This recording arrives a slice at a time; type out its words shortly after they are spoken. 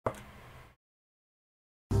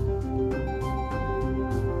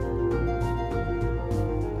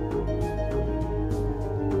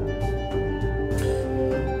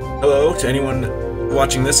Hello to anyone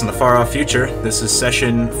watching this in the far-off future. This is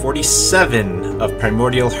session 47 of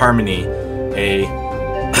Primordial Harmony, a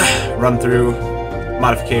run-through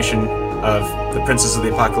modification of the Princes of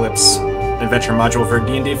the Apocalypse adventure module for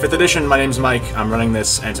D&D 5th edition. My name's Mike, I'm running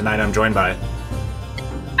this, and tonight I'm joined by...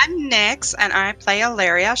 I'm Nyx, and I play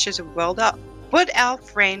Ilaria. She's a wood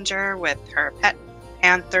elf ranger with her pet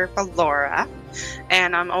panther, Valora.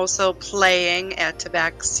 And I'm also playing a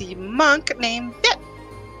tabaxi monk named Bit.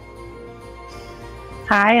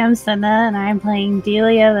 Hi, I'm Cinna, and I'm playing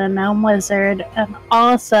Delia, the Gnome Wizard, and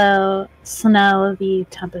also Snow, the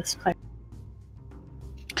Tempest player.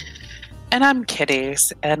 And I'm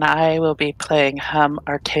Kitties, and I will be playing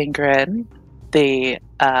Artangren, the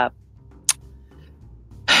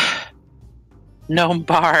Gnome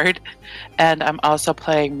Bard, and I'm also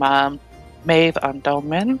playing Maeve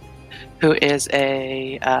Ondomin, who is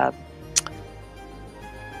a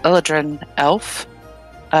Illadrin elf.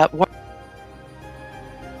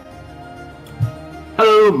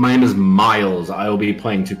 Hello, my name is Miles. I will be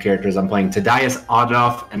playing two characters. I'm playing Tadias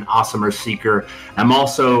Adolf, an Awesomer Seeker. I'm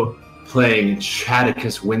also playing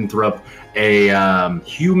Chadicus Winthrop, a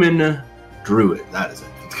human druid. That is it.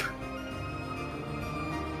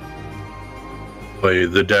 Play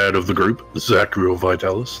the dad of the group, Zachariel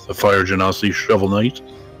Vitellius, the Fire Genasi Shovel Knight,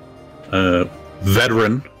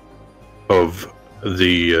 veteran of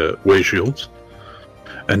the Way Shields.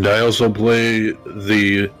 And I also play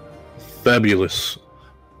the fabulous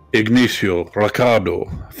Ignacio Ricardo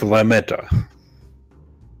Flameta,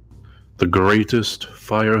 the greatest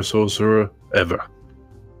fire sorcerer ever.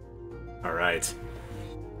 Alright.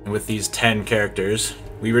 And with these 10 characters,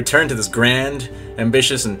 we return to this grand,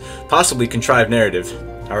 ambitious, and possibly contrived narrative.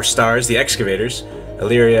 Our stars, the Excavators,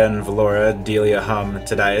 Illyria and Valora, Delia,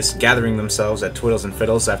 Tadias, gathering themselves at Twiddles and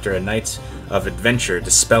Fiddles after a night of adventure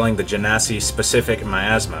dispelling the Genasi-specific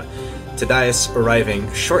miasma. Tadias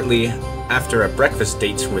arriving shortly after a breakfast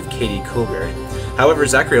date with Katie Coulter. However,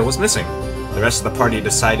 Zachariel was missing. The rest of the party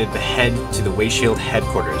decided to head to the Wayshield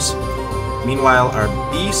headquarters. Meanwhile, our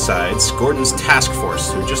B-sides, Gordon's task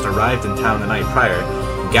force, who just arrived in town the night prior,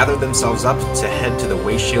 gathered themselves up to head to the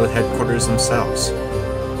Wayshield headquarters themselves.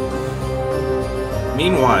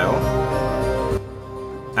 Meanwhile,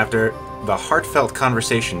 after the heartfelt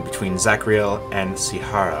conversation between Zachariel and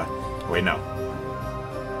Sihara... Wait, no.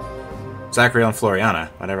 Zachariel and Floriana.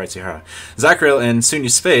 Why did I write Sihara? Zachariel and Sunya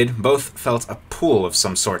Spade both felt a pull of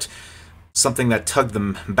some sort. Something that tugged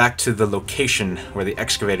them back to the location where the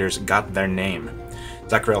Excavators got their name.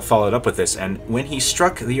 Zachariel followed up with this, and when he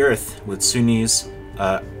struck the earth with Sunya's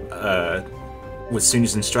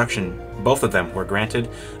instruction, both of them were granted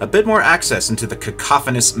a bit more access into the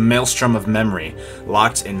cacophonous maelstrom of memory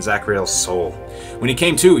locked in Zachariel's soul. When he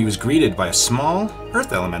came to, he was greeted by a small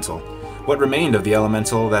earth elemental. What remained of the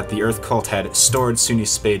elemental that the Earth Cult had stored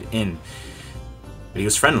Sunya's Spade in. But he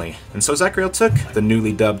was friendly, and so Zachariel took the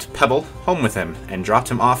newly dubbed Pebble home with him and dropped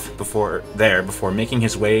him off before making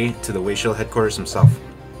his way to the Wayshield headquarters himself.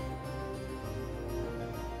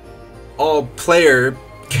 All player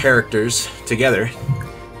characters together,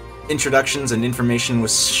 introductions and information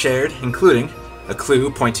was shared, including a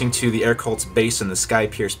clue pointing to the Air Cult's base in the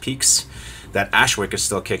Sky-Pierced Peaks, that Ashwick is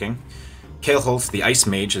still kicking. Kaleholt, the Ice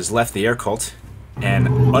Mage, has left the Air Cult. An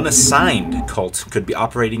unassigned cult could be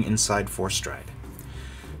operating inside Forthstride.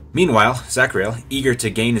 Meanwhile, Zachariel, eager to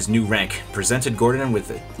gain his new rank, presented Gordon with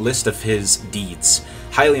a list of his deeds.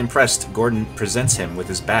 Highly impressed, Gordon presents him with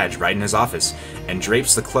his badge right in his office and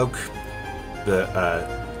drapes the cloak,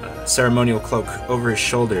 ceremonial cloak, over his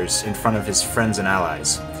shoulders in front of his friends and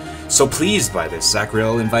allies. So pleased by this,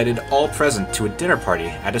 Zachariel invited all present to a dinner party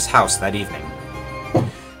at his house that evening.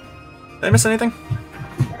 Did I miss anything?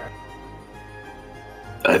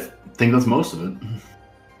 I think that's most of it.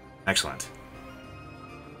 Excellent.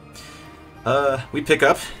 We pick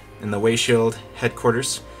up in the Wayshield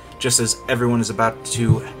headquarters just as everyone is about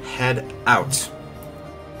to head out.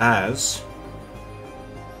 As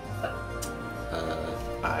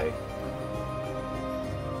I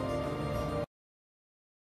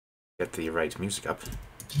get the right music up.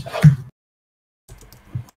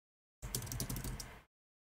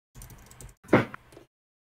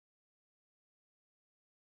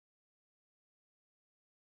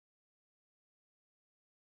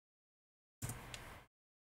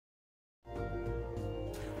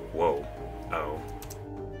 Whoa. Oh.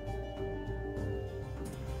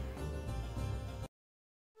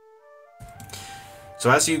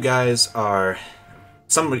 So as you guys are...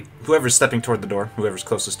 whoever's stepping toward the door, whoever's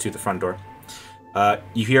closest to the front door,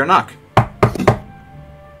 you hear a knock.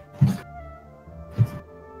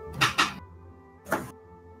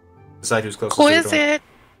 Decide who's closest Who to the is door. it?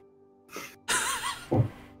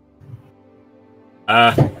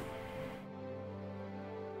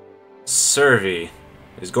 Servy.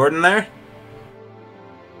 Is Gordon there?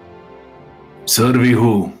 Servy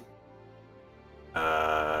who?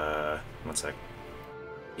 One sec.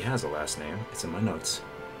 He has a last name. It's in my notes.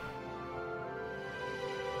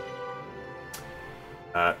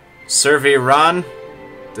 Servy Ron?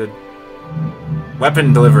 The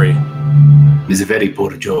weapon delivery. It's a very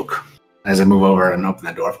poor joke. As I move over and open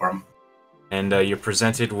the door for him. And you're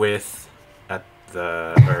presented with, at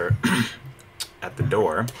the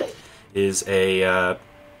door, is a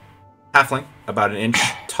halfling about an inch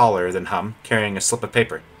taller than Hum, carrying a slip of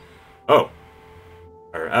paper. Oh,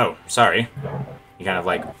 sorry. He kind of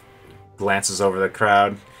like glances over the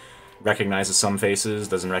crowd, recognizes some faces,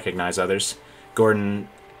 doesn't recognize others. Gordon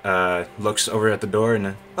looks over at the door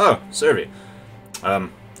and oh, Servy.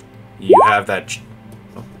 You have that.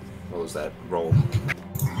 What was that? Roll.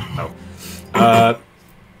 Oh.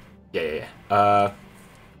 Yeah.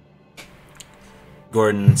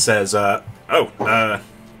 Gordon says,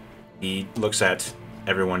 he looks at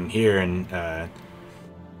everyone here and,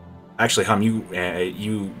 actually, Hum,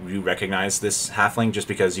 you recognize this halfling just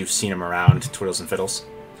because you've seen him around Twiddles and Fiddles.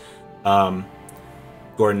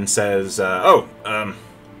 Gordon says,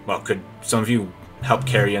 well, could some of you help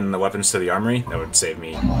carry in the weapons to the armory? That would save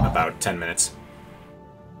me about 10 minutes.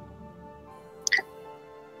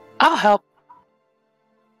 I'll help.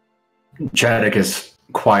 Chadicus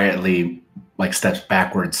quietly steps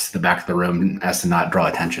backwards to the back of the room as to not draw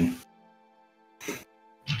attention.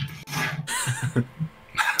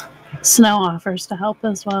 Snow offers to help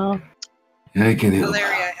as well. I can help.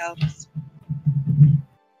 Valeria helps.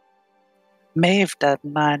 Maeve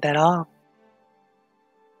doesn't mind at all.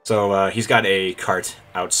 So he's got a cart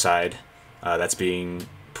outside that's being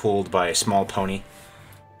pulled by a small pony,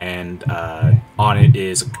 and on it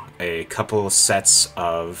is a couple sets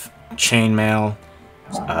of chainmail,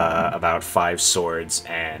 about 5 swords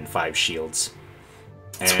and 5 shields.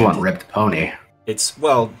 It's one ripped pony. It's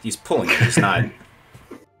he's pulling it.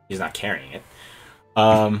 He's not carrying it.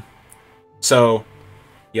 So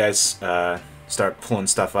you guys start pulling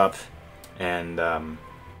stuff up, and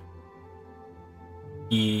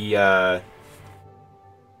he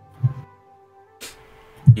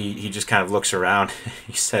just kind of looks around.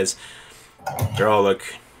 He says, "You all look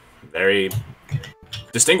very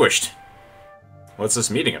distinguished. What's this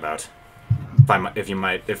meeting about?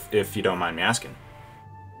 If you don't mind me asking."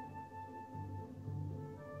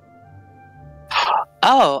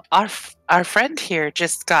 Oh, our friend here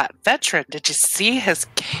just got veteran. Did you see his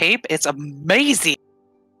cape? It's amazing.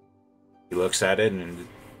 He looks at it and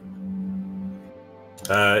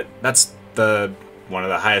that's one of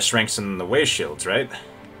the highest ranks in the way shields, right?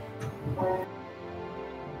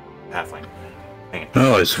 Halfling. Hang it.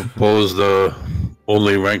 Well, I suppose the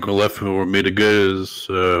only rank left for me to get is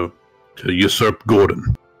to usurp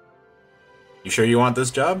Gordon. You sure you want this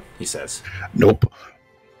job? He says. Nope.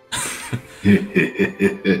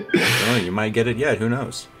 Well, you might get it yet. Who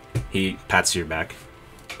knows? He pats your back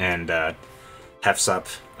and hefts up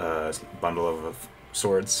a bundle of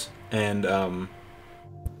swords. And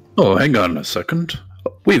Oh, hang on a second.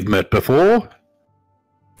 We've met before.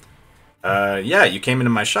 yeah, you came into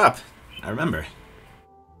my shop. I remember.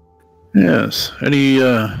 Yes. Any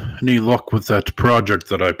luck with that project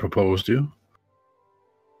that I proposed you?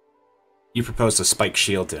 You proposed a spike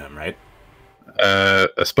shield to him, right?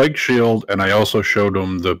 A spike shield, and I also showed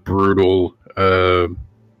him the brutal.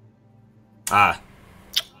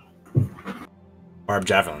 Barbed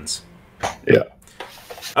javelins. Yeah.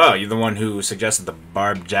 Oh, you're the one who suggested the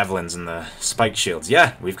barbed javelins and the spiked shields.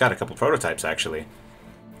 Yeah, we've got a couple prototypes, actually.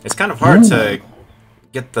 It's kind of hard to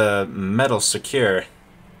get the metal secure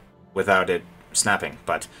without it snapping,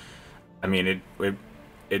 but, I mean,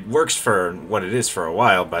 it works for what it is for a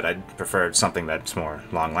while, but I'd prefer something that's more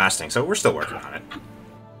long-lasting, so we're still working on it.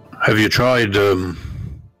 Have you tried, I'm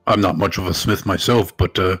not much of a smith myself,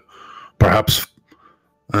 but perhaps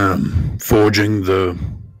forging the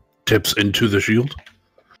tips into the shield?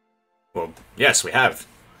 Well, yes, we have.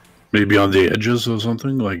 Maybe on the edges or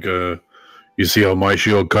something? Like, you see how my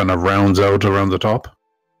shield kind of rounds out around the top?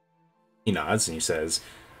 He nods and he says,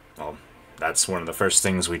 well, that's one of the first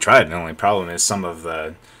things we tried. The only problem is some of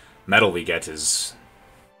the metal we get is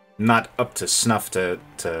not up to snuff to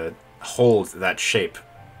hold that shape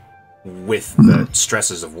with the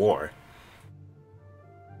stresses of war.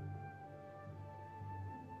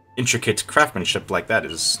 Intricate craftsmanship like that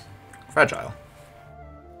is fragile.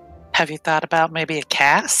 Have you thought about maybe a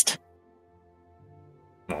cast?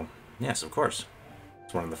 Well, yes, of course.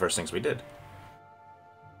 It's one of the first things we did.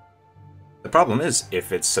 The problem is,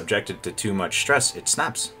 if it's subjected to too much stress, it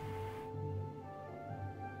snaps.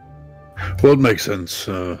 Well, it makes sense.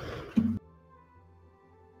 But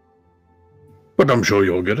I'm sure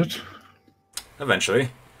you'll get it. Eventually.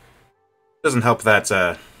 Doesn't help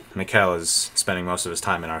that Mikhail is spending most of his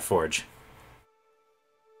time in our forge.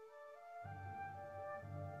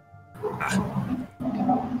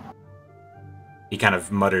 He kind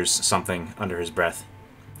of mutters something under his breath,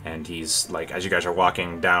 and he's like, as you guys are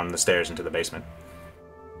walking down the stairs into the basement.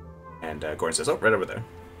 And Gordon says, "Oh, right over there,"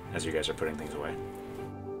 as you guys are putting things away.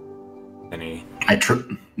 And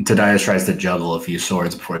Tadias tries to juggle a few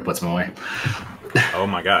swords before he puts them away. Oh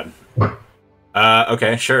my god.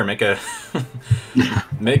 Okay, sure. Make an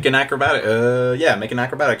acrobatic. Make an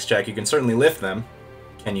acrobatics check. You can certainly lift them.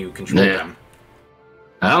 Can you control them?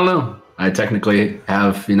 I don't know. I technically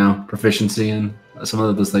have, proficiency in some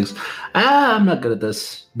of those things. I'm not good at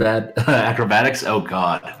this. Bad acrobatics. Oh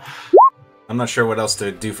god. I'm not sure what else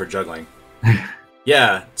to do for juggling.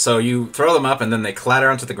 Yeah. So you throw them up, and then they clatter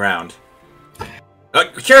onto the ground.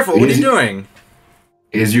 Careful! What are you doing?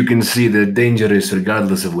 As you can see, they're dangerous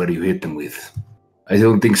regardless of where you hit them with. I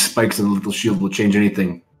don't think spikes on the little shield will change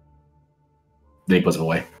anything. Then he puts them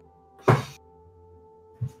away.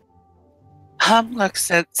 Hum looks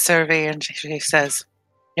at Survey and she says,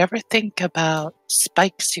 "You ever think about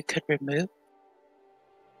spikes you could remove?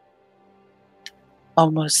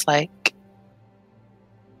 Almost like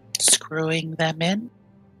screwing them in?"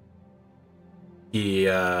 He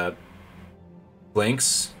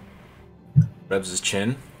blinks, rubs his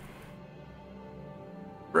chin.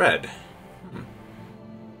 Red.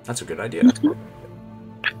 That's a good idea.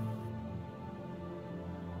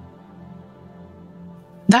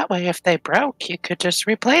 That way, if they broke, you could just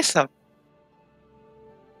replace them.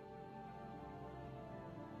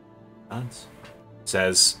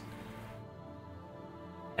 Says,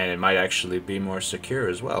 and it might actually be more secure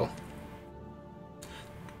as well.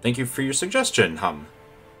 Thank you for your suggestion, Hum.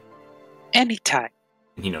 Anytime.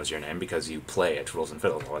 And he knows your name because you play at Rules and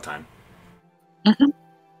Fiddles all the time. Mm-hmm.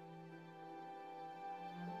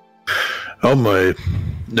 I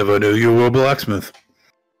never knew you were a blacksmith.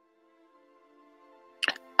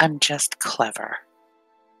 I'm just clever.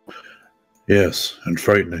 Yes, and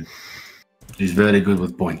frightening. He's very good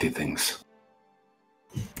with pointy things.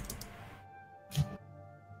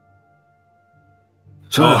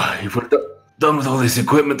 So, if we're done with all this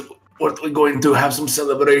equipment, what are we going to have some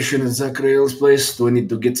celebration at Zachariel's place? Do we need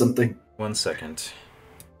to get something? 1 second.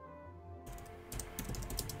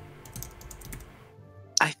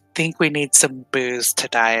 I think we need some booze,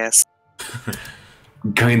 Tadias.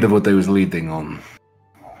 Kind of what I was leading on.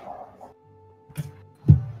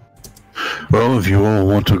 Well, if you all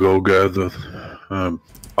want to go gather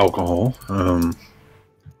alcohol,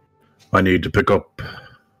 I need to pick up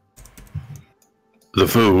the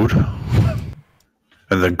food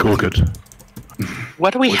and then cook it.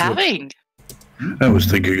 What are we having? I was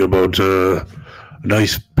thinking about a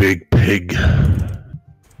nice big pig.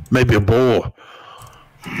 Maybe a boar.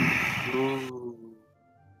 Ooh.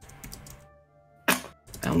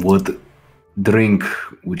 And what drink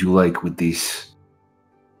would you like with this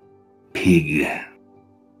pig?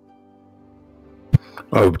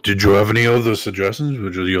 Oh, did you have any other suggestions?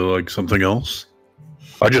 Would you like something else?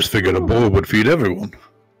 I just figured a boar would feed everyone.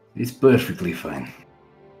 It's perfectly fine.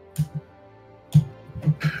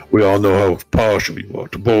 We all know how partial you are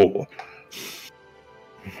to boar.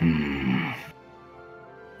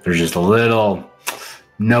 There's just a little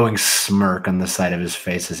knowing smirk on the side of his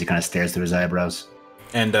face as he kind of stares through his eyebrows.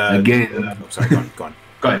 And Again. sorry, go on.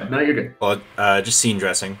 Go ahead. No, you're good. Well, just scene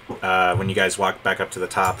dressing. When you guys walk back up to the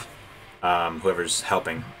top, whoever's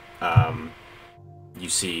helping, you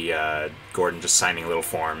see Gordon just signing a little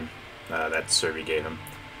form that Survey gave him.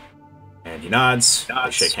 And he nods.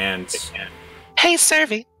 They shake hands. Hey,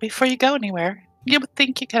 Survey, before you go anywhere, you would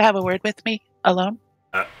think you could have a word with me alone?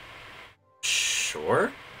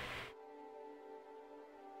 Sure.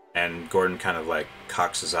 And Gordon kind of like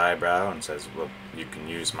cocks his eyebrow and says, "Well, you can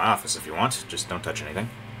use my office if you want. Just don't touch anything."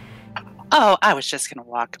 Oh, I was just going to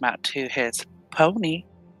walk him out to his pony.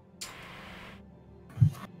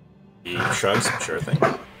 He shrugs. Sure thing.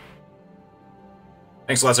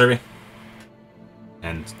 Thanks a lot, Survey.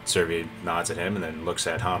 And Survey nods at him and then looks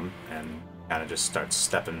at Hum and kind of just starts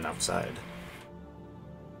stepping outside.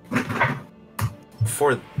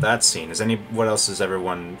 Before that scene, what else is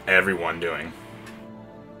everyone doing?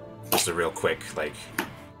 Just a real quick, like,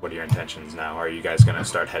 what are your intentions now? Are you guys gonna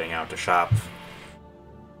start heading out to shop?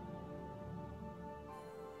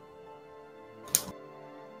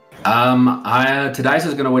 Tadias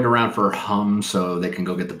is gonna wait around for Hum so they can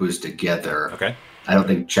go get the booze together. Okay. I don't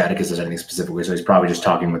think Chadicus does anything specifically, so he's probably just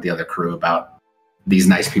talking with the other crew about these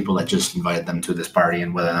nice people that just invited them to this party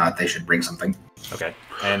and whether or not they should bring something. Okay.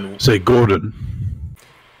 And Say Gordon.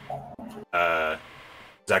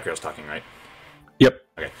 Zachariel's talking, right? Yep.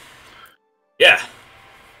 Okay. Yeah.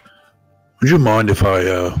 Would you mind if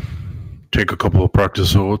I take a couple of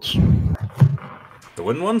practice swords? The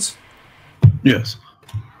wooden ones? Yes.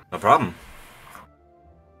 No problem.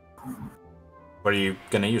 What are you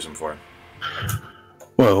gonna use them for?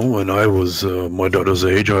 Well, when I was my daughter's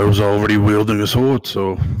age, I was already wielding a sword,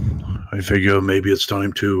 so I figure maybe it's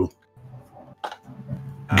time to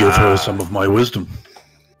give her some of my wisdom.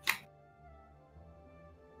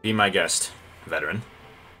 Be my guest, veteran.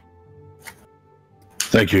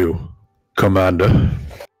 Thank you, Commander.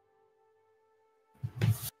 I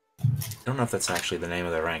don't know if that's actually the name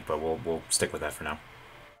of their rank, but we'll stick with that for now.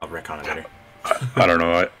 I'll retcon it later. I don't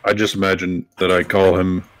know. I just imagine that I call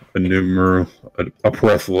him a numeral, a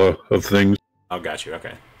plethora of things. Oh, got you.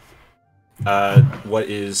 Okay. What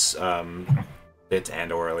is Bit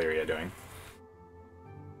and or Illyria doing?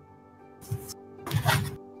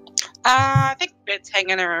 I think Bit's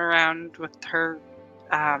hanging around with her.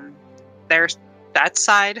 There's that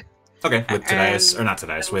side. Okay, with Tadias, or not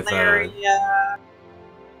Tadias, with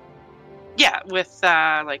yeah, with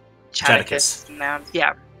like Chaticus. Now,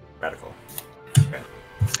 yeah, Radical. Okay.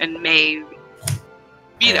 and Maeve.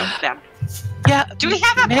 You know them. Yeah. Do we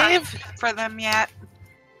have a Maeve? pack for them yet?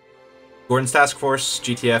 Gordon's Task Force,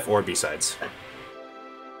 GTF, or B-Sides.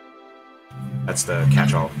 That's the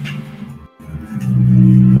catch-all.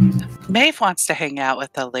 Maeve wants to hang out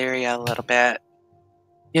with Illyria a little bit.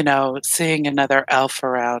 You know, seeing another elf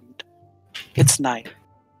around. It's nice.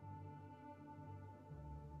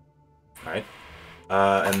 Alright.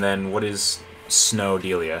 And then what is Snow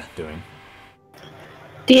Delia doing?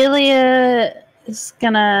 Delia is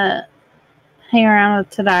gonna hang around with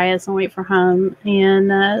Tadias and wait for him,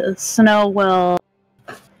 and Snow will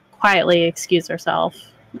quietly excuse herself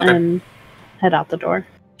and head out the door.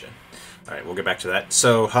 Alright, we'll get back to that.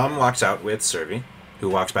 So Hum walks out with Servi, who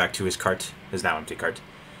walks back to his cart, his now empty cart.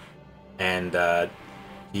 And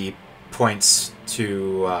he points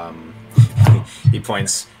to he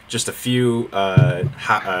points just a few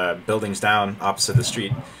buildings down opposite the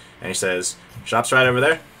street, and he says, "Shop's right over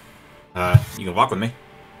there. You can walk with me."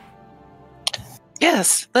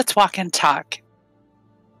 Yes, let's walk and talk.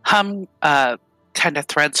 Hum kind of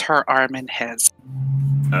threads her arm in his.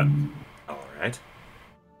 All right.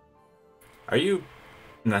 Are you?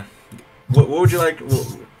 Nah. What would you like?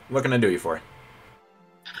 What can I do you for?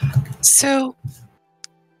 So,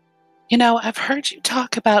 you know, I've heard you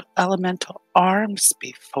talk about elemental arms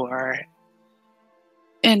before.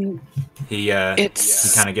 And He kind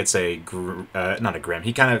of gets not a grim.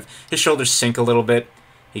 He kind of, his shoulders sink a little bit.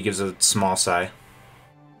 He gives a small sigh.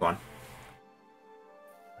 Go on.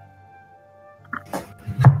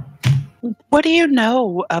 What do you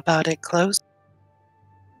know about it, Close?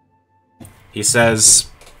 He says,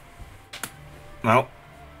 well,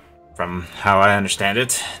 from how I understand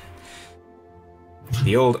it,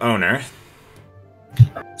 the old owner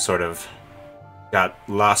sort of got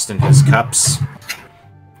lost in his cups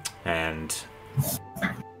and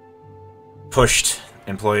pushed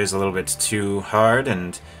employees a little bit too hard,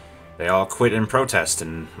 and they all quit in protest,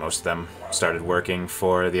 and most of them started working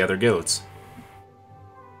for the other guilds.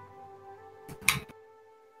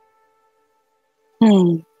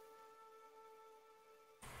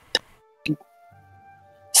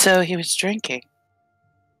 So he was drinking.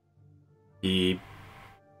 He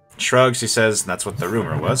shrugs, he says that's what the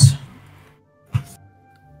rumor was.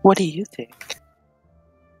 What do you think?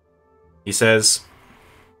 He says,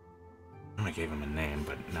 I gave him a name,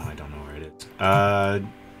 but now I don't know where it is. Let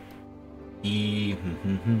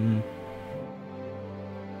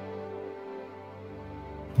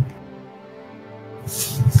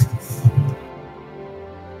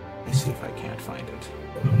me see if I can't find it.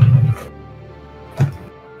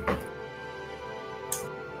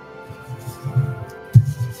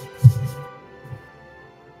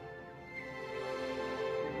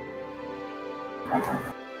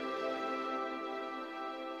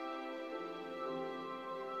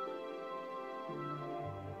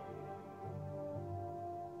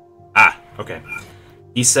 Okay.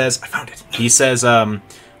 He says, I found it. He says,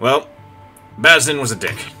 well, Bazin was a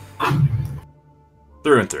dick.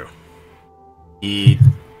 Through and through. He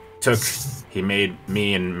made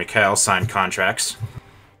me and Mikhail sign contracts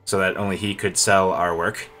so that only he could sell our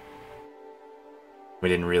work. We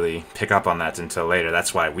didn't really pick up on that until later.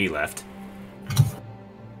 That's why we left.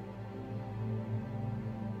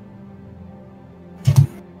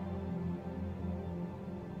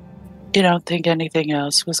 You don't think anything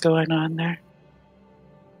else was going on there?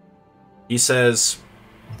 He says,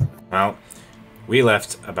 well, we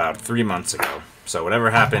left about 3 months ago, so whatever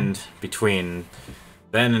happened between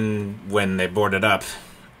then and when they boarded up,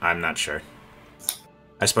 I'm not sure.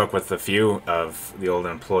 I spoke with a few of the old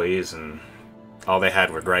employees, and all they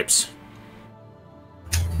had were gripes.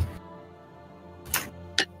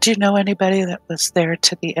 Do you know anybody that was there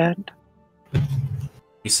to the end?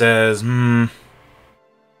 He says, let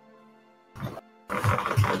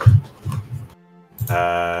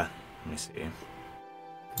me see.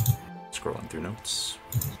 Scrolling through notes.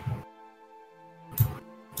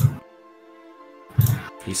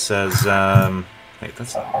 He says, wait,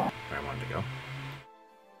 that's not where I wanted to go.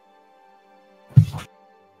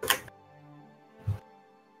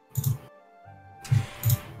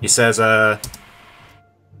 He says,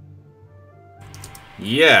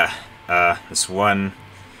 yeah, this one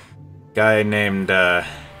guy named,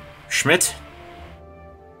 Schmidt?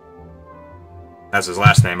 That's his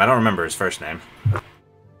last name. I don't remember his first name.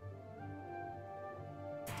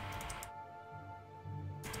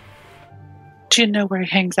 Do you know where he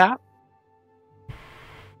hangs out?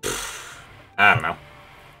 I don't know.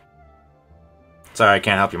 Sorry, I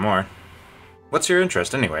can't help you more. What's your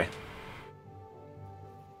interest, anyway?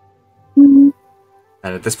 And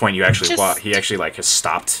at this point, you actually he actually, like, has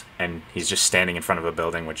stopped, and he's just standing in front of a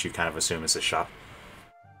building, which you kind of assume is his shop.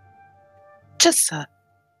 Just a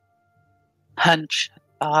hunch, a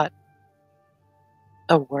thought,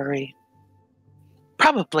 a worry.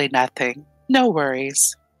 Probably nothing. No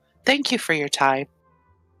worries. Thank you for your time.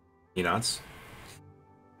 He nods.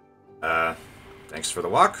 Thanks for the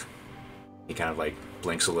walk. He kind of, like,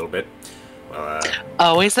 blinks a little bit. Well,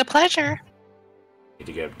 always a pleasure. Need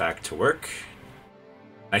to get back to work.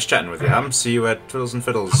 Nice chatting with you, Hum. See you at Twiddles and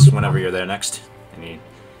Fiddles whenever you're there next. And he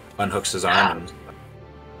unhooks his arm and...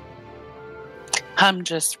 Hum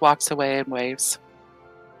just walks away and waves.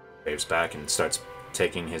 Waves back and starts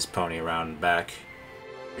taking his pony around back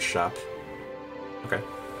his shop. Okay.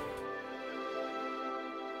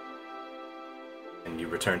 And you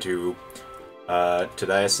return to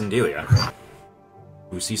Tadias and Delia,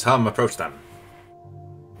 who sees Hum approach them.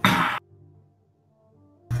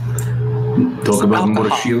 Talk about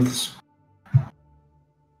more shields.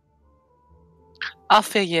 I'll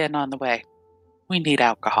fill you in on the way. We need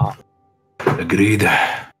alcohol. Agreed.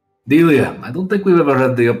 Delia, I don't think we've ever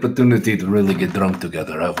had the opportunity to really get drunk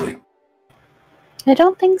together, have we? I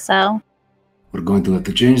don't think so. We're going to have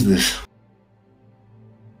to change this.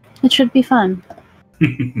 It should be fun.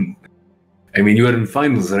 I mean, you are in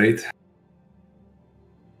finals, right?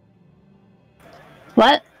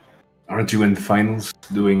 What? Aren't you in finals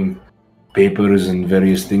doing papers and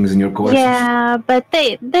various things in your courses? Yeah, but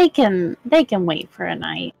they can wait for a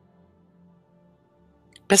night.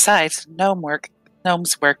 Besides,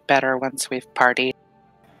 gnomes work better once we've partied.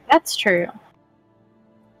 That's true.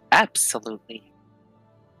 Absolutely.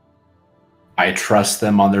 I trust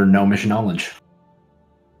them on their gnomish knowledge.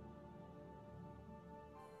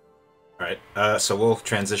 Alright, so we'll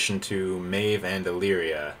transition to Maeve and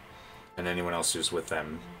Illyria, and anyone else who's with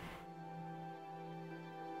them.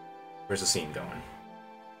 Where's the scene going?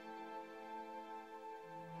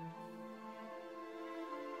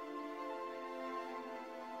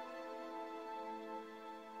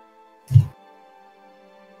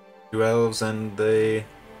 Two elves and the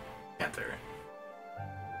panther.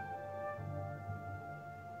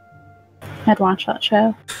 I'd watch that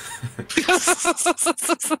show.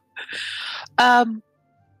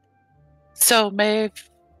 So Maeve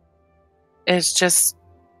is just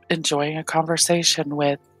enjoying a conversation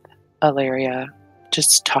with Illyria,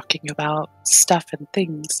 just talking about stuff and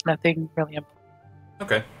things, nothing really important.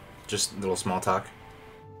 Okay, just a little small talk.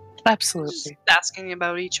 Absolutely. Just asking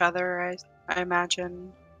about each other, I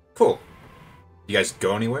imagine. Cool. You guys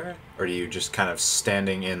go anywhere? Or are you just kind of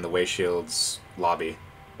standing in the Wayshield's lobby?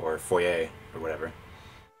 Or foyer, or whatever?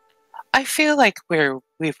 I feel like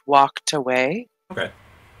we've walked away. Okay.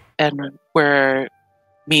 And we're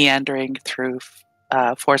meandering through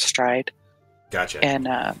Forthstride. Gotcha. And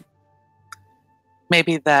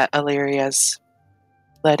maybe that Illyria's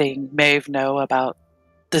letting Maeve know about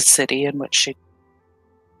the city in which she...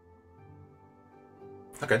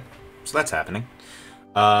 Okay, so that's happening.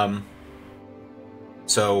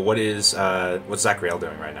 So what's Zachariel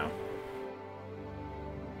doing right now?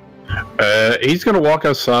 He's gonna walk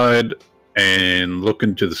outside and look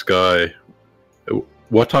into the sky.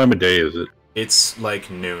 What time of day is it? It's like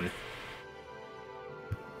noon.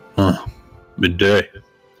 Huh. Midday.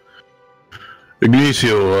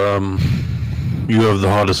 Ignacio, you have the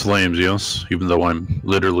hottest flames, yes? Even though I'm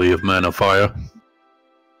literally a man of fire.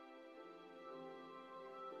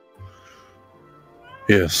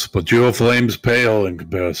 Yes, but your flame's pale in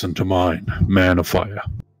comparison to mine, man of fire.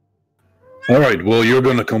 All right, well, you're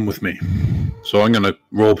going to come with me. So I'm going to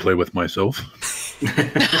roleplay with myself.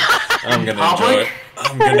 I'm going to enjoy it.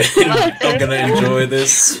 I'm gonna enjoy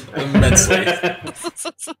this immensely.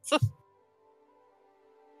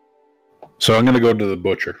 So I'm going to go to the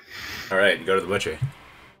butcher. All right, you go to the butcher.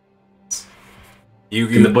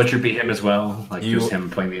 Can the butcher be him as well? Like just him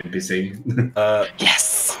playing the NPC?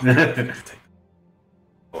 Yes.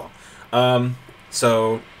 Cool.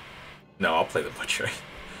 So no, I'll play the butcher.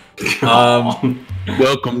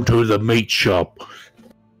 Welcome to the meat shop.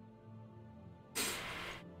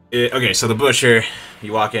 Okay, so the butcher,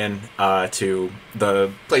 you walk in to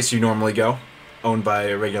the place you normally go, owned by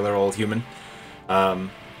a regular old human. You're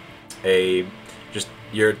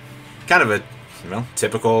kind of a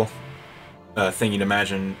typical thing you'd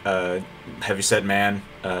imagine, heavyset man,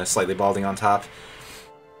 slightly balding on top.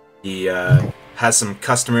 He has some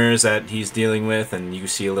customers that he's dealing with, and you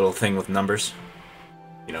see a little thing with numbers.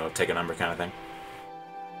 Take a number kind of thing.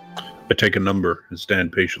 I take a number and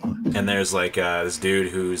stand patiently. And there's like this dude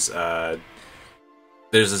who's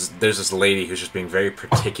there's this lady who's just being very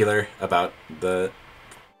particular about the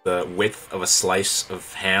width of a slice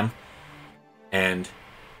of ham, and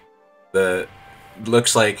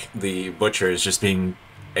looks like the butcher is just being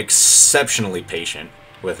exceptionally patient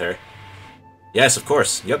with her. Yes, of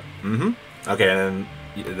course. Yep. Mm-hmm. Okay, and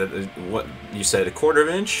then what you said, a quarter of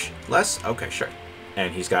an inch less? Okay, sure.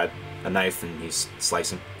 And he's got a knife and he's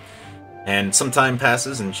slicing. And some time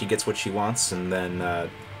passes and she gets what she wants, and then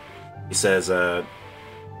he says,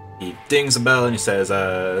 he dings a bell and he says,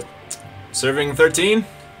 serving 13?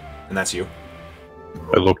 And that's you.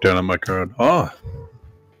 I look down at my card. Ah.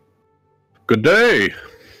 Good day.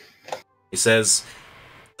 He says,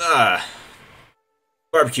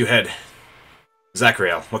 barbecue head.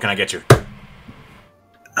 Zachariel, what can I get you?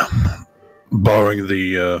 Barring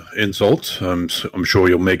the insults, I'm sure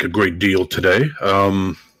you'll make a great deal today.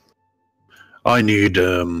 I need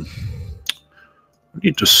to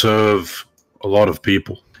serve a lot of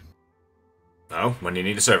people. Oh, when do you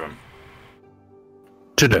need to serve them?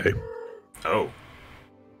 Today. Oh.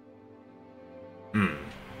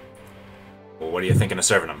 Well, what are you thinking of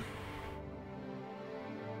serving them?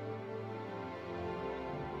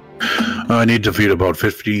 I need to feed about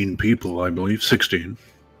 15 people, I believe. 16.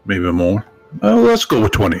 Maybe more. Let's go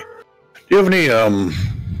with 20. Do you have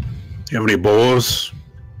any boars?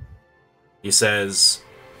 He says,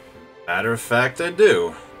 matter of fact, I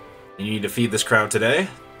do. You need to feed this crowd today?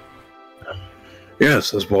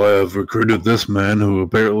 Yes, that's why I've recruited this man who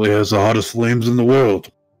apparently has the hottest flames in the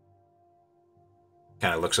world.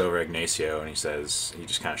 Kind of looks over at Ignacio and he says, he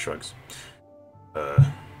just kind of shrugs.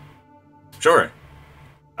 Sure.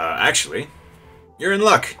 Actually, you're in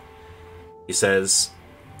luck. He says,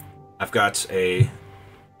 I've got a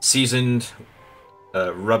seasoned,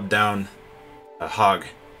 rubbed down hog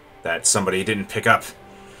that somebody didn't pick up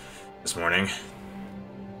this morning.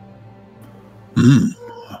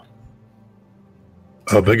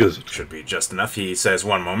 How big is it? Should be just enough. He says,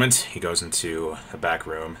 one moment. He goes into a back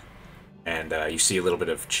room, and you see a little bit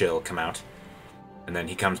of chill come out. And then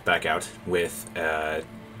he comes back out with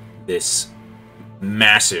this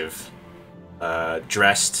massive,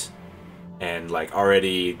 dressed and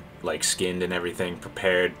already skinned and everything,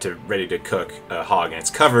 prepared ready to cook hog, and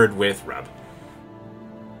it's covered with rub.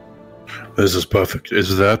 This is perfect.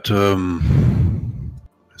 Is that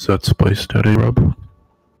Spice Daddy rub?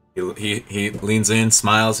 He leans in,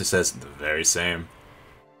 smiles. He says, the very same.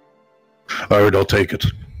 All right, I'll take it.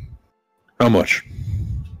 How much?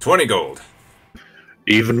 20 gold.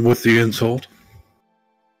 Even with the insult?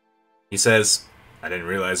 He says, I didn't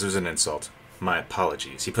realize it was an insult. My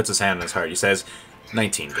apologies. He puts his hand on his heart. He says,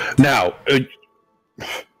 19 gold. Now,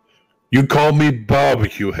 you call me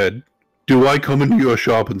barbecue head. Do I come into your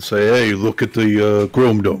shop and say, hey, look at the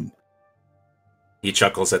chrome dome? He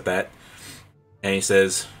chuckles at that. And he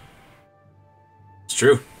says, it's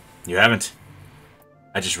true. You haven't.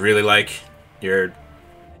 I just really like your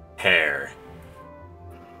hair.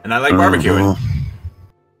 And I like barbecuing.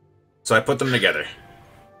 So I put them together.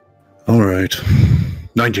 All right.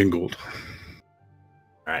 19 gold.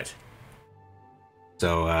 All right.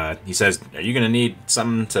 So he says, are you going to need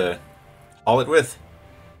something to haul it with?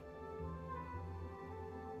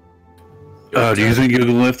 Do you think you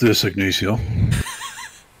can lift this, Ignacio?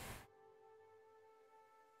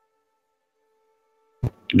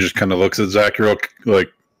 He just kind of looks at Zachariel,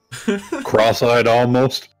 cross-eyed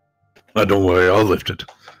almost. Don't worry, I'll lift it.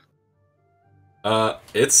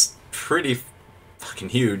 It's pretty fucking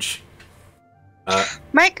huge.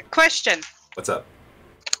 Mike, question. What's up?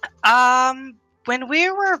 when we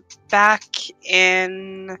were back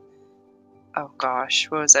in, oh gosh,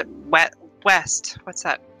 what was it? West. What's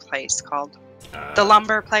that place called? The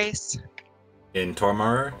lumber place. In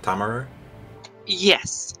Tamarar?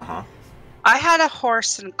 Yes. Uh-huh. I had a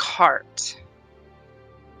horse and cart.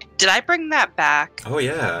 Did I bring that back? Oh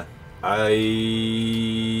yeah.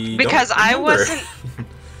 Because don't I remember. wasn't.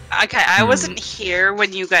 Okay, I wasn't here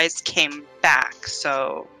when you guys came back,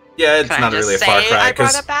 so. Yeah, it's can not I just really a say far cry I brought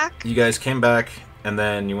because it back. you guys came back and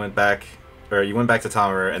then you went back to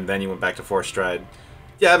Tomer and then you went back to Forthstride.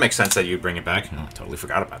 Yeah, it makes sense that you'd bring it back. No, I totally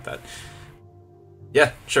forgot about that.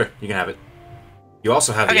 Yeah, sure, you can have it. You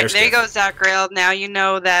also have the Okay, airskiff. there you go, Zachariel. Now you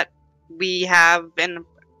know that we have in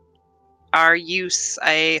our use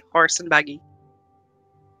a horse and buggy.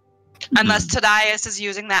 Unless Tadias is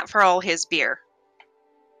using that for all his beer.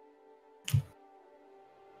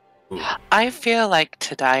 Ooh. I feel like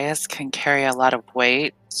Tadias can carry a lot of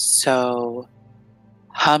weight, so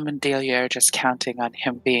Hum and Delia are just counting on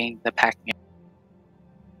him being the packing.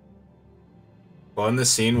 Well, in this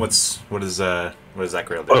scene, what does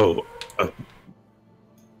Zachariel do?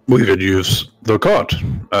 We could use the cart.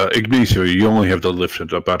 Ignacio, you only have to lift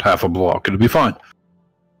it about half a block. It'll be fine.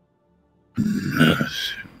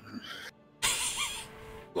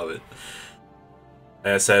 Love it.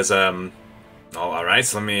 And it says, all right,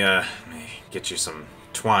 so let me get you some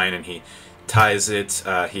twine, and he ties it.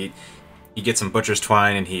 He gets some butcher's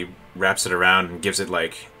twine, and he wraps it around and gives it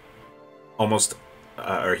like almost,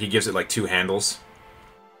 or he gives it like 2 handles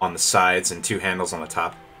on the sides and 2 handles on the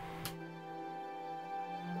top.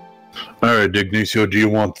 All right, Ignacio, do you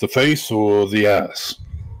want the face or the ass?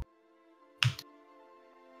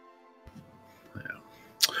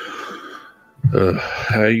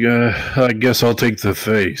 I guess I'll take the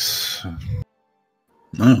face.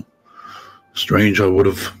 Oh, strange, I would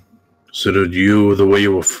have considered you the way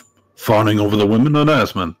you were fawning over the women and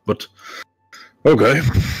ass men, but okay.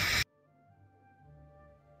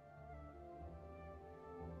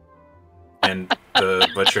 And the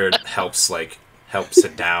butcher helps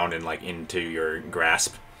it down and like into your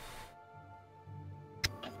grasp.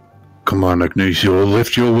 Come on, Ignacio,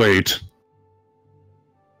 lift your weight.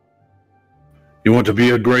 You want to be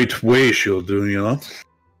a great way shield, do you know?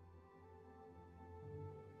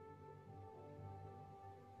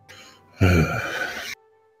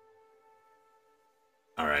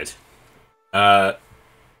 All right.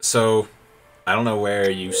 So I don't know where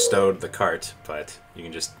you stowed the cart, but you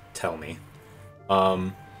can just tell me.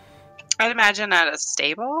 I'd imagine at a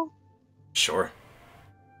stable. Sure.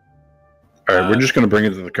 All right, we're just going to bring it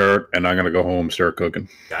to the cart, and I'm going to go home and start cooking.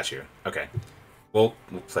 Got you. Okay. We'll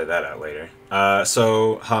play that out later.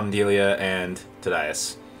 So Hamdelia and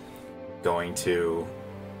Tadias going to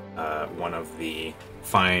one of the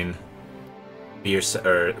fine beer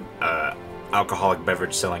or alcoholic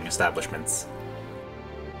beverage selling establishments.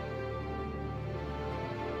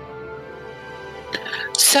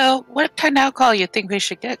 So, what kind of alcohol you think we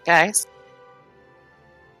should get, guys?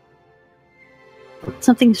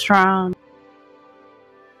 Something strong.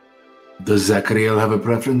 Does Zachariel have a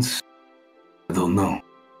preference? I don't know. You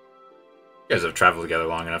guys have traveled together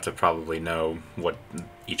long enough to probably know what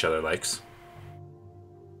each other likes.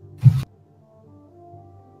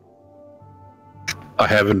 I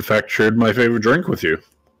have, in fact, shared my favorite drink with you.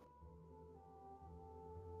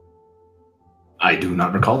 I do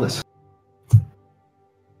not recall this.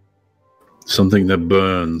 Something that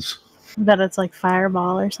burns. Bet it's like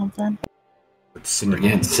Fireball or something. With cinnamon.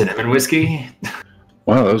 Again, cinnamon whiskey?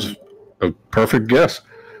 Wow, that was a perfect guess.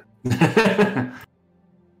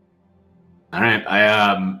 Alright,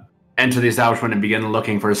 I enter the establishment and begin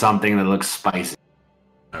looking for something that looks spicy.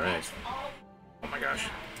 Alright. Oh my gosh.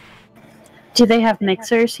 Do they have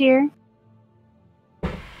mixers here?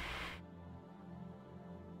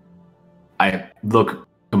 I look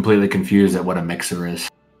completely confused at what a mixer is.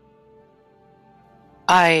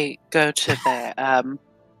 I go to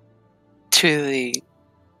the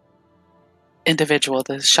individual,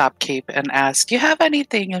 the shopkeep, and ask, "Do you have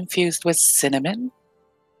anything infused with cinnamon?"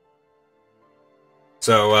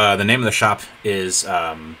 So the name of the shop is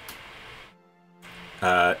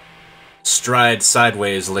Stride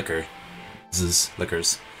Sideways Liquor. This is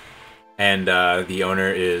Liquors, and the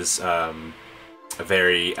owner is a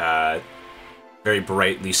very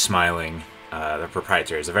brightly smiling. The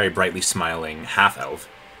proprietor is a very brightly smiling half-elf,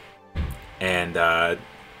 and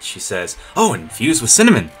she says, "Oh, infused with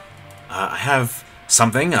cinnamon. I have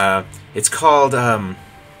something. It's called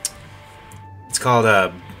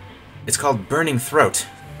Burning Throat.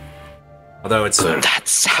 Although That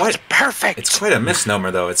sounds perfect. It's quite a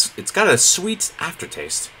misnomer, though. It's got a sweet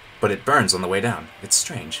aftertaste, but it burns on the way down. It's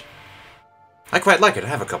strange. I quite like it. I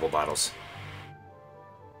have a couple bottles.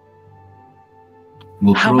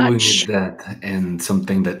 We'll How probably much? need that and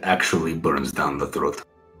something that actually burns down the throat.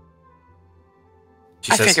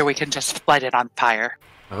 She I says, figure we can just light it on fire.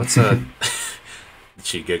 "Oh, it's a."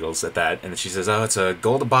 She giggles at that, and she says, "Oh, it's a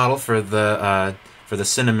gold a bottle for the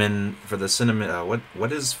cinnamon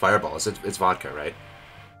what is Fireball? It's vodka, right?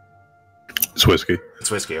 It's whiskey. It's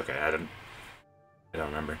whiskey. Okay, I don't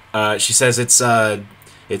remember. She says it's a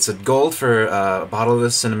gold for a bottle of the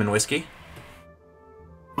cinnamon whiskey.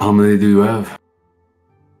 How many do you have?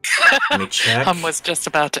 Let me check. Was just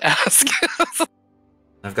about to ask.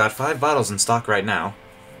 I've got 5 bottles in stock right now."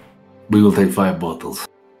 We will take 5 bottles.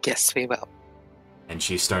 Yes, we will. And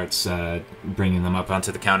she starts bringing them up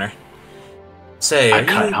onto the counter. Say, I are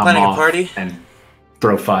cut you him planning a off party? and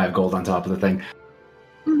throw 5 gold on top of the thing.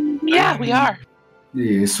 Yeah, we are.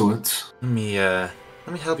 Yeah, so it's... Let me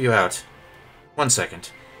help you out. 1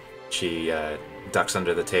 second. She ducks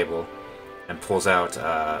under the table and pulls out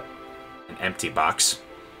an empty box,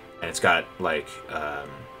 and it's got like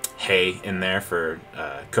hay in there for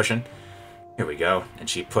cushion. Here we go. And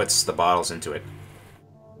she puts the bottles into it.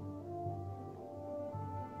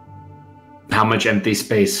 How much empty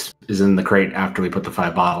space is in the crate after we put the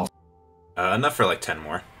 5 bottles? Enough for like 10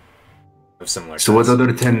 more. Of similar So what size.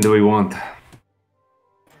 other 10 do we want?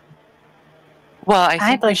 Well, I I'd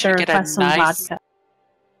think we like to should get a request some nice, vodka.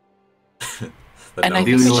 But and no, I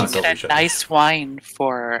think we Vitellius should get a nice wine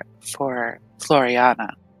for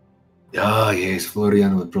Floriana. Ah, yes,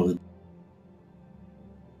 Florian would probably...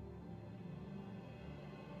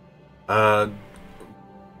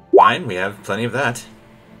 Wine, we have plenty of that.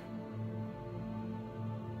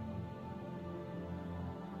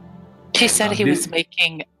 He said he was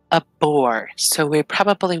making a boar, so we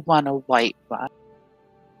probably want a white one.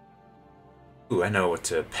 Ooh, I know what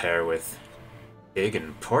to pair with pig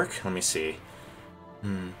and pork. Let me see.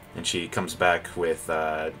 And she comes back with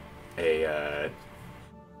a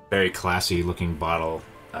very classy-looking bottle,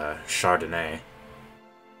 Chardonnay.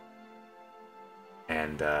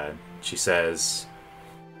 And she says,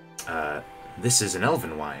 "This is an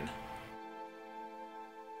elven wine."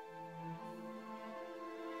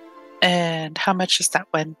 And how much is that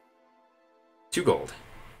one? 2 gold.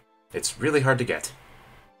 It's really hard to get,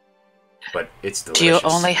 but it's delicious. Do you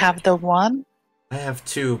only have the one? I have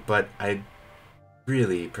 2, but I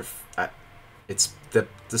really prefer. It's the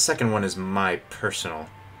second one is my personal.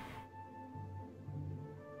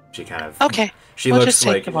 She kind of Okay. She we'll looks just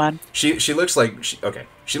like take the one. she looks like okay.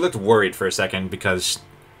 She looked worried for a second because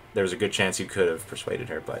there was a good chance you could have persuaded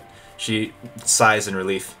her, but she sighs in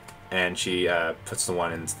relief and she puts the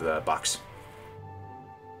one into the box.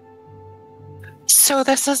 So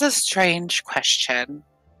this is a strange question,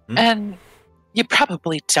 and you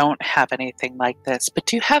probably don't have anything like this, but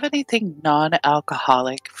do you have anything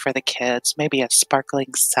non-alcoholic for the kids? Maybe a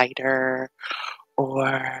sparkling cider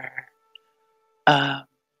or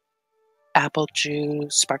apple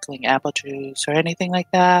juice, sparkling apple juice, or anything like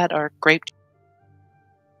that, or grape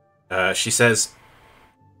juice? She says,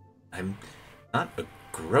 "I'm not a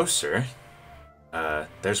grocer.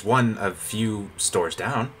 There's one a few stores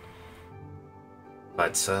down.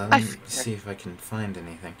 But let me see if I can find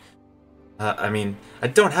anything. I mean, I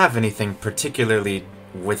don't have anything particularly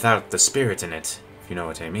without the spirit in it, if you know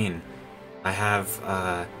what I mean. I have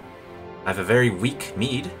a very weak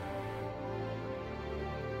mead."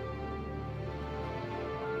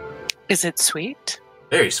 Is it sweet?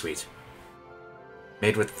 Very sweet.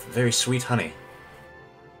 Made with very sweet honey.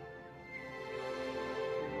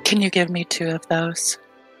 Can you give me 2 of those?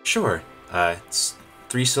 Sure. It's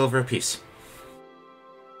 3 silver apiece.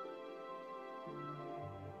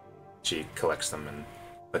 She collects them and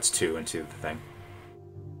puts 2 into the thing.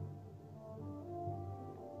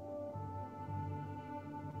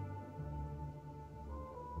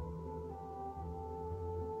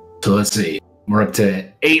 So let's see. We're up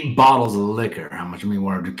to 8 bottles of liquor. How much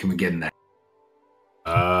more can we get in there?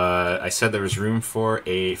 I said there was room for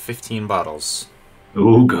 15 bottles.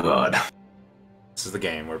 Oh, God. This is the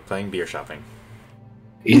game. We're playing beer shopping.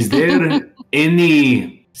 Is there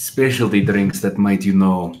any specialty drinks that might,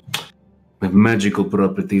 have magical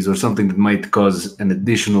properties or something that might cause an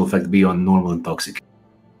additional effect beyond normal intoxication?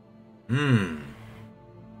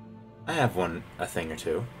 I have a thing or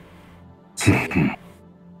two. Let's see.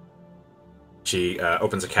 She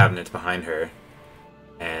opens a cabinet behind her,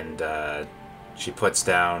 and she puts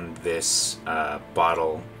down this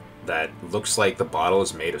bottle that looks like the bottle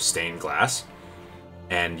is made of stained glass,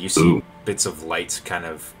 and you see bits of light kind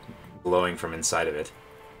of glowing from inside of it.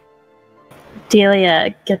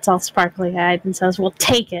 Delia gets all sparkly-eyed and says, "Well,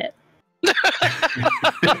 take it."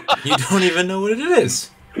 You don't even know what it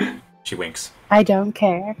is. She winks. I don't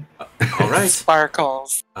care. All right.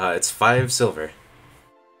 Sparkles. It's 5 silver.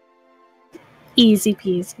 Easy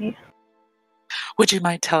peasy. Would you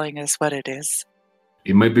mind telling us what it is?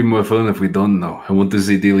 It might be more fun if we don't know. I want to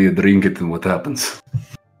see Delia drink it and what happens.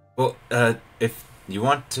 Well, if you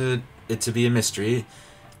want it to be a mystery,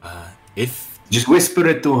 if... Just whisper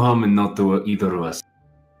it to him and not to either of us.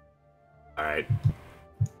 Alright.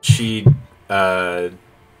 She, let's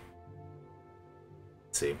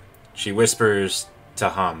see. She whispers to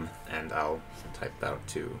hum, and I'll type out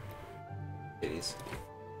to Hades.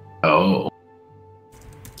 Oh.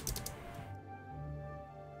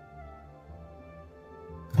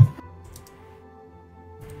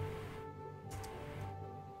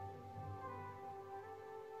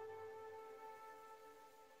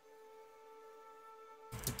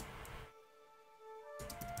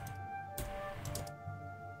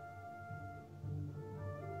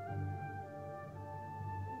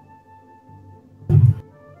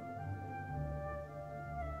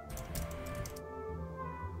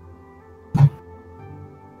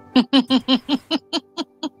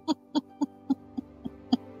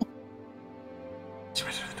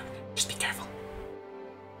 Just be careful.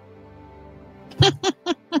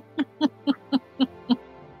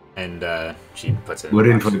 And she puts it.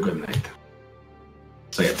 We're in for a good night.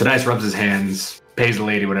 So yeah, Tadice rubs his hands, pays the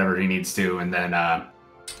lady whatever he needs to, and then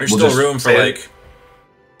There's we'll still just room for say- like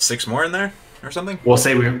 6 more in there or something. we'll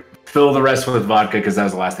say we fill the rest with vodka because that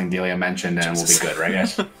was the last thing Delia mentioned, and we'll be good, right,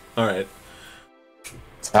 guys? All right.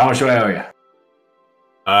 So how much do I owe you?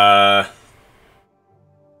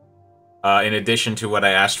 In addition to what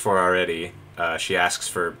I asked for already, she asks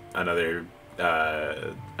for another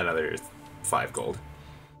 5 gold.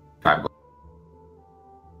 5 gold.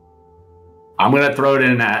 I'm gonna throw it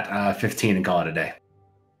in at 15 and call it a day.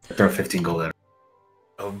 Throw 15 gold at it.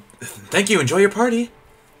 Oh, thank you. Enjoy your party.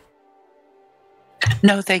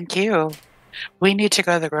 No, thank you. We need to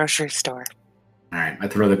go to the grocery store. All right, I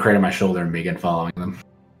throw the crate on my shoulder and begin following them.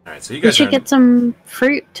 All right, so you We guys should are get some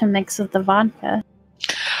fruit to mix with the vodka.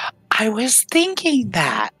 I was thinking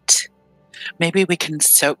that. Maybe we can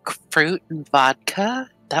soak fruit in vodka.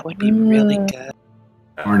 That would be really good.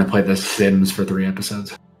 We're gonna play The Sims for 3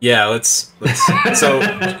 episodes. Yeah, let's try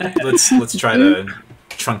to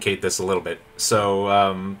truncate this a little bit. So,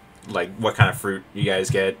 like, what kind of fruit you guys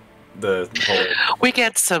get? The whole... We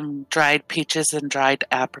get some dried peaches and dried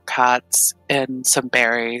apricots and some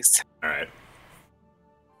berries. All right.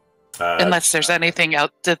 Unless there's anything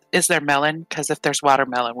else. Is there melon? Because if there's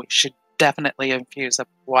watermelon, we should definitely infuse a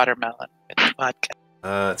watermelon with vodka.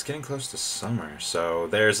 It's getting close to summer, so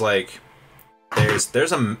there's like... There's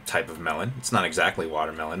a type of melon. It's not exactly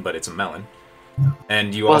watermelon, but it's a melon.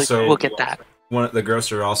 And you also... We'll get that. The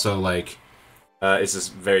grocer also, like... is this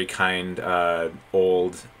very kind,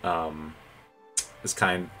 old,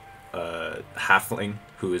 halfling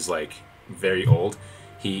who is, like, very old.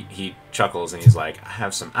 He chuckles and he's like, I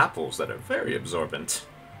have some apples that are very absorbent.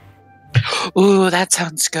 Ooh, that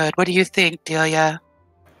sounds good. What do you think, Delia?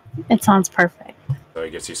 It sounds perfect. So he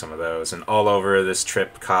gives you some of those. And all over this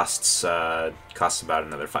trip costs about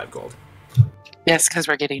another 5 gold. Yes, because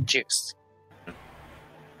we're getting juice.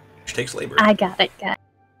 Which takes labor. I got it, guys.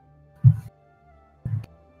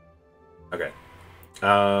 Okay.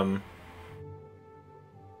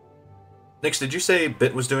 Nix, did you say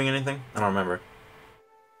Bit was doing anything? I don't remember.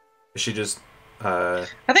 Is she just... I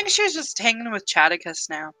think she was just hanging with Chaticus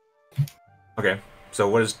now. Okay. So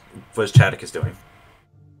what is Chaticus doing?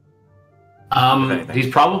 He's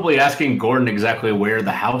probably asking Gordon exactly where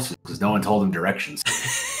the house is because no one told him directions.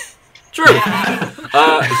 True.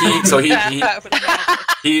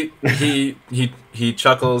 He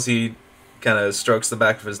chuckles. He kind of strokes the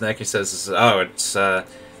back of his neck. He says, "Oh, it's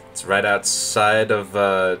right outside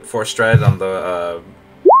of Forthstride on the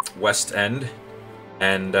west end."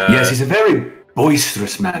 And yes, he's a very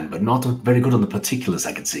boisterous man, but not very good on the particulars,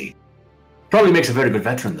 I can see. Probably makes a very good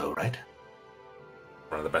veteran, though, right?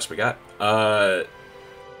 One of the best we got.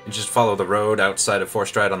 You just follow the road outside of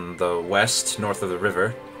Forthstride on the west, north of the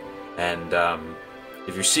river. And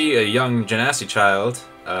if you see a young Genasi child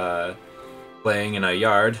playing in a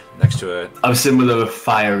yard next to a... Of similar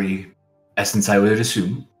fiery essence, I would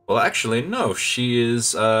assume. Well, actually, no. She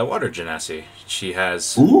is water Genasi. She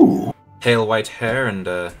has Ooh. pale white hair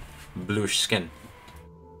and bluish skin.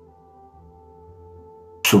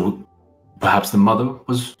 So, perhaps the mother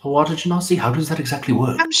was a water genasi? How does that exactly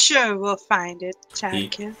work? I'm sure we'll find it, He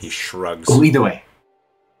Chaticus. shrugs. Oh, either way.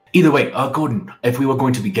 Either way, Gordon, if we were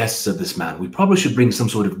going to be guests of this man, we probably should bring some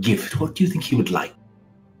sort of gift. What do you think he would like?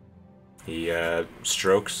 He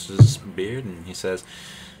strokes his beard and he says,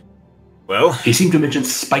 "Well, He seemed to mention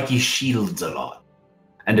spiky shields a lot.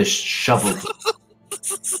 And a shovel.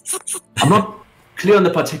 I'm not clear on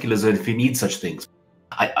the particulars of if he needs such things.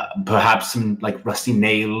 Perhaps some like rusty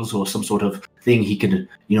nails or some sort of thing he could,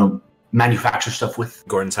 manufacture stuff with."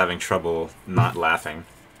 Gordon's having trouble not laughing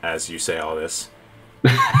as you say all this.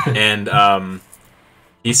 And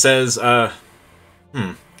he says,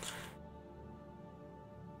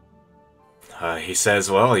 he says,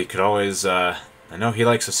 well, you could always, I know he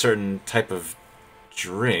likes a certain type of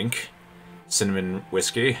drink, cinnamon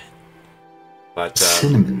whiskey, but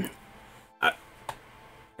Cinnamon? I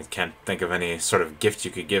can't think of any sort of gift you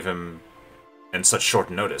could give him in such short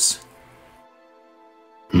notice.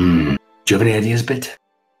 Do you have any ideas, Bit?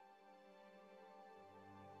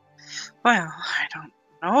 Well, I don't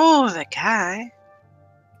know the guy.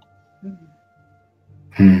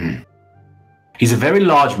 He's a very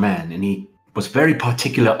large man, and he was very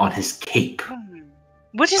particular on his cape.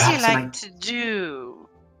 What does he Perhaps I like might- to do?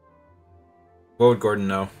 What would Gordon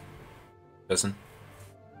know? Listen.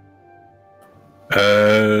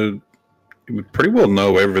 You would pretty well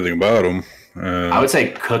know everything about him. I would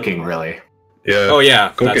say cooking, really. Yeah. Oh yeah,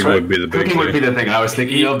 Cooking that's right. would be the big Cooking would be thing. the thing I was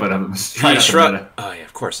thinking of, but I'm trying He to shrugs. Oh yeah,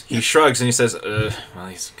 of course. He shrugs and he says, "Well,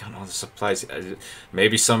 he's got all the supplies.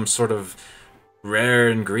 Maybe some sort of rare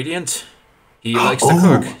ingredient. He likes to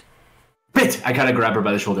cook." Bit! I kind of grab her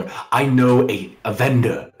by the shoulder. I know a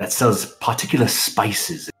vendor that sells particular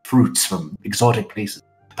spices and fruits from exotic places.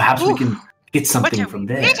 Perhaps we can get something What are from we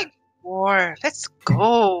there. waiting for? Let's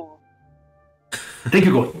go. Thank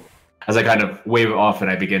you, Gordon. As I kind of wave off and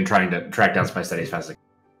I begin trying to track down Spice Daddy as fast as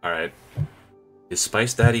All right. Is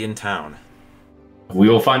Spice Daddy in town? we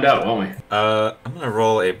will find out, won't we? I'm gonna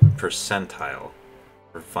roll a percentile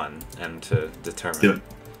for fun and to determine. Do it.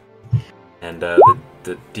 And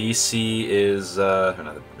the DC is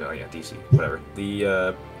DC, whatever.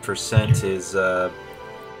 The percent is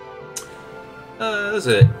there's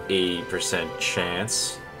a 80%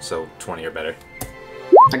 chance, so 20 or better.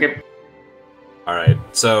 Okay. All right,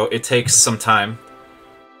 so it takes some time,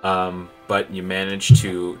 but you manage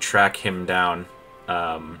to track him down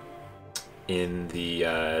in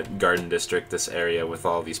the Garden District, this area with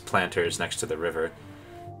all these planters next to the river,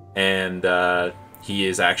 and he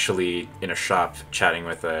is actually in a shop chatting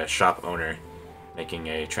with a shop owner, making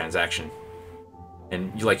a transaction,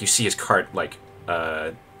 and you see his cart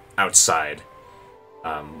outside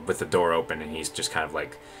with the door open, and he's just kind of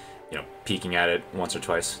peeking at it once or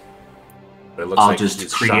twice. But it looks I'll like just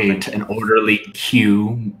he's create shopping. an orderly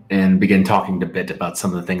queue and begin talking to Bit about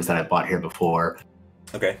some of the things that I bought here before.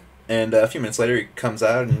 Okay. And a few minutes later, he comes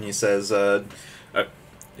out and he says, "Oh,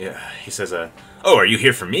 are you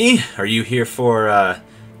here for me? Are you here for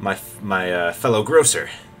my fellow grocer?"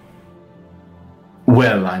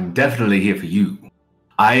 Well, I'm definitely here for you.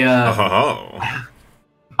 I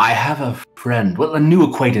have a friend, well, a new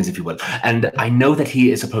acquaintance, if you will, and I know that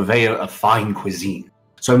he is a purveyor of fine cuisine.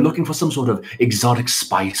 So I'm looking for some sort of exotic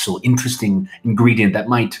spice or interesting ingredient that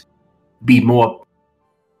might be more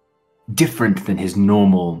different than his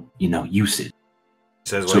normal, usage.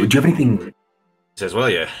 Says, So do you have anything? He says, "Well,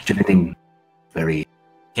 yeah, Do you have anything very?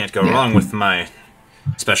 can't go wrong with my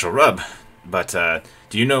special rub. But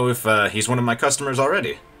do you know if he's one of my customers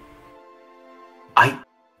already?" I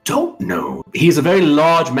don't know. He's a very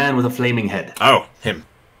large man with a flaming head. Oh, him.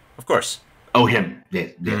 Of course. Oh, him. Yeah.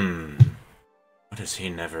 What has he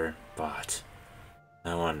never bought?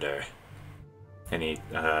 I wonder. And he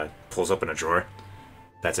pulls open a drawer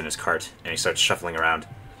that's in his cart, and he starts shuffling around.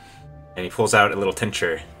 And he pulls out a little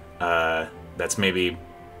tincture that's maybe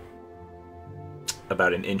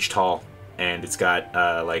about an inch tall, and it's got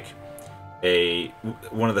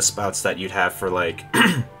one of the spouts that you'd have for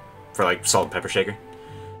salt and pepper shaker.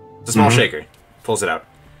 It's a small shaker. Pulls it out,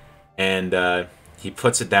 and he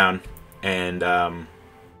puts it down, and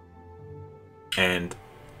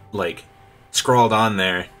scrawled on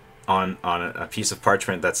there on a piece of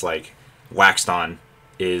parchment that's waxed on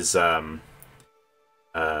is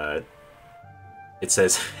it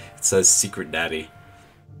says Secret Daddy.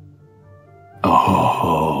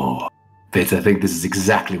 Oh, Fitz, I think this is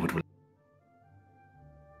exactly what we.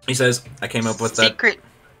 He says, "I came up with that. Secret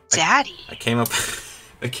Daddy. I came up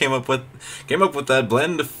with that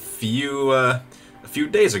blend a few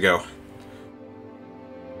days ago.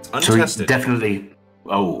 It's So untested. definitely.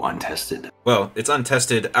 Oh, untested. Well, it's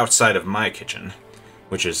untested outside of my kitchen,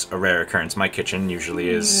 which is a rare occurrence. My kitchen usually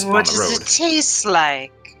is What on the does road. it taste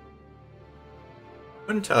like?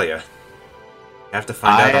 Couldn't tell you. You have to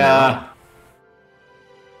find out on your own.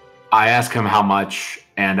 I ask him how much,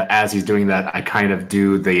 And as he's doing that, I kind of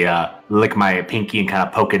do the lick my pinky and kind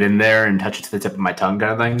of poke it in there and touch it to the tip of my tongue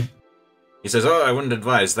kind of thing. He says, "Oh, I wouldn't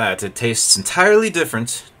advise that. It tastes entirely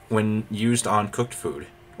different when used on cooked food.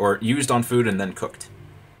 Or used on food and then cooked."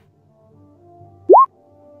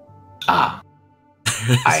 Ah.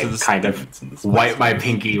 I kind of wipe my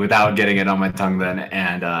pinky without getting it on my tongue then,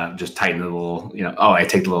 and just tighten the little, I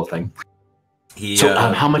take the little thing.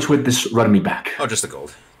 How much would this run me back? Oh, just the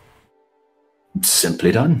gold.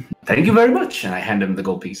 Simply done. Thank you very much. And I hand him the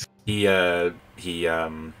gold piece. He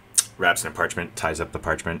wraps in a parchment, ties up the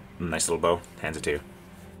parchment, a nice little bow, hands it to you.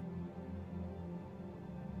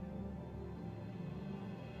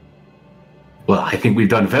 Well, I think we've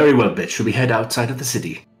done very well, bitch. Should we head outside of the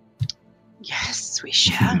city? Yes, we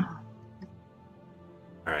shall.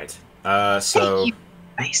 All right. Thank you,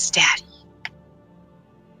 nice daddy.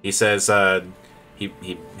 He says, he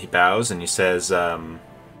bows and he says, what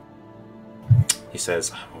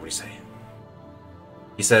would he say?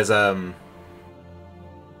 He says,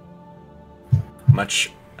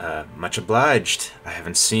 much obliged. I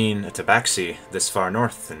haven't seen a tabaxi this far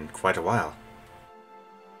north in quite a while.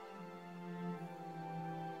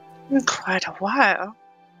 In quite a while?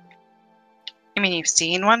 You mean you've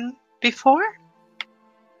seen one before?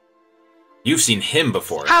 You've seen him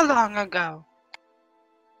before. How long ago?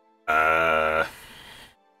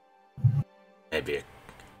 Maybe a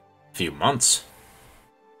few months.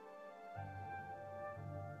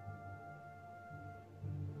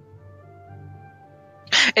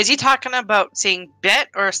 Is he talking about seeing Bit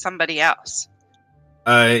or somebody else?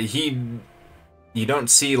 You don't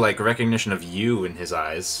see, like, recognition of you in his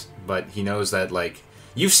eyes, but he knows that, like,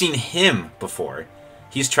 you've seen him before.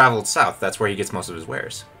 He's traveled south. That's where he gets most of his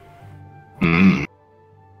wares. Mm.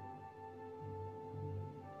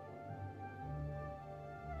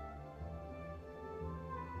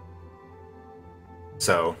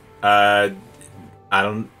 So, I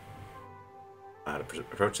don't know how to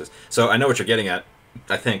approach this. So, I know what you're getting at,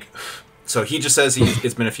 I think. So, he just says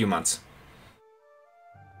it's been a few months.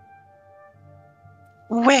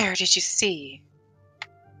 Where did you see?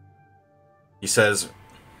 He says,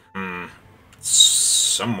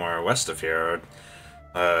 somewhere west of here,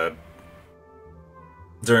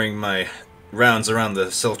 during my rounds around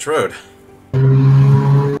the Silch Road.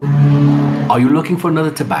 Are you looking for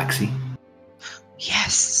another tabaxi?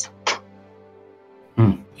 Yes.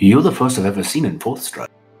 You're the first I've ever seen in Forthstride.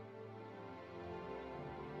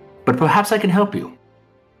 But perhaps I can help you.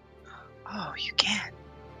 Oh, you can.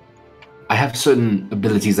 I have certain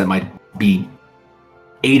abilities that might be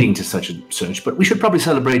aiding to such a search, but we should probably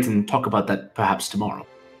celebrate and talk about that perhaps tomorrow.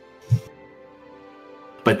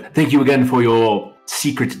 But thank you again for your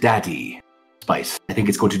secret daddy spice. I think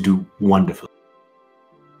it's going to do wonderful.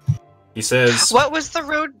 He says... What was the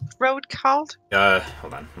road called?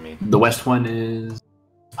 Hold on. The west one is...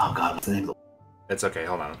 Oh god, what's the name of the... It's okay,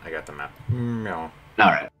 hold on. I got the map. No.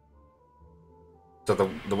 Alright. So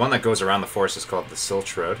the one that goes around the forest is called the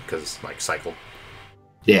Silch Road, because, like, cycle.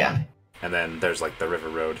 Yeah. And then there's, like, the River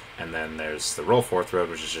Road, and then there's the Rollforth Road,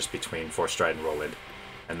 which is just between Forthstride and Rollid.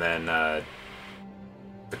 And then, the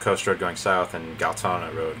Coast Road going south, and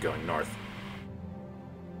Galtana Road going north.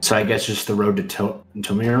 So I guess just the road to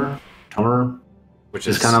Tomir, which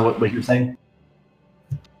is kind of what you're saying?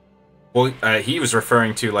 Well, he was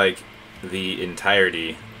referring to, like, the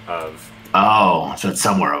entirety of... Oh, so it's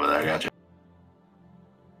somewhere over there, gotcha.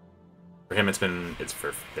 For him, it's been a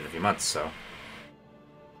few months, so...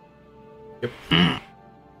 Yep. I'm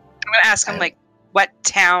gonna ask him, like, what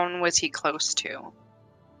town was he close to?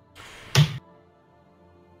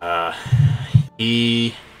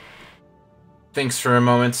 He thinks for a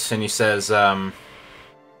moment, and he says,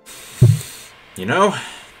 you know,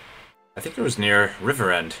 I think it was near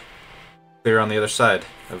River End. Clear on the other side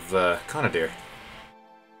of Conadir.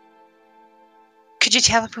 Could you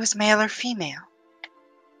tell if it was male or female?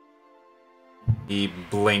 He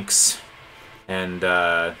blinks, and,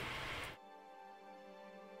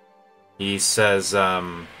 he says,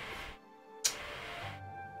 you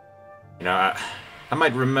know, I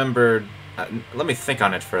might remember... let me think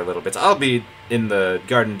on it for a little bit. I'll be in the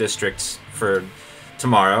Garden District for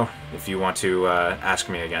tomorrow, if you want to ask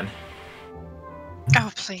me again. Oh,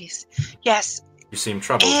 please. Yes. You seem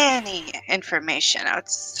troubled. Any information I would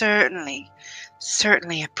certainly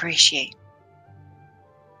appreciate.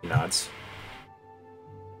 He nods.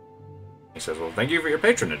 He says, well, thank you for your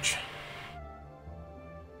patronage.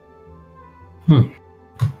 And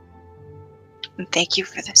thank you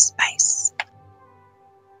for the spice.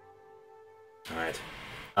 Alright.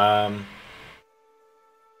 Let's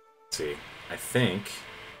see. I think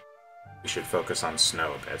we should focus on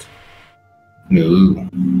Snow a bit.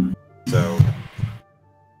 Ooh. So,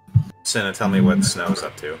 Cinna, tell me what Snow's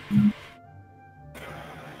up to.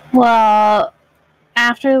 Well,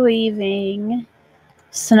 after leaving,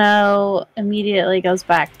 Snow immediately goes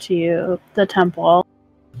back to the temple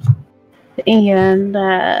and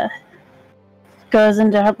goes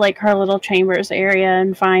into like her little chambers area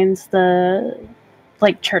and finds the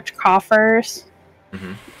like church coffers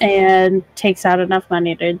and takes out enough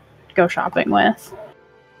money to go shopping with.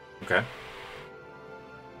 Okay.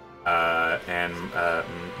 Got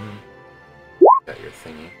your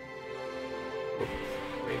thingy. Oh,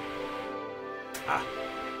 wait. Ah.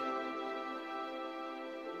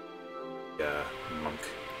 Yeah, monk.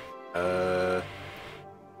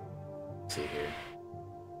 Let's see here.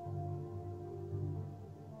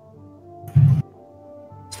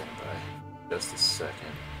 Stand by. Just a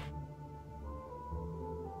second.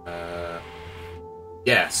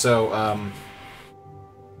 Yeah, so,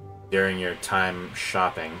 during your time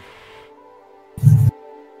shopping,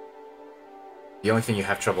 the only thing you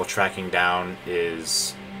have trouble tracking down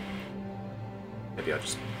is... Maybe I'll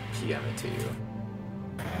just PM it to you.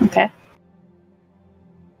 Okay.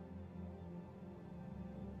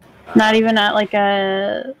 Not even at like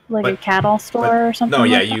a cattle store or something? No,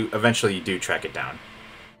 yeah, like that? you eventually do track it down.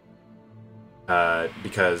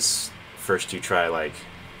 Because first you try, like,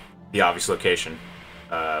 the obvious location,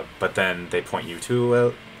 but then they point you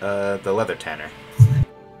to the leather tanner.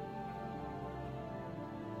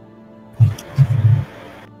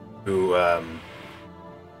 Who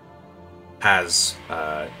has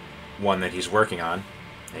one that he's working on.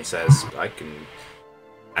 And he says, I can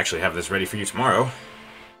actually have this ready for you tomorrow.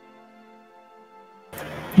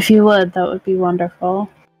 If you would, that would be wonderful.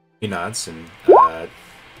 He nods, and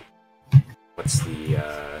what's the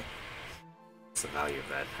value of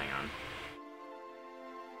that? Hang on.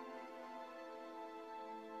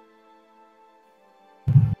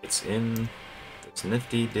 It's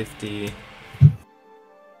nifty difty.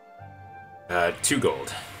 2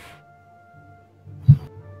 gold.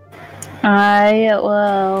 I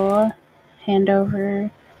will hand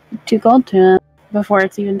over 2 gold to him before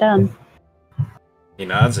it's even done. He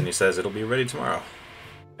nods and he says it'll be ready tomorrow,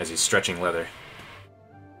 as he's stretching leather.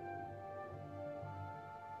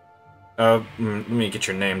 Let me get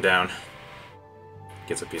your name down.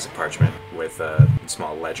 Gets a piece of parchment with a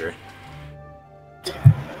small ledger.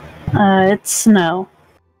 It's Snow.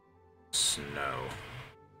 Snow.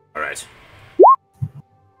 Alright.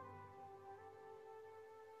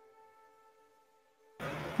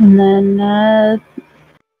 And then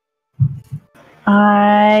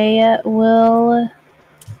I will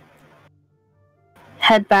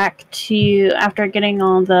head back to, after getting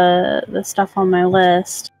all the stuff on my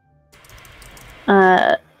list,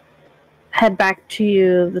 head back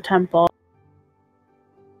to the temple.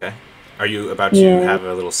 Okay. Are you about to have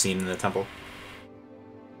a little scene in the temple?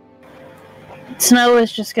 Snow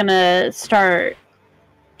is just gonna start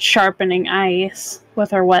sharpening ice with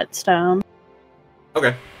her whetstone.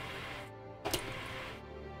 Okay.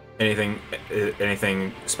 Anything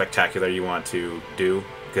spectacular you want to do?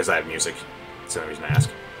 Because I have music. That's the only reason I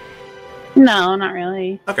ask. No, not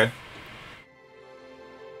really. Okay.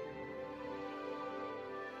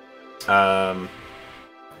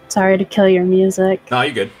 Sorry to kill your music. No,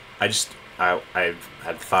 you're good. I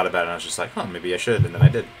had thought about it and I was just like, oh, maybe I should, and then I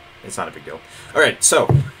did. It's not a big deal. Alright, so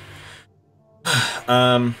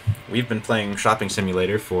we've been playing Shopping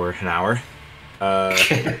Simulator for an hour.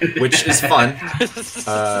 Which is fun.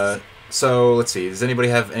 So let's see. Does anybody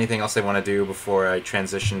have anything else they want to do before I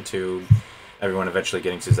transition to everyone eventually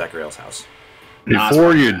getting to Zachariel's house?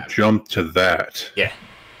 Before you jump to that, yeah.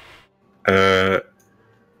 I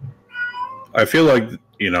feel like,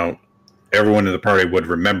 everyone in the party would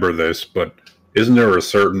remember this, but isn't there a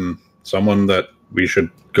certain someone that we should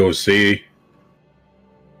go see?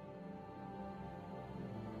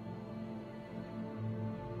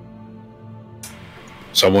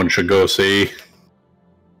 Someone should go see.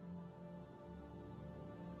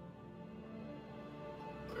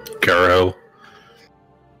 Carol.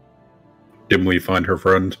 Didn't we find her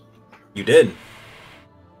friend? You did.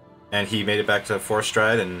 And he made it back to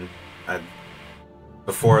Forthstride, and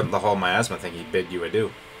before the whole miasma thing, he bid you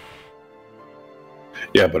adieu.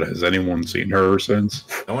 Yeah, but has anyone seen her since?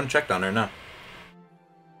 No one checked on her, no.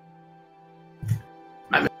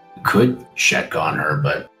 I mean, could check on her,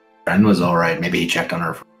 but friend was alright. Maybe he checked on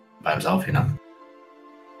her by himself, Because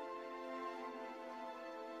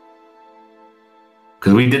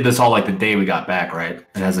we did this all like the day we got back, right?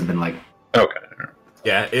 It hasn't been like... Okay.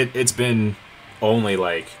 Yeah, it's been only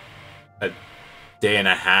like a day and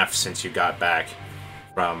a half since you got back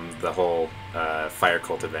from the whole fire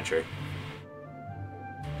cult adventure.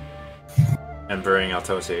 and burying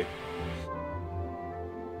Altosi.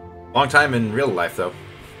 Long time in real life, though.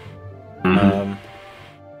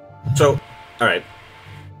 So, alright.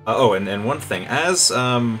 And one thing. As,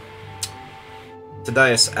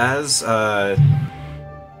 Thaddeus, as,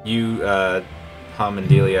 you, Hum and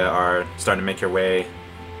Delia are starting to make your way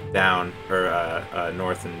down, or,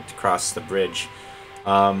 north and cross the bridge,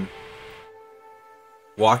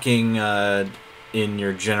 walking, in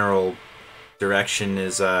your general direction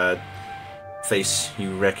is, face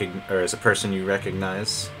you as a person you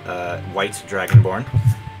recognize, white dragonborn,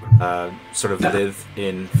 sort of live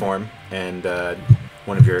in form, and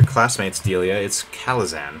one of your classmates, Delia, it's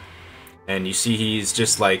Kalazan, and you see he's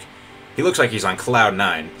just like, he looks like he's on cloud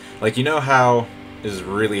 9. Like, you know how, this is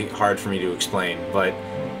really hard for me to explain, but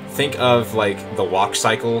think of like the walk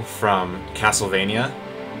cycle from Castlevania,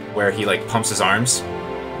 where he like pumps his arms.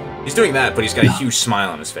 He's doing that, but he's got a huge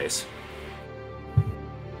smile on his face.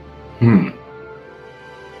 And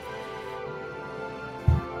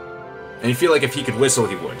you feel like if he could whistle,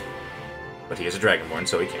 he would. But he is a dragonborn,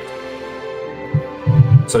 so he can't.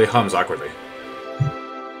 So he hums awkwardly.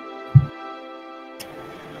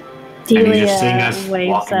 And he's just seeing Delia us waves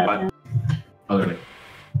walking at by. him. Okay.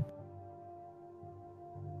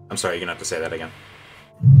 I'm sorry, you're gonna have to say that again.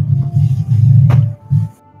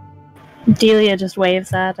 Delia just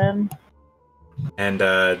waves at him. And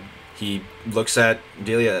he looks at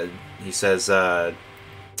Delia. He says, oops.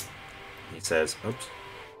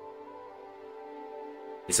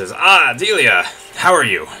 He says, "Ah, Delia, how are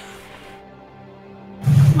you?"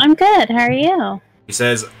 I'm good. How are you? He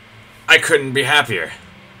says, "I couldn't be happier."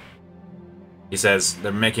 He says,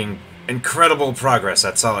 "They're making incredible progress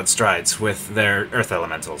at solid strides with their earth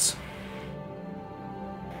elementals."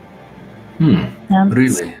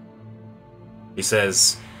 Really? He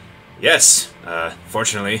says, "Yes,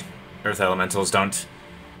 fortunately, earth elementals don't...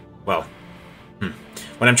 Well,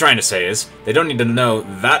 what I'm trying to say is, they don't need to know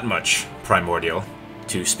that much Primordial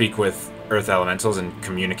to speak with earth elementals and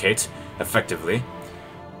communicate effectively.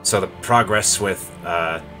 So the progress with,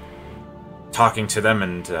 talking to them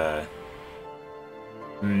and,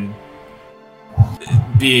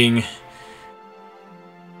 being...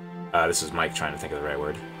 this is Mike trying to think of the right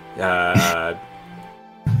word.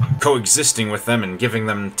 Coexisting with them and giving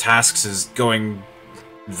them tasks is going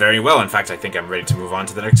very well. In fact, I think I'm ready to move on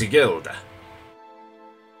to the next guild."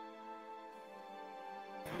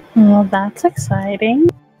 Well, that's exciting.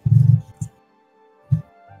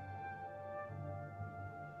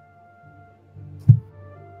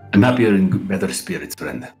 I'm happier in better spirits,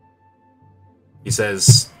 friend. He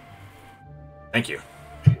says, "Thank you."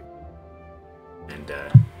 And,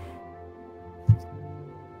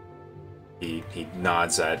 he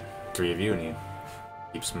nods at three of you, and he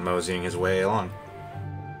keeps moseying his way along.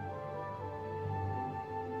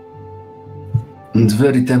 It's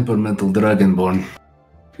very temperamental dragonborn.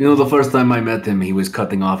 You know, the first time I met him, he was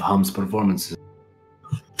cutting off Hum's performances.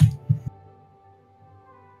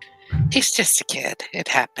 He's just a kid. It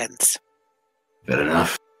happens. Fair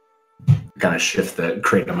enough. Kind of shift the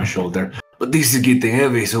crate on my shoulder. But this is getting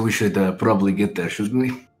heavy, so we should probably get there, shouldn't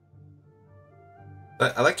we?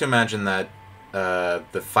 I like to imagine that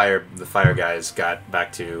the fire guys got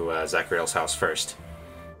back to Zachariel's house first.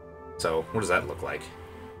 So, what does that look like?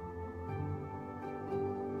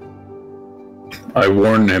 I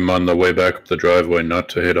warned him on the way back up the driveway not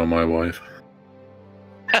to hit on my wife.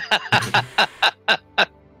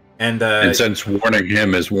 And since warning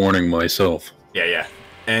him is warning myself. Yeah.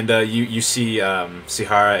 And you see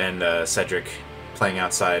Sihara and Cedric playing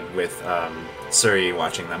outside with Suri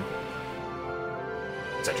watching them.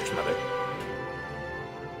 Cedric's mother.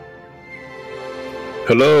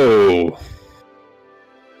 Hello.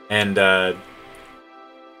 And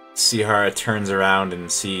Sihara turns around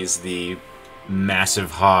and sees the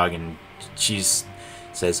massive hog, and she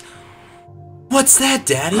says, "What's that,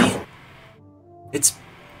 Daddy?"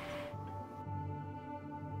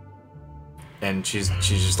 And she's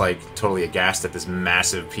just like totally aghast at this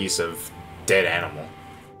massive piece of dead animal.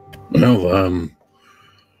 Well,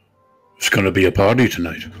 it's gonna be a party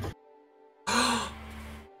tonight.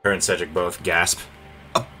 Her and Cedric both gasp.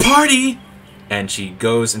 "A party?" And she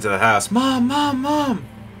goes into the house. "Mom, Mom, Mom!"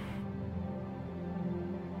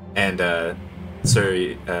 And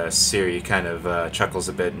Siri kind of chuckles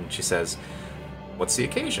a bit, and she says, "What's the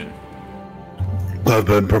occasion?" I've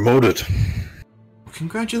been promoted.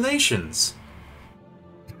 Congratulations.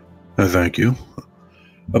 Thank you.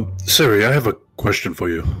 Siri, I have a question for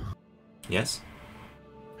you. Yes?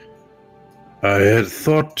 I had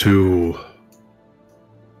thought to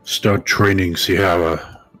start training Sihara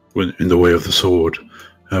in the way of the sword.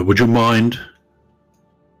 Would you mind?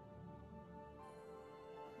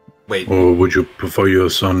 Wait. Or would you prefer your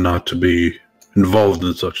son not to be involved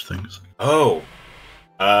in such things? Oh.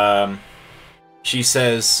 She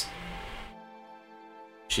says...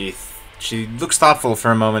 She looks thoughtful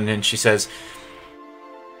for a moment, and she says,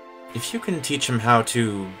 if you can teach him how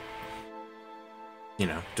to,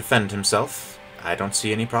 defend himself, I don't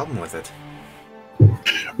see any problem with it.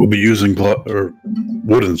 We'll be using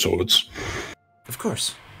wooden swords. Of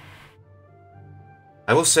course.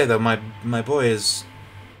 I will say, though, my boy is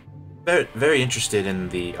very, very interested in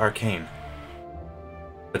the arcane.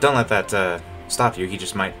 But don't let that stop you. He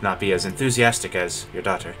just might not be as enthusiastic as your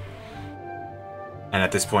daughter. And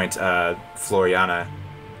at this point, Floriana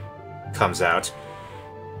comes out,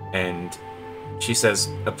 and she says,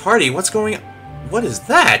 "A party? What's going on? What is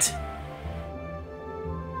that?"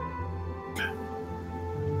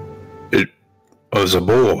 It was a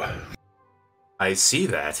boar. I see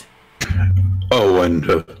that. Oh, and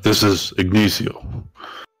this is Ignacio.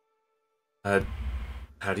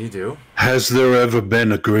 How do you do? Has there ever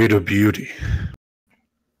been a greater beauty?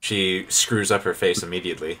 She screws up her face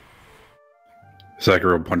immediately.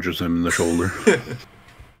 Zachariel punches him in the shoulder.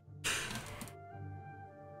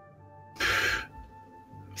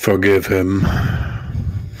 Forgive him.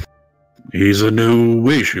 He's a new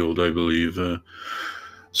way shield, I believe.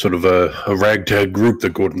 Sort of a ragtag group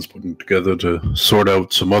that Gordon's putting together to sort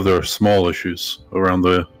out some other small issues around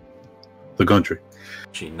the country.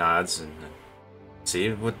 She nods and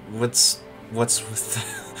see what's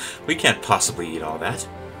with we can't possibly eat all that.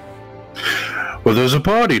 Well, there's a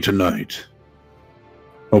party tonight.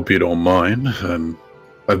 Hope you don't mind.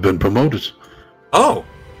 I've been promoted. Oh!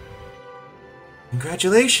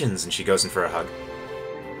 Congratulations! And she goes in for a hug.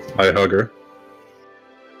 I hug her.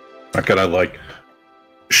 I kind of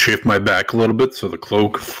shift my back a little bit so the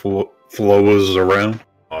cloak flows around.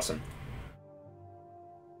 Awesome.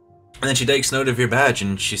 And then she takes note of your badge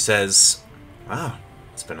and she says, "Wow,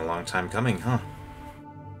 it's been a long time coming, huh?"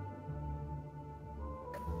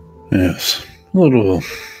 Yes. A little...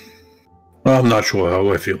 I'm not sure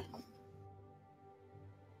how I feel.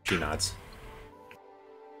 She nods.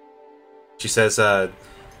 She says, the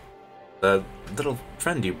little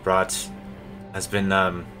friend you brought has been,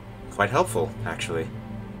 quite helpful, actually.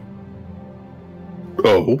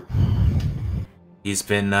 Oh? He's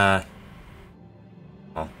been, well,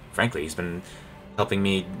 frankly, he's been helping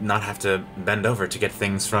me not have to bend over to get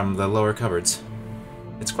things from the lower cupboards.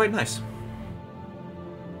 It's quite nice.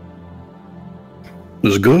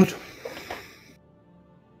 This is good.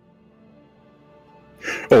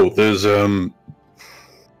 Oh, there's,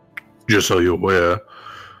 just so you're aware,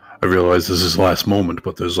 I realize this is last moment,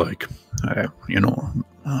 but there's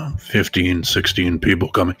 15, 16 people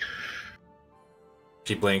coming.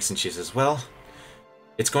 She blinks and she says, "Well,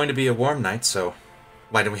 it's going to be a warm night, so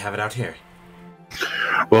why don't we have it out here?"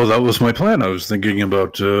 Well, that was my plan. I was thinking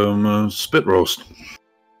about, spit roast.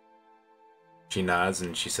 She nods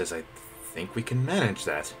and she says, "I think we can manage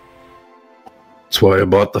that." That's why I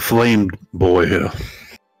bought the flamed boy here.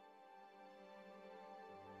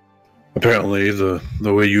 Apparently, the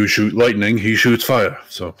way you shoot lightning, he shoots fire,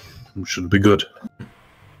 so it should be good.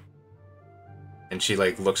 And she,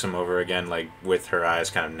 looks him over again, with her eyes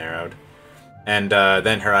kind of narrowed. And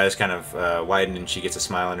then her eyes kind of widen and she gets a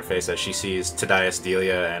smile on her face as she sees Tadias,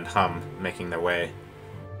 Delia, and Hum making their way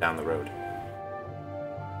down the road.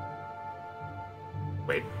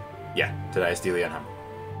 Wait. Yeah, Tadias, Delia, and Hum.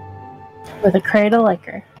 With a crate of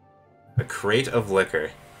liquor. A crate of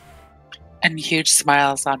liquor. And huge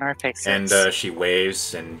smiles on our faces. And she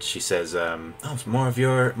waves and she says, more of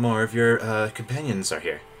your companions are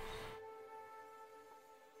here."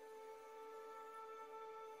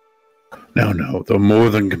 No, they're more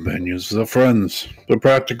than companions. They're friends. They're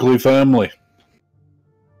practically family.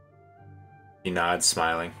 He nods,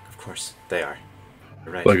 smiling. Of course, they are.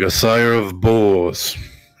 You're right. Like a sire of boars,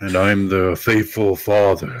 and I'm the faithful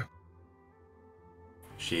father.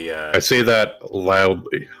 I say that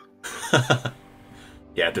loudly.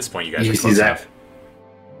 Yeah, at this point, you guys You are see close that? enough.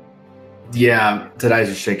 Yeah, Tadai's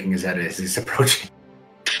just shaking his head as he's approaching.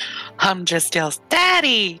 Hum just yells,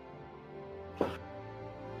 "Daddy!"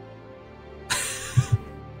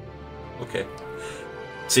 Okay.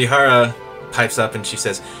 Sihara pipes up and she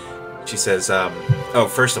says, "Oh,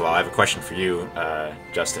 first of all, I have a question for you,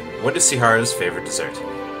 Justin. What is Sihara's favorite dessert?"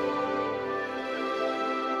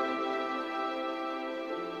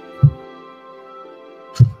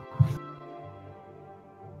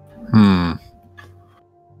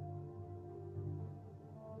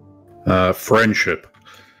 Friendship.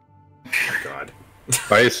 Oh, God.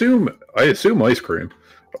 I assume ice cream.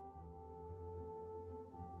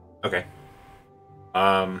 Okay.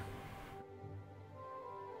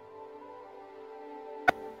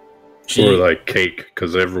 Or like cake,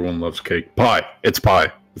 because everyone loves cake. Pie. It's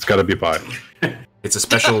pie. It's got to be pie. It's a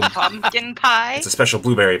special pumpkin pie. It's a special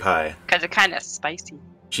blueberry pie. Because it's kind of spicy.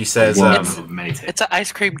 She says, it's an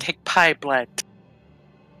ice cream cake pie blend.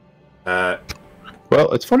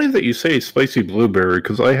 Well, it's funny that you say spicy blueberry,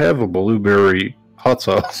 because I have a blueberry hot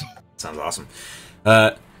sauce. Sounds awesome.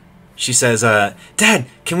 She says, Dad,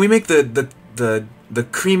 can we make the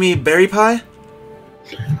creamy berry pie?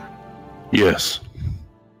 Yes.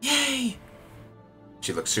 Yay!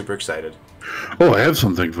 She looks super excited. Oh, I have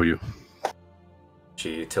something for you.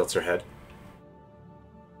 She tilts her head.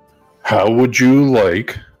 How would you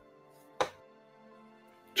like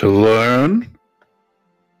to learn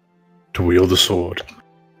to wield a sword?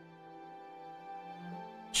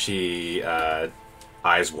 She,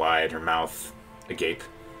 eyes wide, her mouth agape,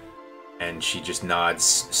 and she just nods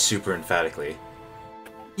super emphatically.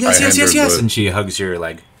 Yes! And she hugs your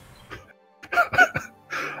leg.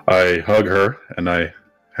 I hug her, and I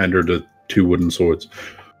hand her the 2 wooden swords.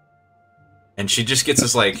 And she just gets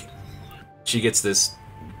this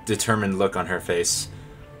determined look on her face,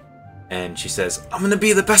 and she says, I'm gonna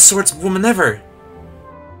be the best swordswoman ever!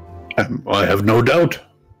 I have no doubt.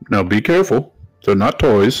 Now be careful. They're not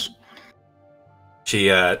toys. She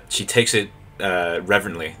takes it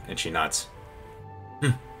reverently, and she nods.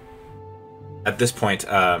 At this point,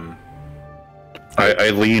 I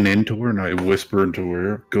lean into her and I whisper into her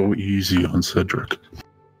ear, go easy on Cedric.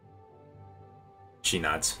 She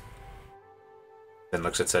nods. Then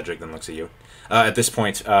looks at Cedric, then looks at you. At this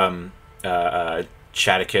point,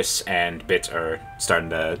 Chaticus and Bit are starting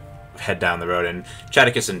to head down the road, and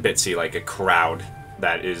Chaticus and Bit see like a crowd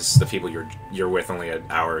that is the people you're with only an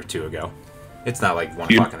hour or 2 ago. It's not like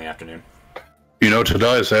 1 o'clock in the afternoon. You know,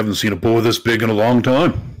 Tadias, I haven't seen a boar this big in a long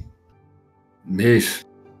time. Yes.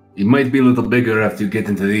 It might be a little bigger after you get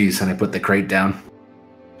into these, and I put the crate down.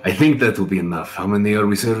 I think that will be enough. How many are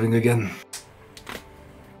we serving again?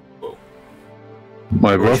 Whoa.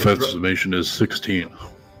 My rough estimation is 16.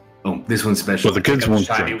 Oh, this one's special. But the kids won't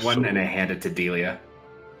shiny drink, one, so. and I hand it to Delia.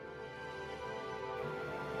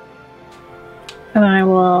 And I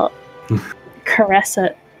will caress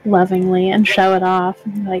it lovingly and show it off.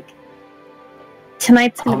 And like,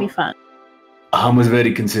 tonight's gonna be fun. Ham was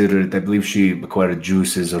very considerate. I believe she acquired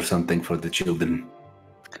juices or something for the children.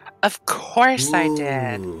 Of course I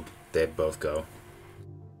did. They both go.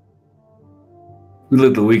 A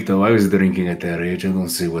little weak though. I was drinking at their age. I don't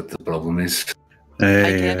see what the problem is. I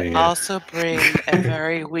did also bring a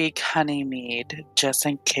very weak honey mead, just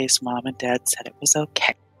in case Mom and Dad said it was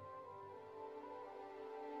okay.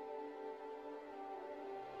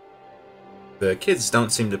 The kids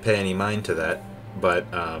don't seem to pay any mind to that, but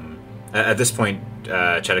at this point,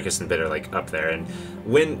 Chaticus and Bit are like up there, and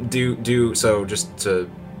so just to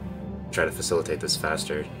try to facilitate this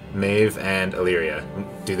faster, Maeve and Illyria,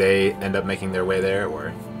 do they end up making their way there,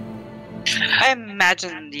 or? I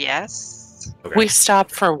imagine yes. Okay. We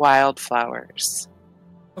stopped for wildflowers.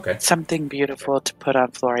 Okay. Something beautiful to put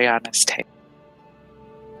on Floriana's table.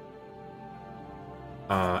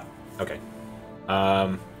 Okay.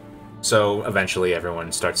 So eventually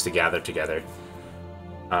everyone starts to gather together.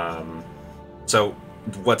 So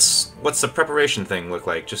what's the preparation thing look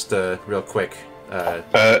like? Just real quick.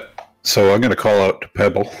 So I'm gonna call out to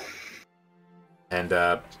Pebble. And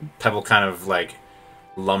Pebble kind of like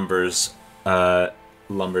lumbers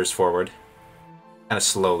forward, kind of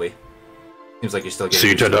slowly. Seems like you're still getting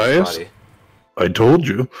used to his body. I told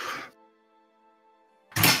you.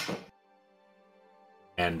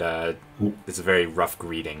 And it's a very rough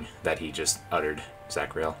greeting that he just uttered,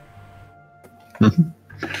 Zachariel.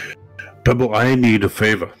 Pebble, I need a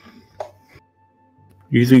favor.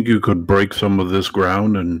 You think you could break some of this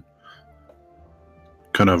ground and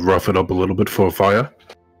kind of rough it up a little bit for a fire?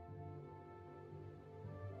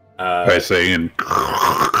 I say, and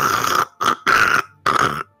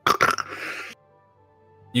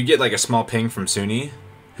you get like a small ping from Suni,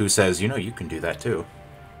 who says, "You know, you can do that too."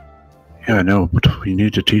 Yeah, I know, but we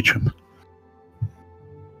need to teach him.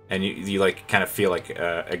 And you like kind of feel like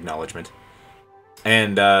acknowledgement.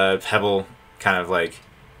 And Pebble kind of like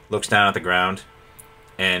looks down at the ground,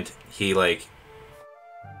 and he like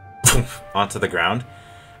onto the ground,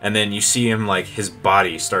 and then you see him like his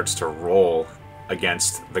body starts to roll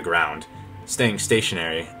against the ground, staying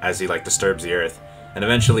stationary as he like disturbs the earth, and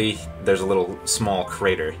eventually there's a little small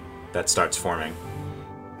crater that starts forming.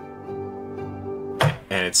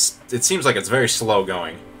 And it seems like it's very slow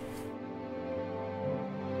going.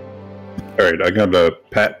 Alright, I gotta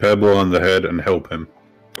pat Pebble on the head and help him.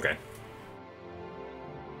 Okay.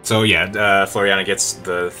 So yeah, Floriana gets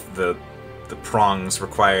the prongs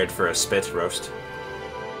required for a spit roast.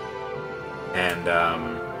 and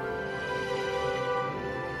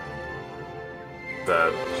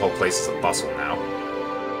the whole place is a bustle now.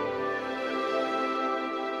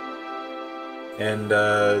 And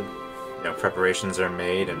preparations are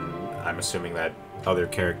made, and I'm assuming that other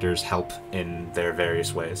characters help in their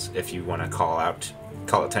various ways. If you want to call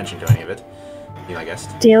attention to any of it, be my guest.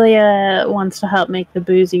 Delia wants to help make the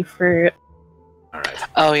boozy fruit. All right.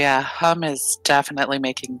 Oh yeah, Hum is definitely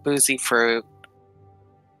making boozy fruit.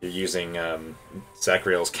 You're using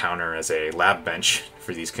Zachariel's counter as a lab bench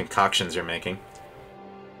for these concoctions you're making.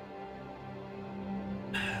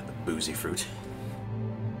 The boozy fruit.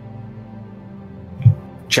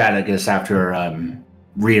 Chadicus, after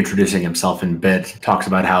reintroducing himself in Bit, talks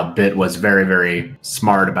about how Bit was very, very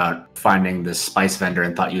smart about finding this spice vendor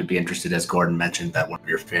and thought you'd be interested, as Gordon mentioned, that one of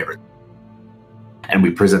your favorites. And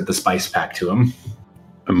we present the spice pack to him.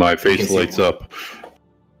 And my face lights up.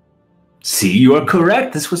 See, you are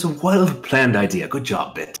correct. This was a well-planned idea. Good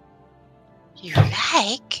job, Bit. You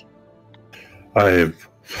like?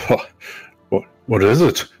 What is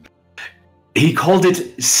it? He called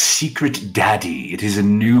it Secret Daddy. It is a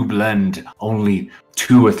new blend, only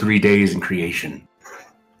 2 or 3 days in creation.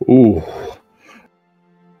 Ooh.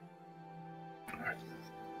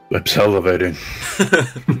 I'm salivating.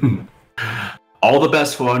 All the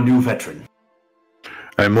best for our new veteran.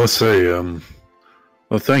 I must say,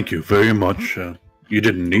 well, thank you very much. You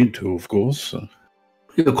didn't need to, of course.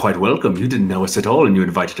 You're quite welcome. You didn't know us at all, and you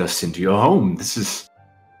invited us into your home. This is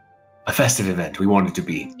a festive event. We wanted to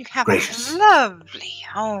be You have gracious. a lovely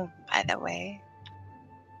home, by the way.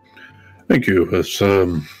 Thank you. It's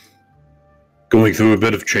going through a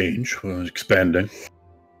bit of change, expanding.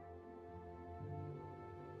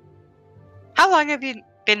 How long have you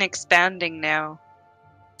been expanding now?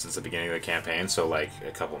 Since the beginning of the campaign, so like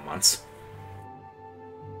a couple months.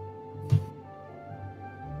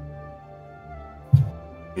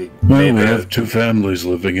 Well, we have 2 families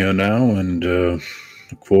living here now, and of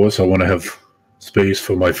course I want to have space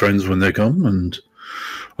for my friends when they come, and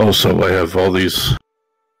also I have all these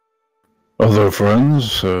other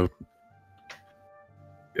friends. If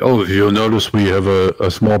you'll notice, we have a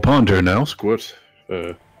small pond here now, Squirt.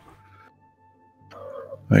 I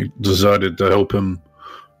decided to help him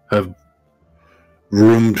have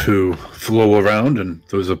room to flow around, and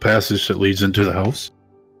there's a passage that leads into the house.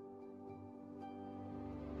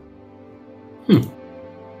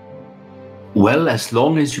 Well, as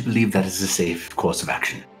long as you believe that is a safe course of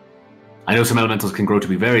action. I know some elementals can grow to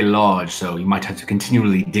be very large, so you might have to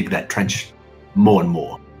continually dig that trench more and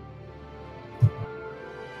more.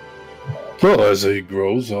 Well, as he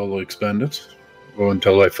grows, I'll expand it. Or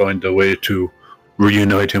until I find a way to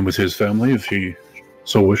reunite him with his family, if he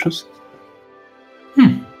so wishes.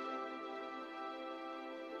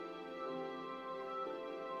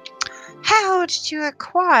 How did you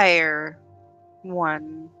acquire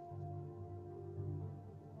one?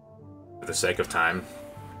 For the sake of time,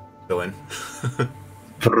 fill in.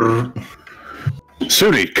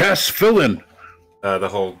 Sudi, cast fill in! The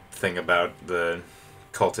whole thing about the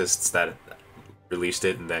cultists that released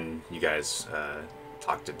it, and then you guys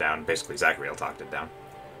talked it down. Basically, Zachariel talked it down.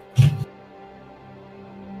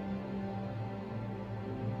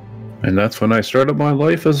 And that's when I started my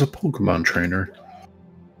life as a Pokemon trainer.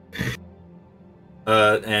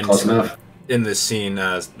 And Close enough. in this scene,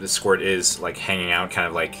 the Squirt is like hanging out, kind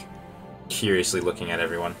of like curiously looking at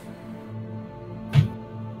everyone.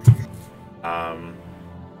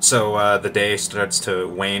 So the day starts to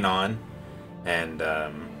wane on, and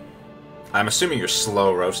I'm assuming you're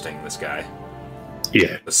slow roasting this guy.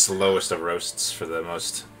 Yeah. The slowest of roasts for the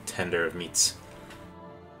most tender of meats.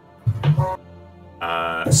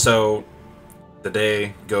 So the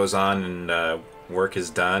day goes on, and work is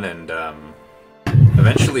done, and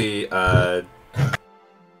eventually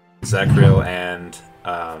Zachariel and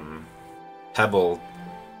Pebble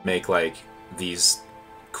make like these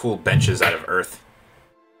cool benches out of earth.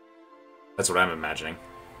 That's what I'm imagining.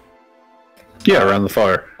 Yeah, around the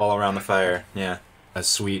fire. All around the fire, yeah. A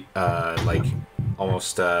sweet, like,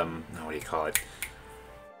 almost, what do you call it?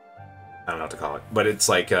 I don't know what to call it. But it's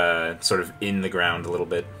like, sort of in the ground a little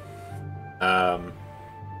bit.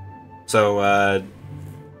 So,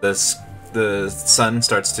 the sun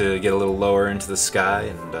starts to get a little lower into the sky,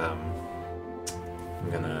 and,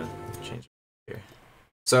 I'm gonna change it here.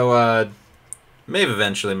 So, Maeve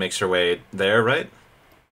eventually makes her way there, right?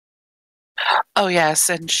 Oh, yes,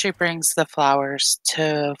 and she brings the flowers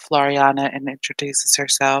to Floriana and introduces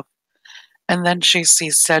herself. And then she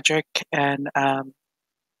sees Cedric and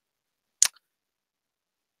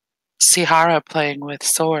Sihara playing with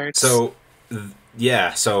swords. So,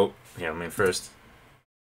 yeah, let me first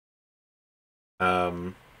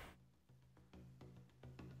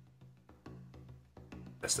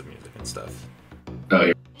That's the music and stuff. Oh,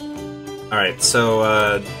 yeah. All right,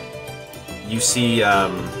 so you see. All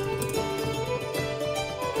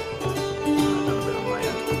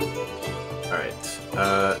right.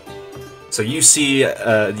 So you see.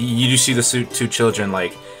 You do see the two children.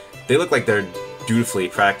 Like, they look like they're dutifully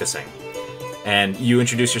practicing. And you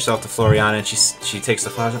introduce yourself to Floriana, and she takes the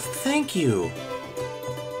flowers. Thank you.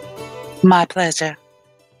 My pleasure.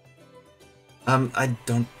 I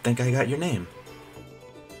don't think I got your name.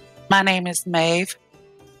 My name is Maeve.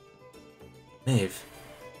 Maeve,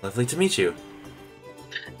 lovely to meet you.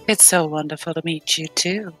 It's so wonderful to meet you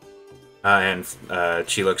too. And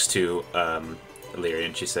she looks to Illyria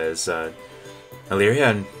and she says, Illyria,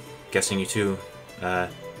 I'm guessing you two are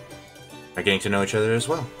getting to know each other as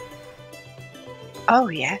well. Oh,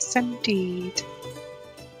 yes, indeed.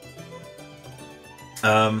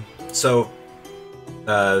 So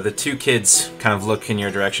the two kids kind of look in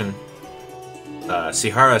your direction.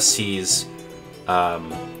 Sihara sees,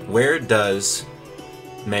 where does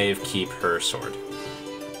Maeve keep her sword?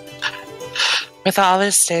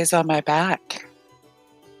 Vitellius stays on my back.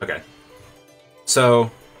 Okay.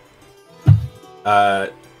 So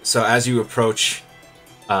as you approach,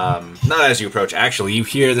 not as you approach, actually, you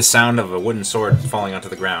hear the sound of a wooden sword falling onto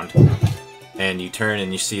the ground. And you turn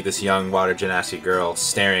and you see this young water genasi girl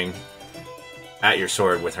staring at your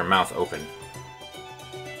sword with her mouth open.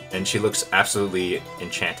 And she looks absolutely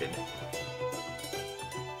enchanted.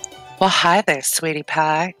 Well, hi there, sweetie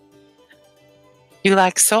pie. You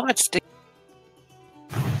like swords, do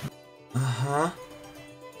you? Uh-huh.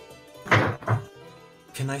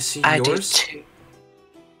 Can I see I yours? do too.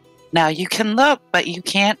 Now you can look, but you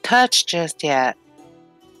can't touch just yet.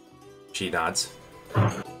 She nods.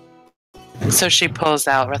 So she pulls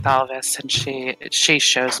out Vitellius and she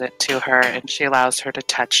shows it to her and she allows her to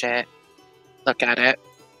touch it, look at it.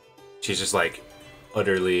 She's just like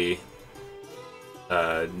utterly,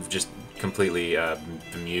 just completely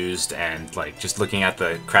bemused and like just looking at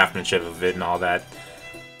the craftsmanship of it and all that.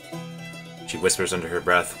 She whispers under her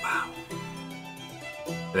breath, "Wow."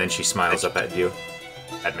 And then she smiles up at you,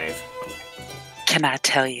 at Maeve. Can I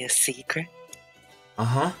tell you a secret?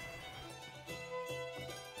 Uh-huh.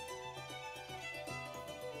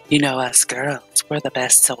 You know us girls, we're the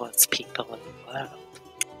best swords people in the world.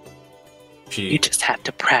 You just have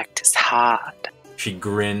to practice hard. She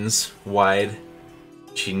grins wide.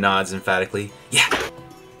 She nods emphatically. Yeah.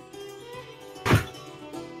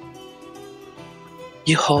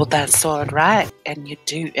 You hold that sword right, and you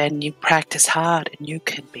practice hard, and you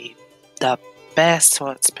can be the best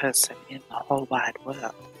swords person in the whole wide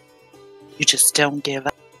world. You just don't give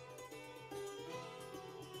up.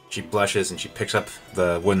 She blushes and she picks up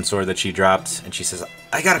the wooden sword that she dropped and she says,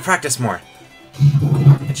 I gotta practice more.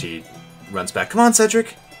 And she runs back. Come on,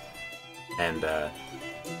 Cedric. And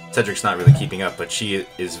Cedric's not really keeping up, but she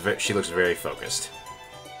looks very focused.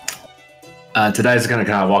 Tadai's gonna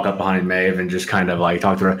kind of walk up behind Maeve and just kind of like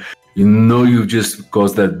talk to her. You know, you just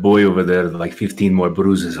caused that boy over there like 15 more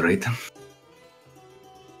bruises, right?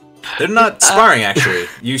 They're not sparring, actually.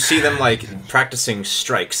 You see them like practicing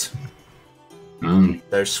strikes.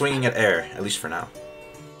 They're swinging at air, at least for now.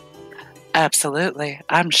 Absolutely.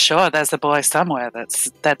 I'm sure there's a boy somewhere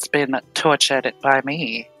that's been tortured by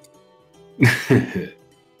me.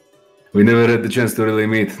 We never had the chance to really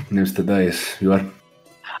meet. Name's Tadaius. You are?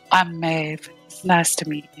 I'm Maeve. It's nice to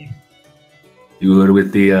meet you. You were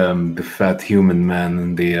with the fat human man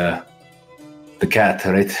and the cat,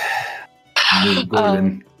 right?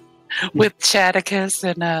 Gordon. With Chadicus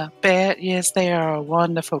and Bear, yes, they are a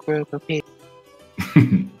wonderful group of people.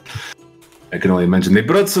 I can only imagine. They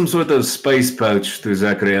brought some sort of spice pouch to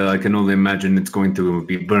Zachariel. I can only imagine it's going to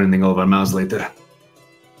be burning all of our mouths later.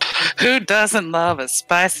 Who doesn't love a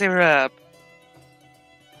spicy rub?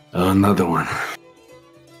 Another one.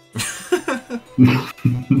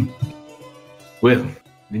 Well,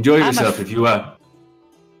 enjoy yourself if you are.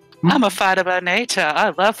 I'm a fighter by nature. I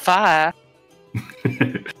love fire.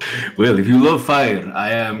 Well, if you love fire,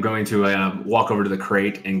 I am going to walk over to the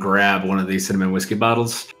crate and grab one of these cinnamon whiskey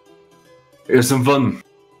bottles. Here's some fun.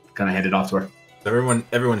 Kind of hand it off to her.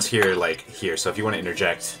 Everyone's here, so if you want to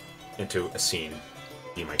interject into a scene,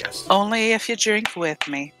 be my guest. Only if you drink with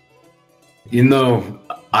me. You know,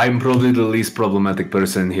 I'm probably the least problematic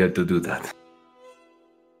person here to do that.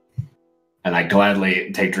 And I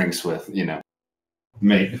gladly take drinks with,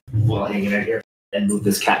 Maeve while hanging out here and move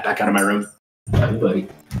this cat back out of my room. Bye, buddy.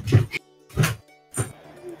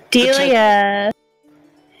 Delia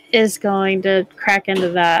is going to crack into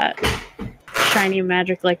that shiny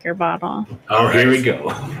magic liquor bottle. Oh, here we go.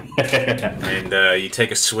 And you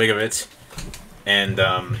take a swig of it, and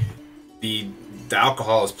the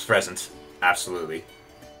alcohol is present, absolutely.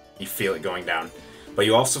 You feel it going down, but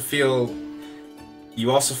you also feel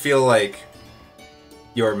like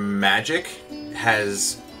your magic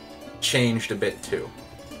has changed a bit too.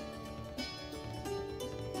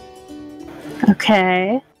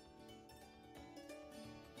 Okay.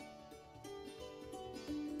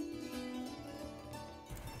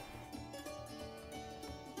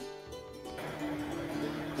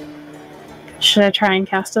 Should I try and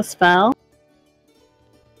cast a spell?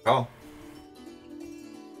 Oh.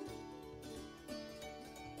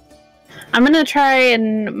 I'm gonna try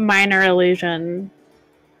and minor illusion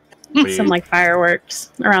some like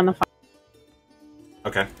fireworks around the fire.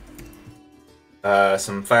 Okay.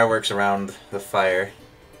 Some fireworks around the fire.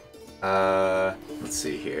 Let's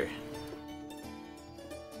see here.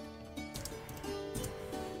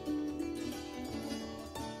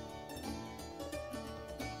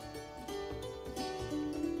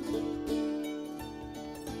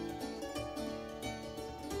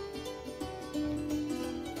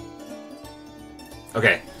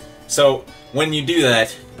 Okay, so when you do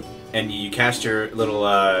that, and you cast your little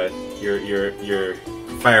your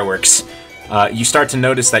fireworks, you start to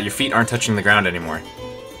notice that your feet aren't touching the ground anymore,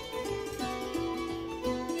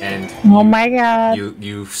 and oh my god!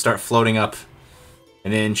 You start floating up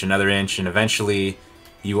an inch, another inch, and eventually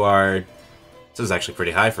you are. This is actually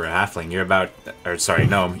pretty high for a halfling. You're about, or sorry,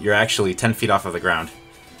 gnome. You're actually 10 feet off of the ground,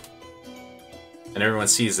 and everyone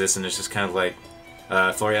sees this, and it's just kind of like,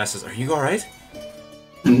 Floriana says, "Are you all right?"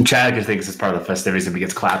 Chad thinks it's part of the festivities and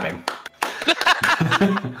begins clapping.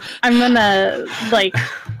 I'm gonna like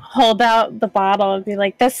hold out the bottle and be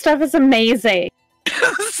like, "This stuff is amazing."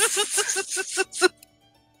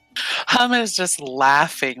 Hum is just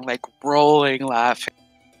laughing, like rolling laughing.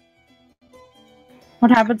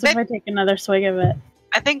 What happens if I take another swig of it?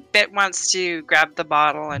 I think Bit wants to grab the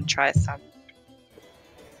bottle and try some.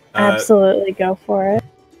 Absolutely, go for it.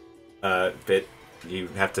 Bit, you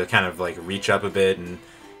have to kind of like reach up a bit, and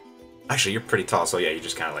actually you're pretty tall, so yeah, you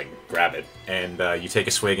just kind of like grab it, and you take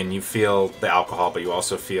a swig, and you feel the alcohol, but you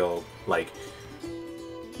also feel like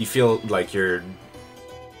you're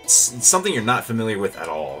something you're not familiar with at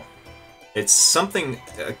all. It's something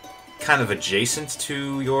kind of adjacent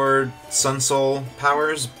to your Sun Soul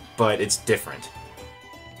powers, but it's different.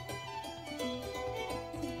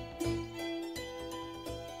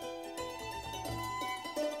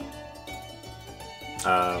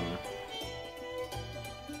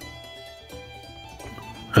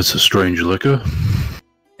 That's a strange liquor.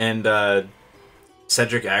 And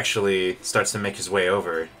Cedric actually starts to make his way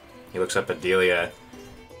over. He looks up at Delia,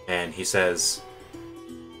 and he says,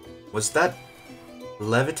 "Was that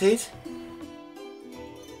levitate?"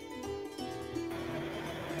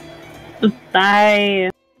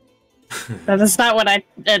 That is not what I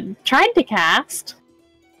tried to cast.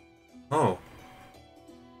 Oh.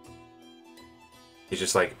 He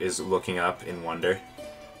just like is looking up in wonder.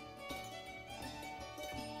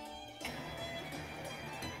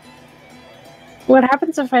 What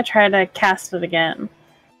happens if I try to cast it again?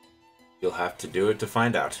 You'll have to do it to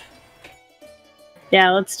find out. Yeah,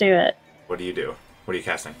 let's do it. What do you do? What are you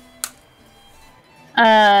casting?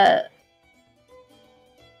 I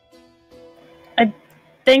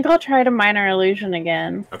think I'll try to minor illusion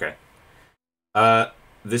again. Okay.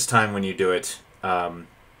 This time when you do it,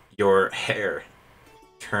 your hair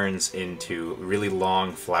turns into really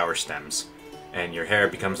long flower stems, and your hair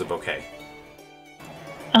becomes a bouquet.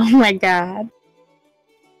 Oh my god.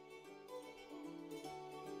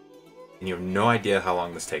 And you have no idea how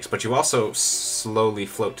long this takes, but you also slowly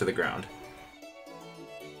float to the ground.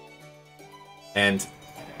 And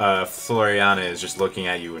Floriana is just looking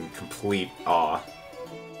at you in complete awe.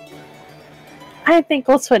 I think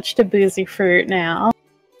we'll switch to boozy fruit now.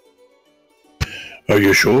 Are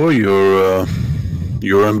you sure you're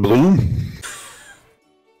in bloom?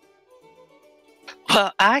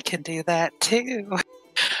 Well, I can do that too.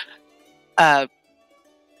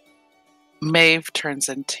 Maeve turns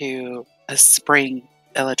into a spring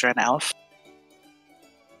Illidan elf.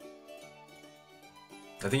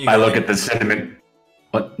 I think you I look at the cinnamon.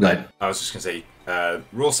 What? Go ahead. I was just gonna say,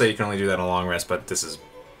 rules say you can only do that on a long rest, but this is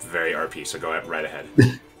very RP, so go right ahead.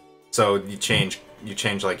 So you change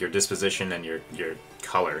like your disposition and your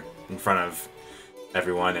color in front of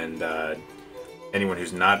everyone, and anyone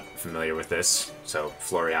who's not familiar with this. So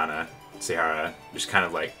Floriana, Sahara, just kind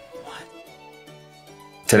of like, what?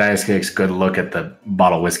 Tadius takes a good look at the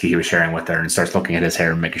bottle of whiskey he was sharing with her and starts looking at his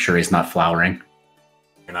hair and making sure he's not flowering.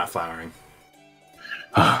 You're not flowering.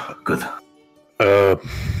 Ah, good.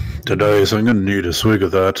 Tadias, I'm gonna need a swig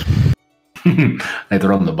of that. I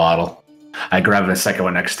throw in the bottle. I grab a second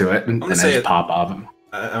one next to it, and I just pop off.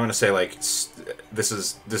 I want to say like this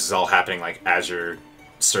is all happening like as you're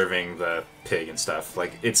serving the pig and stuff.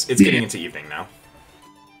 Like it's getting into evening now,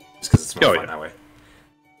 just because it's more fun that way.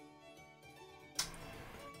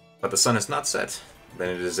 But the sun is not set. Then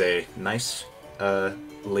it is a nice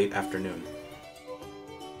late afternoon.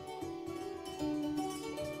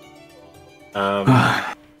 Oh,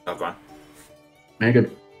 go on. Very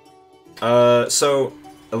good. So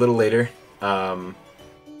a little later,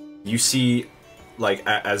 you see, like,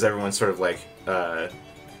 as everyone's sort of like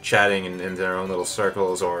chatting in their own little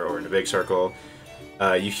circles or in a big circle,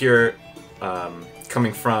 you hear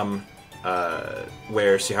coming from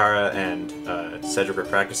where Sihara and Cedric are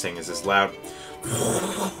practicing is this loud,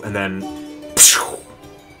 and then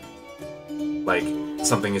like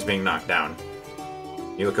something is being knocked down.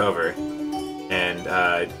 You look over,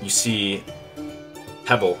 and you see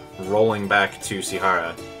Pebble rolling back to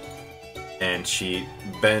Sihara, and she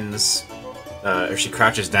bends, or she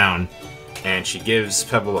crouches down, and she gives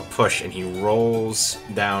Pebble a push, and he rolls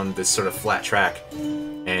down this sort of flat track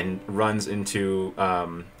and runs into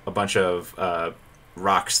a bunch of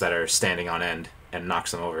rocks that are standing on end and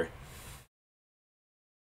knocks them over.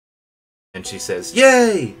 And she says,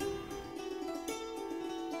 "Yay!"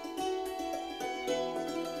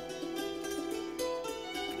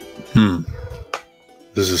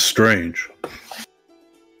 This is strange.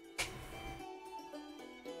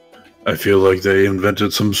 I feel like they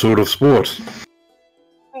invented some sort of sport.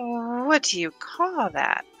 What do you call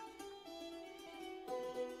that?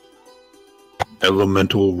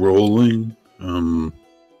 Elemental rolling?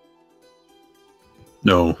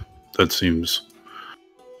 No, that seems...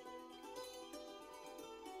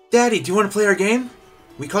 Daddy, do you want to play our game?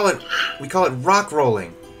 We call it rock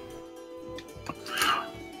rolling.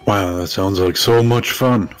 Wow, that sounds like so much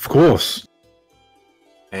fun. Of course.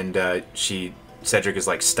 And Cedric is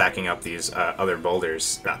like stacking up these other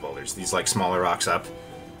these like smaller rocks up,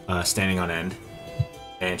 standing on end.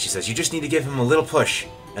 And she says, "You just need to give him a little push,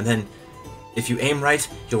 and then if you aim right,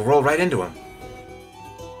 he'll roll right into him."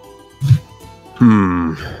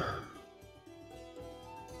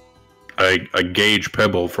 I gauge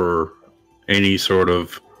Pebble for any sort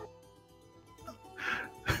of...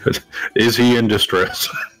 Is he in distress?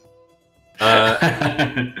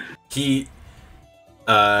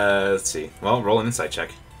 Let's see. Well, roll an insight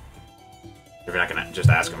check. If you're not gonna just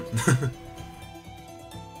ask him.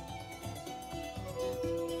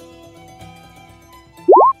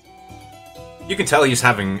 You can tell he's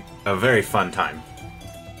having a very fun time.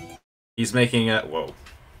 He's making a... Whoa.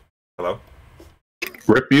 Hello?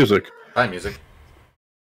 Rip music. Hi, music.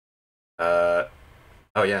 Oh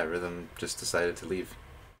yeah, Rhythm just decided to leave.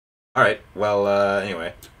 Alright, well,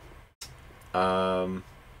 anyway. Alright,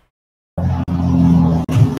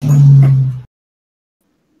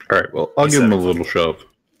 well, I'll give him a little shove.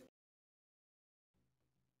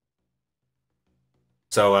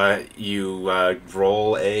 So, you,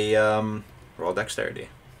 roll a, roll dexterity.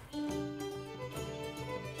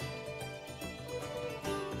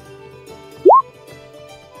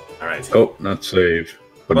 Alright. Oh, not save,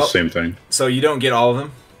 but Well, the same thing. So you don't get all of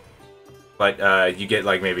them, but, you get,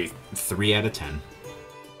 like, maybe 3 out of 10.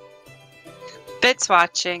 Bit's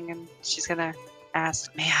watching, and she's gonna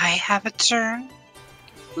ask, "May I have a turn?"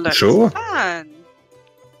 Looks Sure. fun.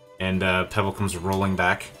 And, Pebble comes rolling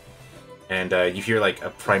back, and, you hear, like,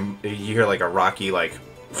 a rocky, like,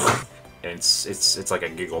 and it's like a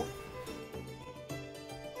giggle.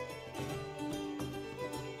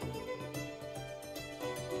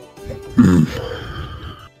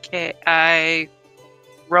 Okay, I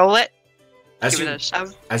roll it. As Give you it a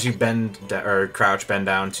shove. as you bend or crouch, bend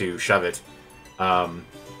down to shove it,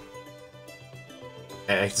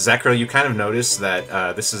 Zachariel, you kind of notice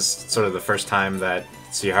that this is sort of the first time that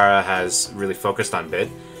Sihara has really focused on Bit,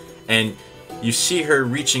 and you see her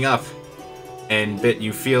reaching up, and Bit,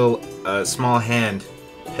 you feel a small hand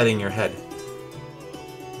petting your head.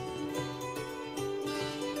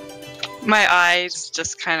 My eyes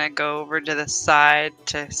just kind of go over to the side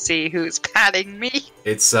to see who's patting me.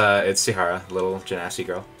 It's Sihara, little Genasi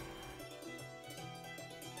girl.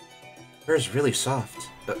 Hers really soft.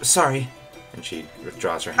 Sorry. And she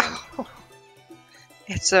withdraws her hand. Oh,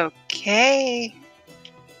 it's okay.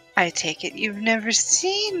 I take it you've never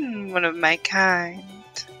seen one of my kind.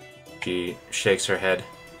 She shakes her head.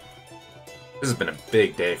 This has been a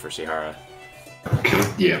big day for Sihara.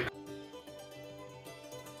 Yeah.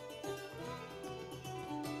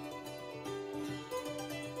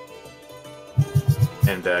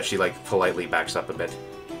 And she, like, politely backs up a bit.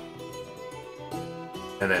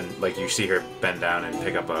 And then, like, you see her bend down and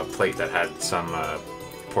pick up a plate that had some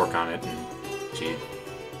pork on it, and she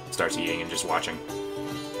starts eating and just watching.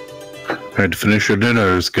 Had to finish your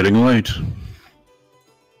dinner. It's getting late.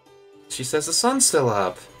 She says the sun's still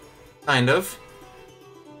up. Kind of.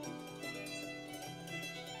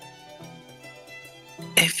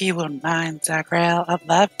 If you wouldn't mind, Zachariel, I'd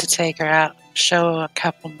love to take her out and show her a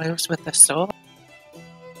couple moves with the sword.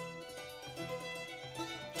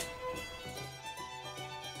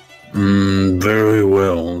 Very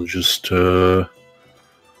well. Just, don't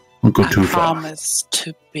go too far. I promise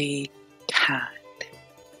to be kind.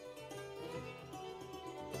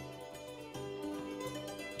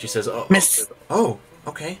 She says, Miss- oh,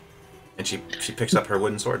 okay. And she picks up her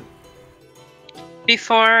wooden sword.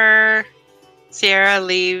 Before Sierra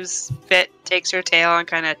leaves, Vit takes her tail and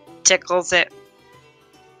kind of tickles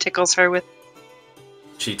her with.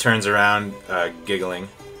 She turns around, giggling.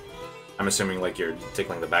 I'm assuming like you're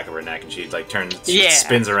tickling the back of her neck, and she like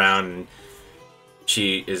spins around, and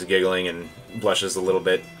she is giggling and blushes a little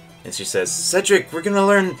bit, and she says, "Cedric, we're gonna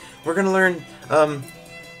learn,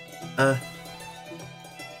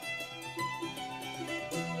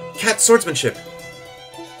 cat swordsmanship."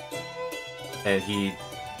 And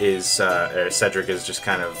Cedric is just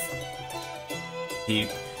kind of, he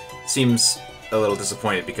seems a little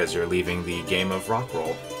disappointed because you're leaving the game of rock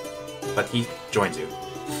roll, but he joins you.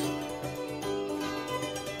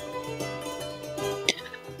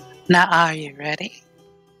 Now, are you ready?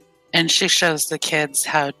 And she shows the kids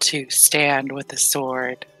how to stand with a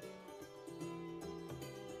sword.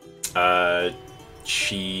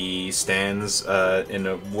 She stands in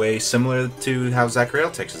a way similar to how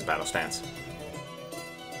Zachariel takes his battle stance.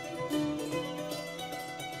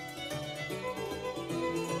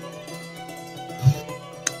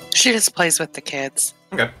 She just plays with the kids.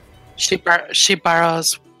 Okay. She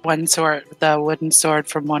borrows one sword, the wooden sword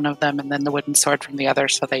from one of them, and then the wooden sword from the other,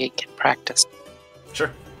 so they can practice.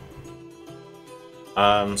 Sure.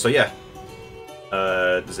 So yeah.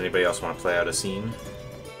 Does anybody else want to play out a scene?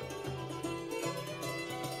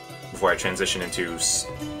 Before I transition into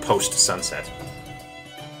post-sunset.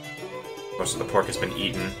 Most of the pork has been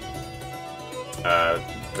eaten.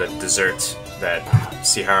 The dessert that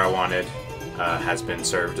Sihara wanted has been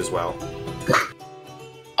served as well.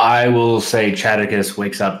 I will say Chadicus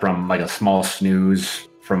wakes up from like a small snooze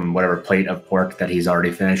from whatever plate of pork that he's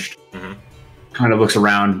already finished. Mm-hmm. Kind of looks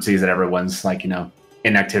around and sees that everyone's like, in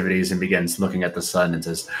activities, and begins looking at the sun and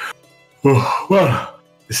says, "Oh, well,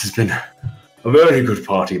 this has been a very good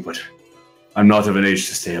party, but I'm not of an age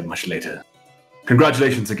to stay up much later.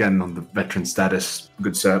 Congratulations again on the veteran status,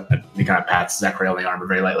 good sir." And he kind of pats Zachariel on the arm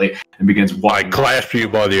very lightly and begins walking. I clasp you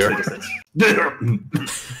by the ear.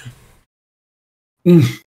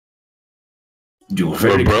 Do We're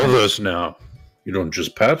very brothers now. You don't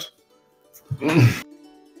just pat.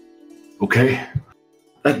 Okay.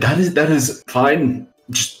 That is fine.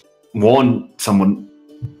 Just warn someone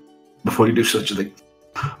before you do such a thing.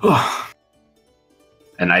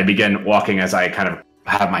 And I begin walking as I kind of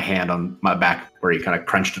have my hand on my back where he kind of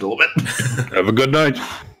crunched it a little bit. Have a good night.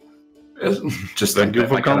 Just Thank you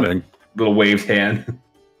for coming. Kind of little waved hand.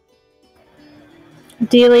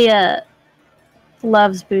 Delia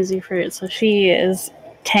loves boozy fruit, so she is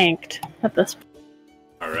tanked at this point.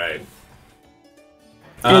 Alright.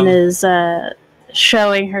 And is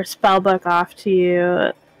showing her spellbook off to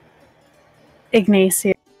you,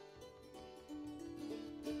 Ignacio.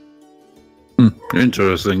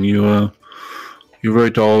 Interesting. You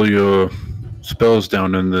write all your spells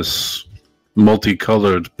down in this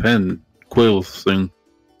multicolored pen quill thing.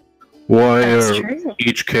 Why That's are true.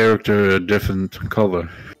 each character a different color?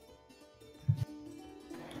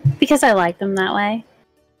 Because I like them that way.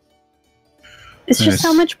 It's just Nice.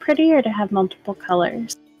 so much prettier to have multiple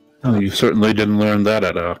colors. Oh, you certainly didn't learn that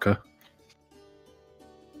at Aka.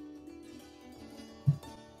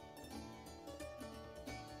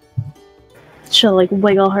 She'll like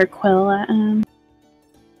wiggle her quill at him.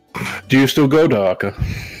 Do you still go to Aka?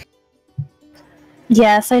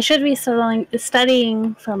 Yes, I should be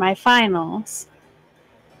studying for my finals.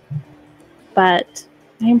 But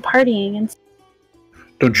I'm partying and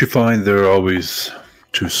Don't you find they're always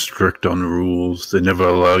too strict on rules? They never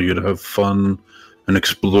allow you to have fun and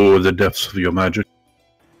explore the depths of your magic.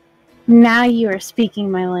 now you are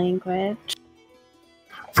speaking my language.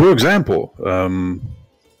 For example,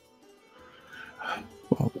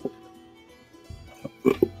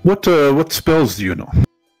 what spells do you know?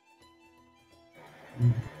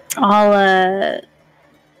 I'll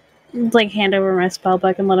like hand over my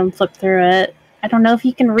spellbook and let him flip through it. I don't know if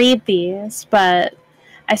you can read these, but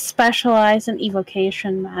I specialize in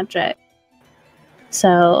evocation magic.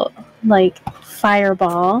 So, like,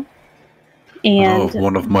 fireball. And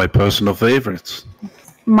one of my personal favorites.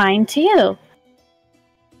 mine too.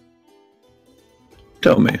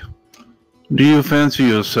 Tell me, do you fancy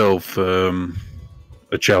yourself a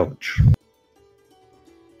challenge?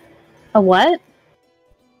 A what?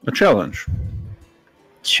 A challenge.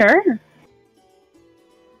 Sure.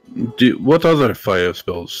 What other fire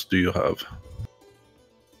spells do you have?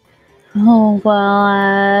 Oh,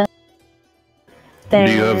 well,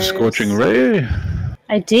 Do you have Scorching Ray?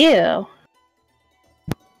 I do.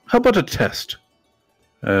 How about a test?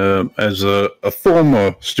 As a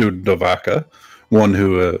former student of Akka, one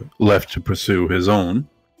who left to pursue his own,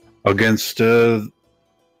 against the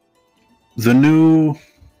new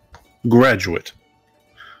graduate.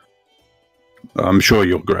 I'm sure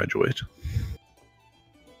you'll graduate.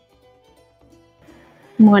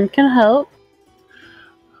 One can hope.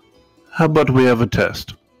 How about we have a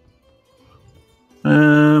test?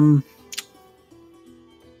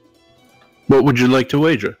 What would you like to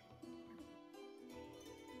wager?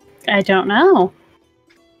 I don't know.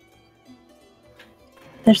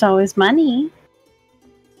 There's always money.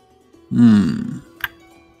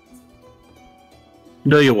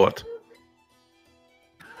 Tell you what.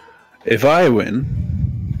 If I win,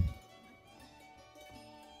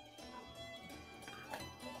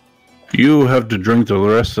 you have to drink the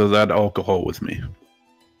rest of that alcohol with me.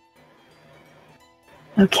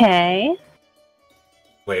 Okay.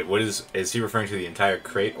 Wait, what is he referring to the entire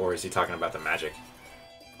crate, or is he talking about the magic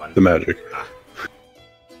one? The magic. Ah.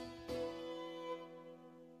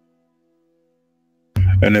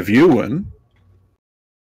 And if you win,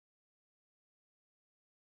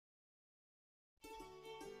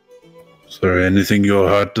 is there anything your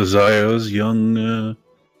heart desires, young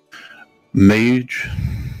mage?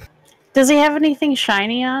 Does he have anything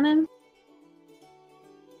shiny on him?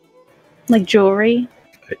 Like jewelry?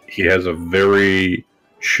 He has a very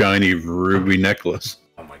shiny ruby necklace.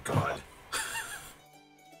 Oh my god.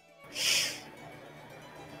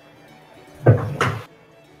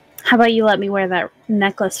 How about you let me wear that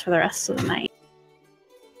necklace for the rest of the night?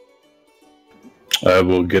 I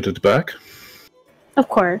will get it back. Of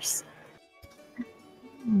course.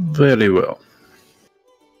 Very well.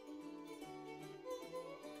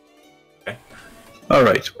 Okay. All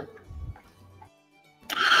right.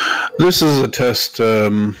 This is a test.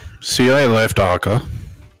 See, I left Akka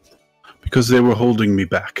because they were holding me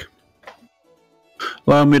back.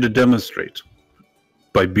 Allow me to demonstrate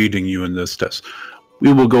by beating you in this test.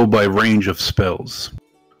 We will go by range of spells.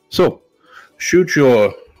 So, shoot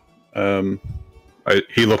your...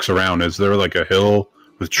 he looks around. Is there like a hill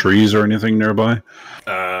with trees or anything nearby?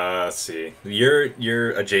 Let's see.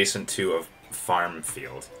 You're adjacent to a farm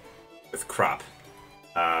field with crop.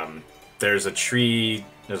 There's a tree.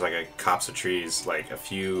 There's like a copse of trees, like a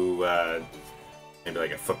few, maybe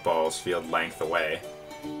like a football's field length away.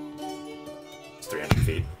 It's 300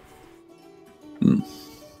 feet.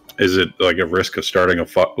 Is it like a risk of starting a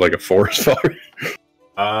forest fire?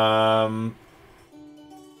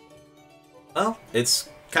 Well, it's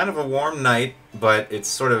kind of a warm night, but it's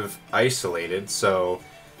sort of isolated, so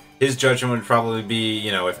his judgment would probably be,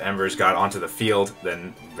 if embers got onto the field,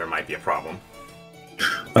 then there might be a problem.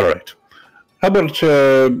 All right. How about,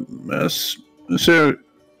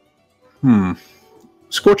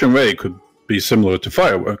 Scorching Ray could be similar to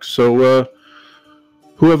fireworks, so,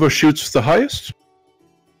 whoever shoots the highest?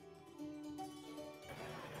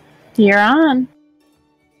 You're on.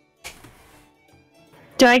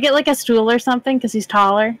 Do I get like a stool or something because he's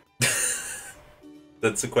taller?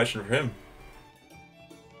 That's a question for him.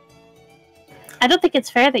 I don't think it's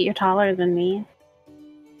fair that you're taller than me.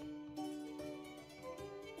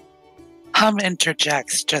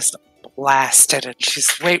 Interjects, just blasted, and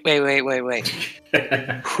she's wait.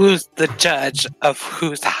 Who's the judge of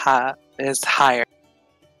who's is higher?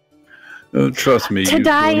 Trust me, you do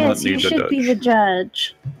not Thaddeus, need you a should judge. be the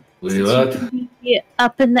judge. Wait, what? Be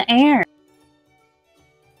up in the air.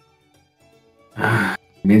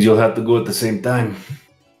 Means you'll have to go at the same time.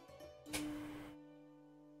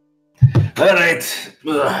 All right.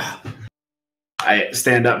 Ugh. I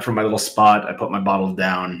stand up from my little spot. I put my bottle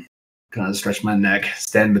down, kind of stretch my neck,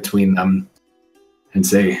 stand between them, and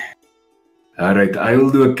say, all right, I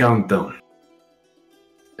will do a countdown.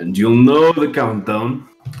 And you'll know the countdown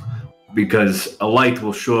because a light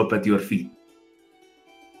will show up at your feet.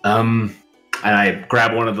 And I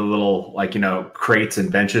grab one of the little, crates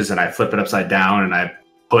and benches, and I flip it upside down, and I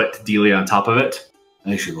put Delia on top of it.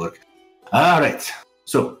 That should work. All right.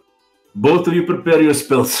 So, both of you prepare your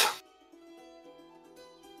spells.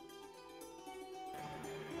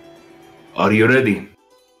 Are you ready?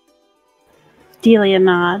 Delia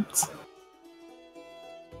nods.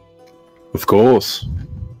 Of course.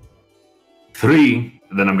 3,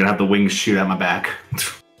 and then I'm gonna have the wings shoot at my back.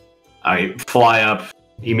 I fly up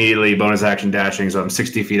immediately, bonus action dashing, so I'm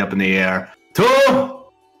 60 feet up in the air. 2,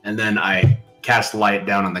 and then I cast light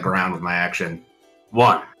down on the ground with my action.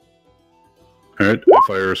 1. Alright, I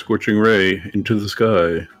fire a scorching ray into the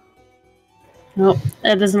sky. Nope,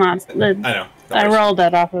 it is not. I know. I rolled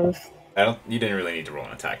that off of. You didn't really need to roll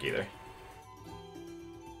an attack either.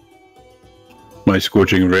 My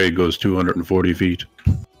scorching ray goes 240 feet.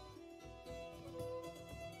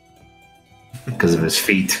 Because of his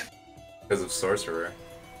feet. Because of sorcerer.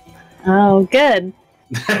 Oh, good.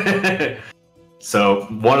 So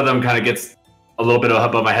one of them kind of gets a little bit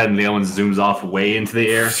above my head, and the other one zooms off way into the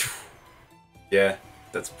air. Yeah,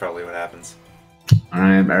 that's probably what happens.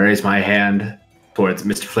 Alright, I raise my hand towards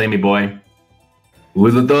Mr. Flamey Boy. Who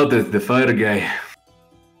would have thought that the fighter guy?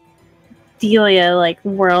 Delia, like,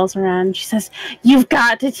 whirls around. She says, "You've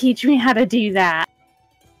got to teach me how to do that."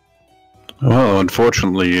 Well,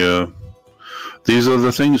 unfortunately, these are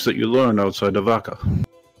the things that you learn outside of Akka.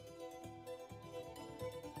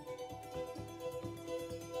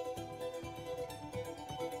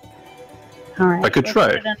 Alright. I could let's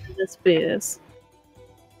try. get into this booze.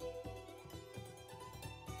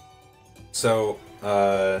 So,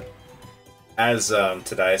 as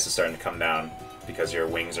Tadias is starting to come down, because your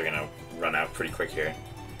wings are going to run out pretty quick here.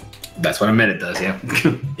 That's what a minute does, yeah.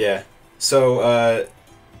 Yeah. So,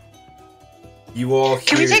 you all hear...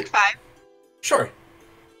 Can we take 5? Sure.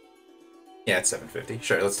 Yeah, it's 750.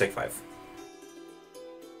 Sure, let's take 5.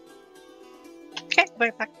 Okay, I'll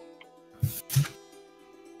be back.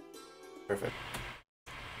 Perfect.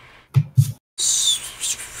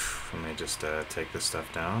 Let me just take this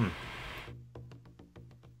stuff down.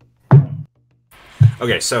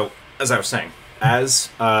 Okay, so, as I was saying, as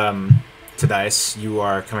Tadias, you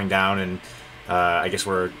are coming down, and I guess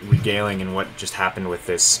we're regaling in what just happened with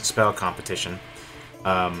this spell competition.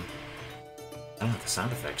 I don't have the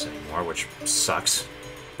sound effects anymore, which sucks,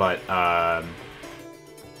 but yeah,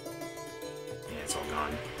 it's all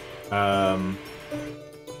gone.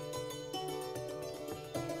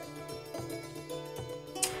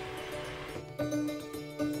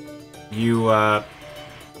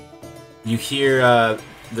 You hear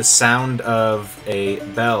the sound of a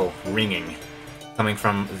bell ringing coming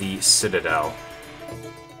from the Citadel.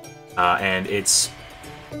 And it's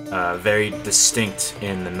very distinct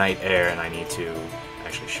in the night air, and I need to...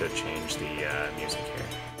 Actually, should change the music here.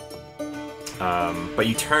 But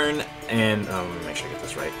you turn and... Oh, let me make sure I get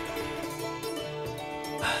this right.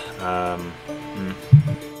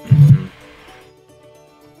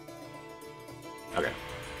 Okay.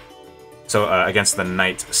 So, against the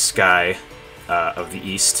night sky of the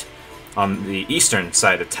east, on the eastern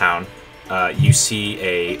side of town, you see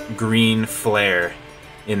a green flare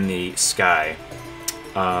in the sky.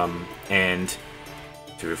 And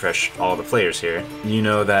to refresh all the players here, you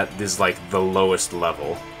know that this is like the lowest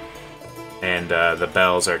level, and the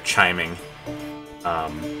bells are chiming,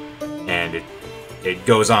 and it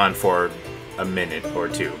goes on for a minute or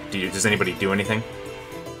two. Does anybody do anything?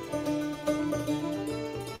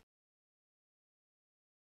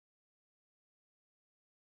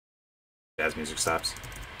 As music stops.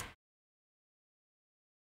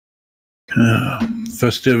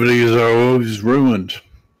 Festivities are always ruined.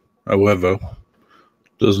 However,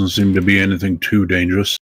 doesn't seem to be anything too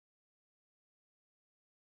dangerous.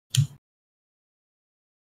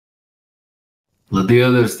 Let the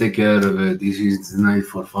others take care of it. This is the night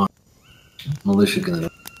for fun. Militia can...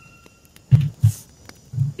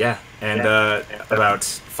 Yeah, and about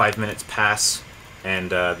 5 minutes pass, and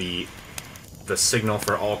the signal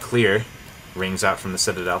for all clear rings out from the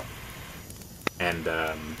Citadel, and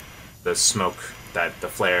the smoke that the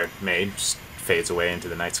flare made just fades away into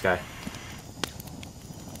the night sky.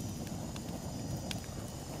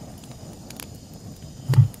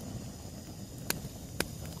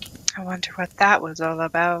 I wonder what that was all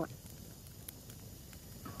about.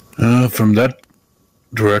 From that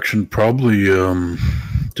direction, probably,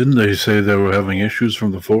 didn't they say they were having issues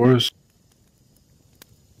from the forest?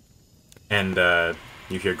 And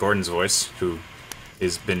you hear Gordon's voice, who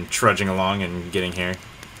has been trudging along and getting here.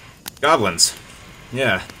 Goblins.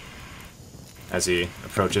 Yeah. As he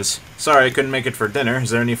approaches. Sorry, I couldn't make it for dinner. Is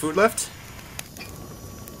there any food left?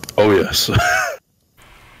 Oh, yes.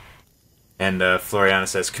 And Floriana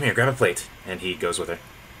says, "Come here, grab a plate." And he goes with her.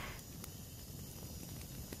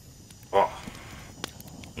 Oh.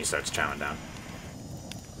 He starts chowing down.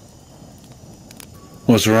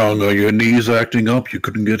 What's wrong? Are your knees acting up? You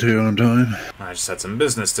couldn't get here on time? I just had some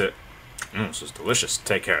business to... this is delicious to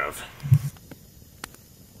take care of.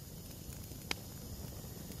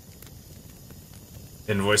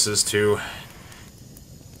 invoices to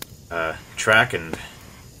track and...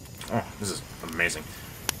 Oh, this is amazing.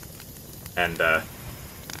 And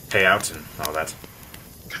pay out and all that.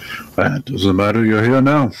 It doesn't matter, you're here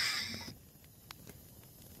now.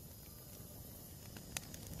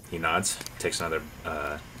 He nods, takes another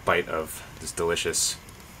bite of this delicious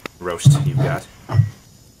roast you've got.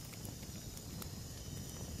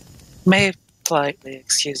 Maeve politely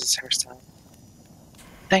excuses herself.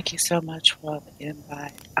 Thank you so much for the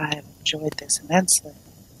invite. I have enjoyed this immensely.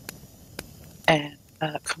 And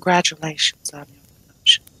congratulations on your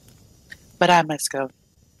promotion. But I must go.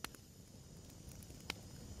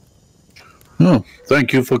 Oh,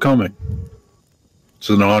 thank you for coming. It's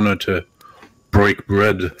an honor to break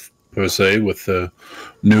bread, per se, with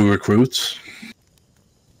new recruits.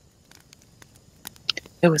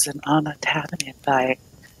 It was an honor to have an invite,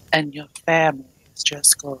 and your family is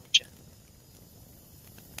just gorgeous.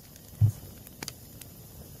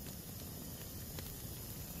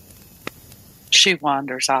 She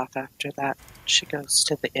wanders off after that. She goes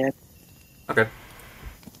to the inn. Okay.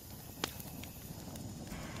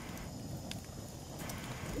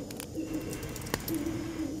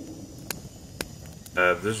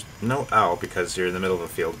 There's no owl because you're in the middle of a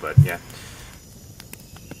field, but yeah.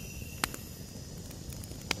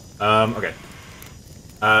 Okay.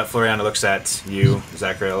 Floriana looks at you,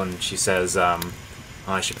 Zachariel, and she says,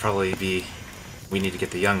 I should probably be... We need to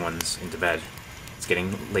get the young ones into bed. It's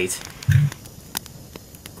getting late.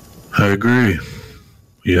 I agree.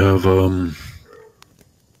 You have,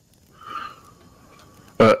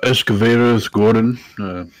 excavators, Gordon.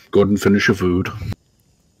 Gordon, finish your food.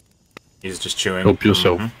 He's just chewing. Help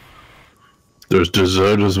yourself. Mm-hmm. There's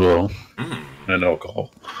dessert as well. And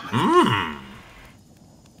alcohol. And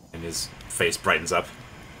his face brightens up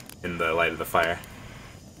in the light of the fire.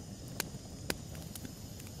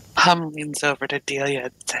 Hum leans over to Delia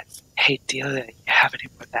and says, Hey, Delia, you have any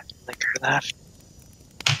more of that liquor left?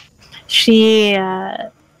 She,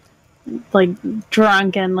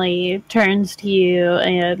 drunkenly turns to you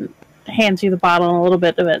and hands you the bottle, and a little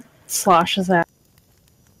bit of it sloshes out.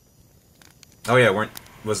 Oh yeah,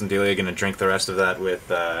 wasn't Delia gonna drink the rest of that with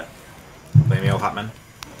Lamio Hotman?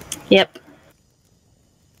 Yep.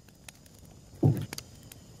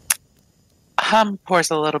 Hum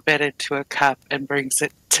pours a little bit into a cup and brings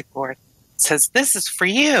it to Gordon. Says, This is for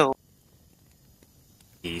you.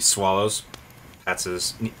 He swallows, pats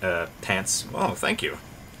his pants. Oh, thank you.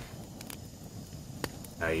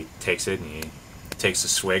 He takes it and he takes a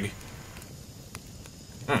swig.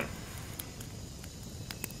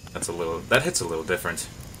 That hits a little different.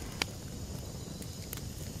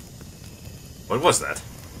 What was that?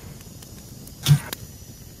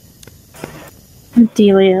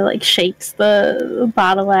 Delia, shakes the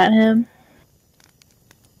bottle at him.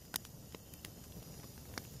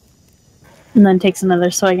 And then takes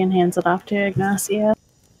another swig and hands it off to Ignacio.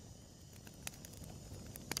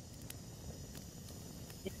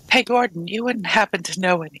 Hey, Gordon, you wouldn't happen to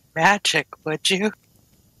know any magic, would you?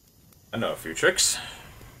 I know a few tricks.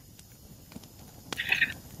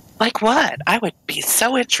 Like what? I would be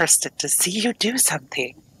so interested to see you do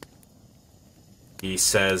something. He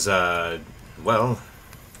says, well,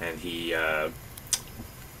 and he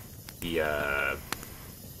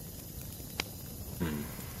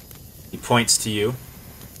points to you,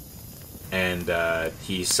 and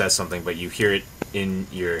he says something, but you hear it in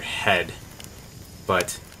your head.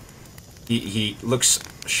 But he looks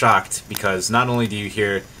shocked because not only do you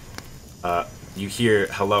hear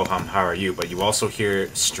hello hum, how are you, but you also hear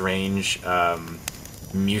strange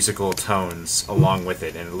musical tones along with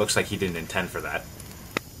it, and it looks like he didn't intend for that.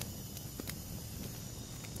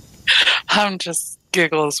 Hum just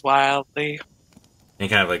giggles wildly. And he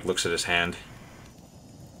kind of looks at his hand.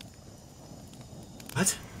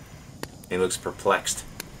 What? He looks perplexed.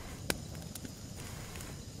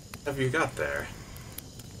 What have you got there?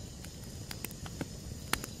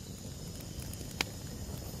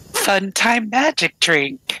 Fun time magic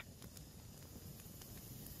drink.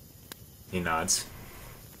 He nods.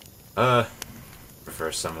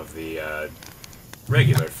 Prefer some of the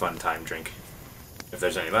regular fun time drink, if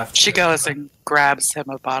there's any left. She goes and grabs him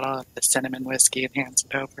a bottle of the cinnamon whiskey and hands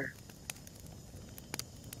it over.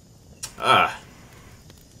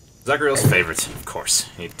 Zachariel's favorite, of course.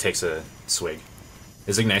 He takes a swig.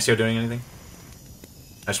 Is Ignacio doing anything?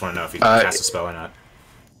 I just want to know if he can cast a spell or not.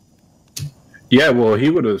 Yeah, well, he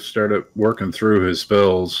would have started working through his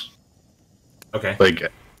spells. Okay.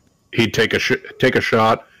 He'd take a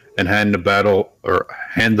shot and hand the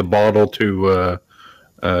bottle to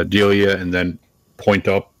Delia, and then point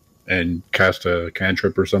up and cast a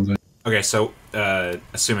cantrip or something. Okay, so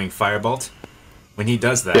assuming Firebolt, When he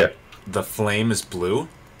does that, Yeah. the flame is blue,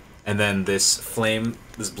 and then this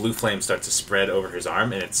blue flame starts to spread over his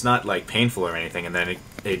arm, and it's not like painful or anything, and then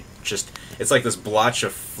it's like this blotch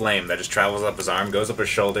of flame that just travels up his arm, goes up his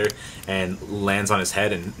shoulder, and lands on his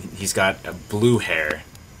head, and he's got a blue hair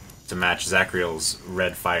to match Zachariel's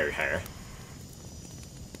red fire hair.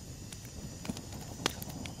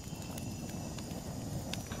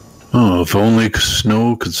 Oh, if only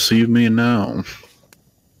Snow could see me now.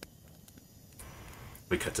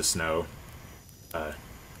 We cut to Snow,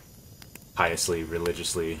 piously,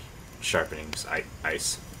 religiously sharpening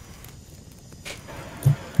ice.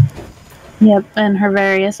 Yep, and her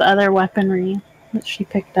various other weaponry that she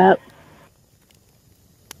picked up.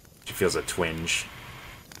 She feels a twinge,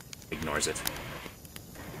 ignores it.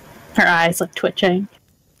 Her eyes look twitching.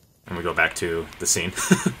 And we go back to the scene.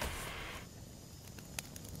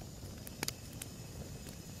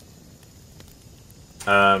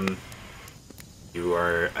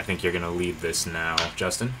 I think you're gonna lead this now,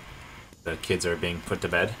 Justin. The kids are being put to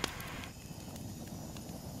bed.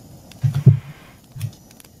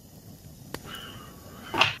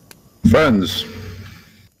 Friends,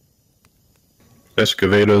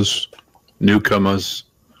 excavators, newcomers,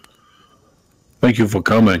 thank you for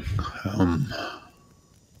coming.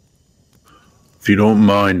 If you don't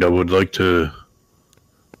mind, I would like to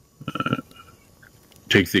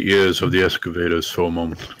take the ears of the excavators for a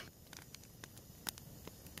moment.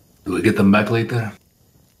 Do we get them back later?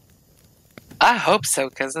 I hope so,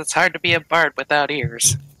 because it's hard to be a bard without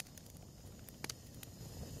ears.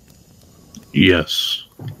 Yes.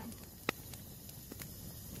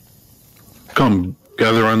 Come,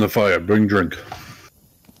 gather around the fire, bring drink.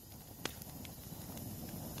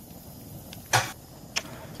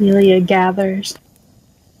 Delia gathers.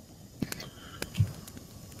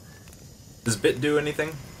 Does Bit do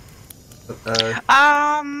anything?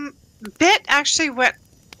 Bit actually went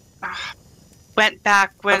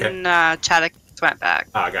back when Chaddock went back.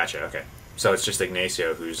 Ah, gotcha, okay. So it's just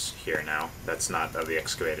Ignacio who's here now. That's not of the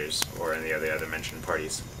excavators or any of the other mentioned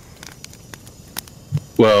parties.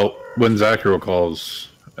 Well, when Zachariel calls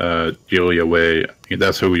Delia away,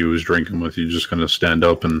 that's who he was drinking with. He's just going to stand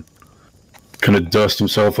up and kind of dust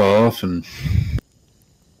himself off, and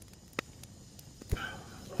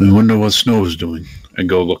I wonder what Snow's doing, and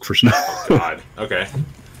go look for Snow. God, okay.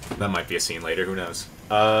 That might be a scene later, who knows.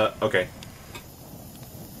 Okay.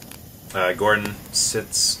 Gordon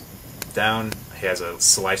sits down. He has a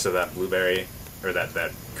slice of that blueberry, or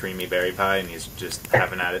that creamy berry pie, and he's just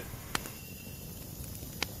having at it.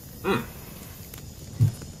 Mmm.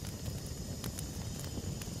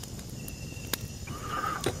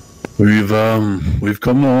 We've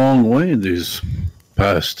come a long way these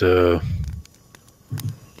past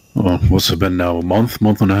what's it been now, a month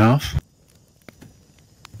and a half?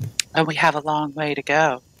 And we have a long way to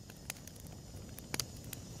go.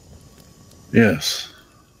 Yes.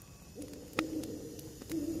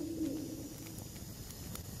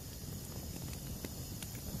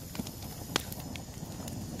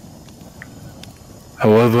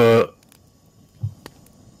 However,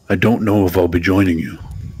 I don't know if I'll be joining you.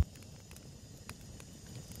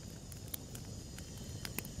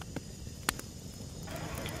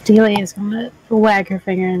 Delia is going to wag her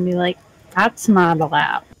finger and be like, that's not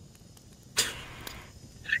allowed.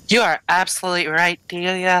 You are absolutely right,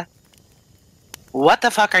 Delia. What the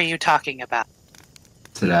fuck are you talking about?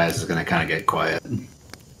 Today is going to kind of get quiet.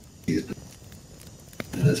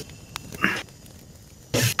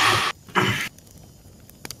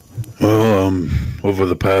 Well, over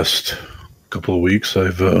the past couple of weeks,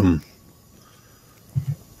 I've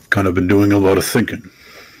kind of been doing a lot of thinking.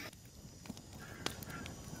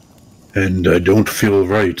 And I don't feel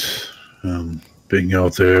right being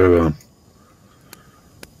out there,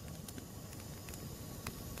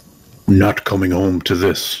 not coming home to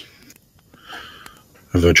this.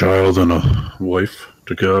 I have a child and a wife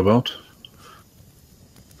to care about.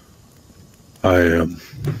 I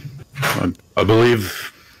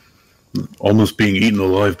believe almost being eaten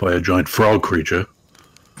alive by a giant frog creature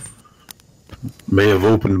may have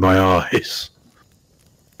opened my eyes.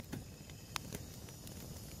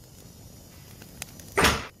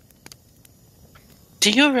 Do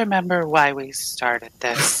you remember why we started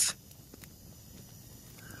this?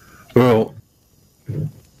 Well,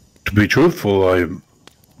 to be truthful, I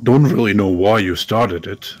don't really know why you started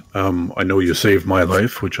it. I know you saved my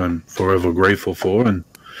life, which I'm forever grateful for, and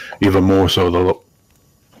even more so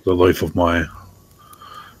the life of my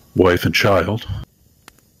wife and child.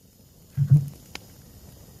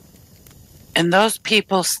 And those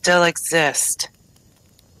people still exist.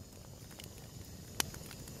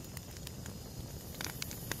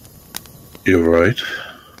 You're right.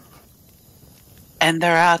 And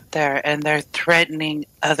they're out there and they're threatening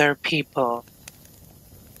other people.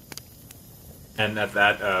 And at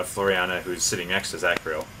that, Floriana, who's sitting next to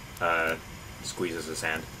Zachariel, squeezes his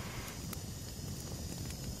hand.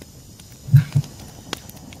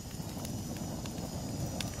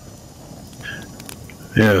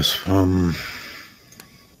 Yes,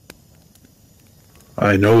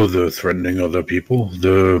 I know they're threatening other people.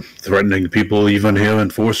 They're threatening people even here in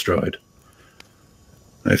Forthstride.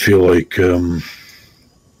 I feel like,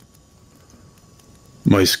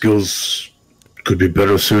 my skills could be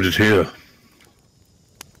better suited here.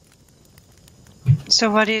 So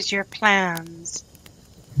what is your plans?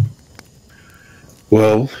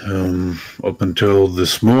 Well, up until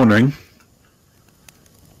this morning,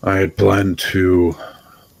 I had planned to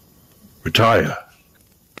retire.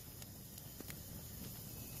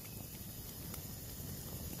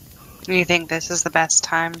 Do you think this is the best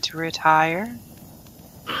time to retire?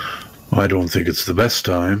 I don't think it's the best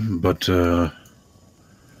time, but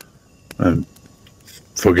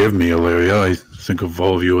forgive me, Ilaria. I think of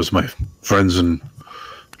all of you as my friends and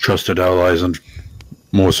trusted allies, and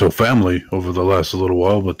more so family over the last little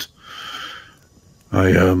while. But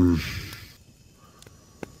I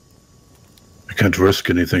can't risk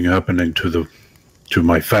anything happening to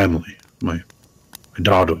my family, my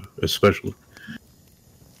daughter especially.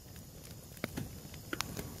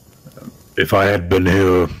 If I had been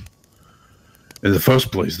here in the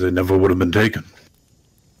first place, they never would have been taken.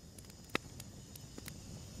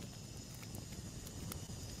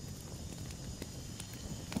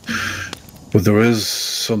 But there is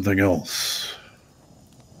something else.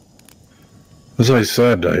 As I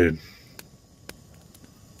said, I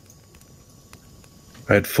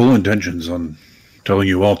had full intentions on telling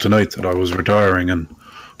you all tonight that I was retiring and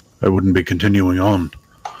I wouldn't be continuing on.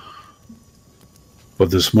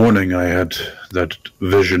 But this morning I had that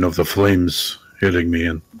vision of the flames hitting me,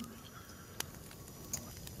 and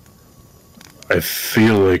I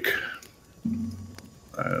feel like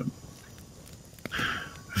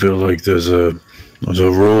there's a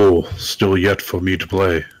role still yet for me to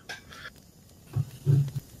play.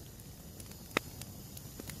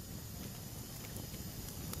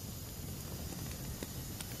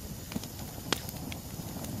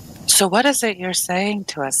 So what is it you're saying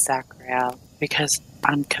to us, Zachariel? Because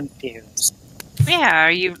I'm confused. Yeah,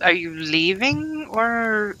 are you leaving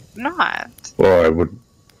or not? Well, I would...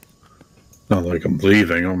 Not like I'm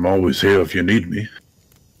leaving. I'm always here if you need me.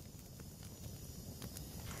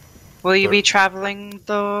 Will you be traveling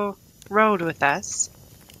the road with us?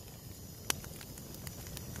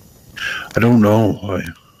 I don't know.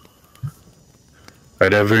 I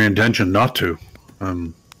had every intention not to.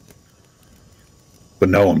 But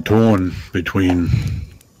now I'm torn between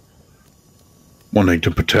wanting to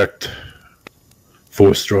protect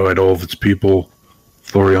Forthstride, all of its people,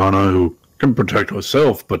 Floriana, who can protect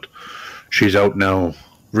herself, but she's out now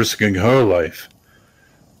risking her life.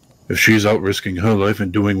 If she's out risking her life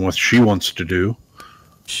and doing what she wants to do,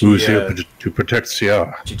 who's here to protect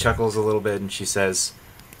Sierra? She chuckles a little bit and she says,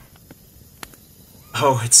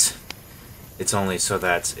 "Oh, it's only so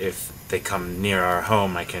that if they come near our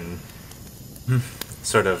home, I can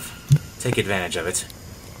sort of take advantage of it.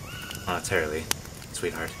 Monetarily,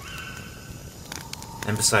 sweetheart.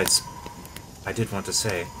 And besides, I did want to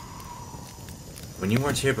say, when you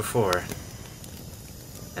weren't here before,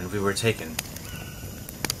 and we were taken,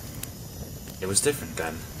 it was different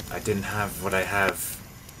then. I didn't have what I have.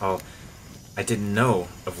 Well, I didn't know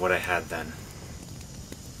of what I had then."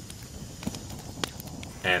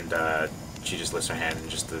 And she just lifts her hand, and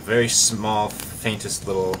just the very small, faintest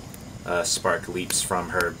little spark leaps from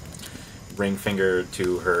her ring finger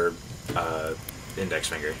to her index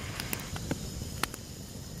finger.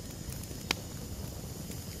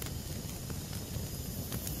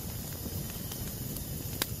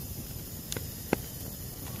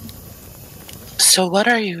 So what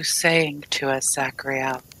are you saying to us,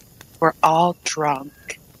 Zachariel? We're all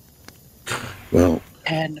drunk. Well,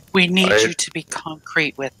 and we need you to be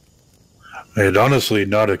concrete with. I had honestly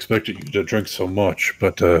not expected you to drink so much,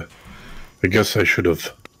 but I guess I should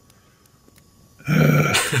have.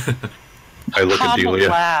 I look at Delia.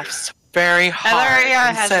 Laughs very hard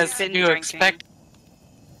and says, "You expect?"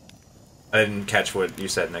 I didn't catch what you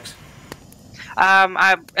said next.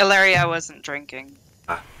 Ilaria wasn't drinking.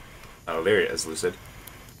 Illyria is lucid.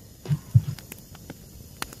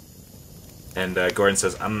 And Gordon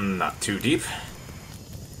says, "I'm not too deep."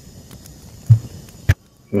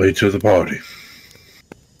 Late to the party.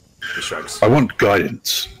 He shrugs. I want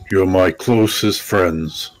guidance. You're my closest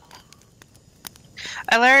friends.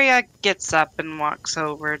 Ilaria gets up and walks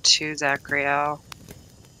over to Zachariel.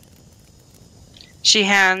 She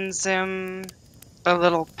hands him a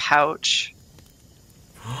little pouch.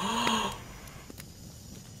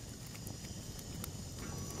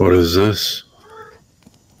 What is this?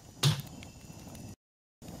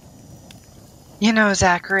 You know,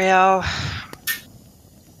 Zachariel,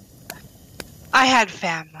 I had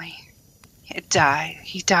family. He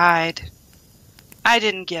died. I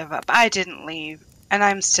didn't give up. I didn't leave. And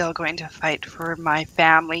I'm still going to fight for my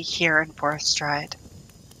family here in Forthstride.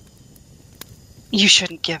 You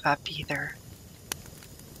shouldn't give up either.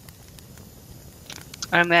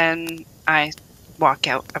 And then I walk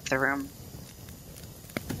out of the room.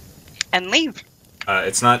 And leave.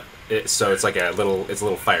 It's not. So it's like a little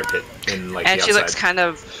fire pit in like. And the she outside. looks kind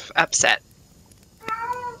of upset.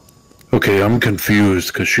 Okay, I'm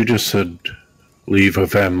confused because she just said leave her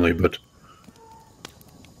family, but.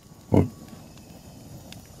 What?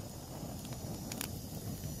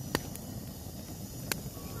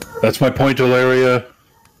 That's my point, Ilaria.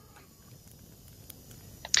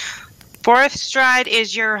 Forthstride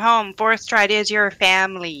is your home. Forthstride is your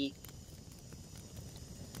family.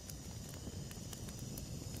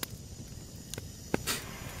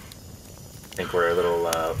 I think we're a little.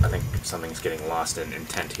 I think something's getting lost in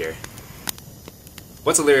intent here.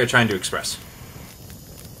 What's Illyria trying to express?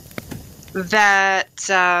 That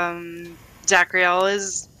Zachariel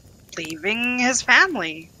is leaving his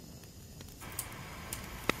family.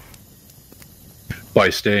 By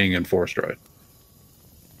staying in Forthstride.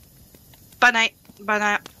 But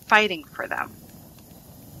not fighting for them.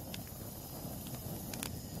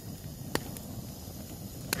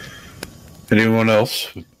 Anyone else?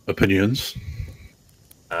 Opinions?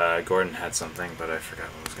 Gordon had something, but I forgot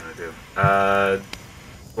what I was gonna do.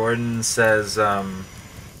 Gordon says, well,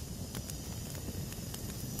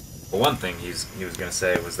 one thing he was gonna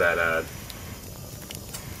say was that,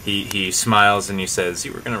 he smiles and he says,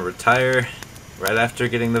 you were gonna retire right after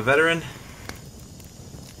getting the veteran?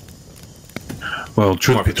 Well,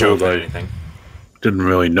 truth More of be a joke told, than I anything. didn't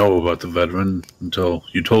really know about the veteran until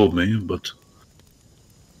you told me, but...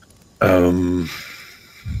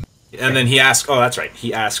 And then he asks, oh, that's right,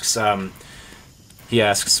 he asks,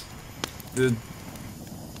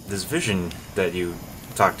 this vision that you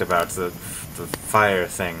talked about, the fire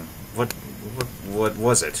thing, what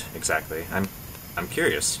was it exactly? I'm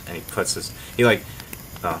curious. And he puts his,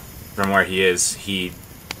 from where he is, he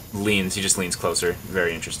just leans closer,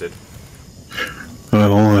 very interested.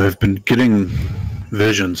 Well, I've been getting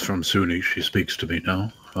visions from Suni. She speaks to me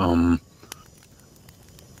now.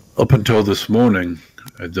 Up until this morning,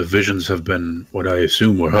 the visions have been what I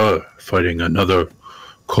assume were her fighting another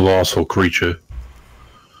colossal creature.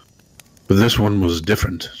 But this one was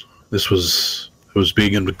different. It was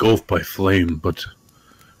being engulfed by flame, but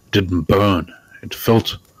it didn't burn. It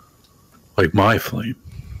felt like my flame.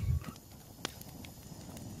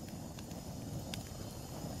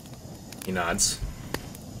 He nods.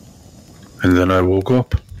 And then I woke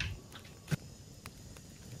up.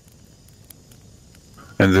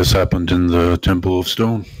 And this happened in the Temple of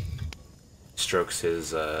Stone. Strokes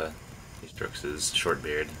his short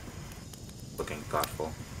beard, looking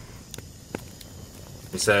thoughtful.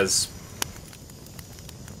 He says,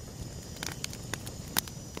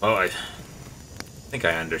 "Oh, I think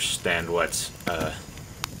I understand what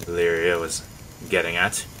Illyria was getting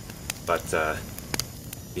at, but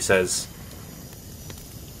he says."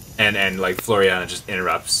 And like Floriana just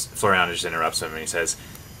interrupts him, and he says,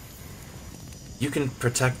 "You can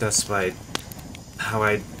protect us by how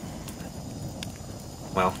I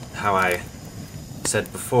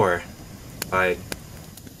said before, by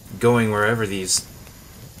going wherever these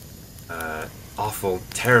awful,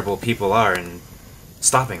 terrible people are and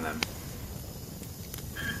stopping them."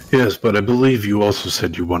 Yes, but I believe you also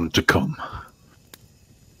said you wanted to come.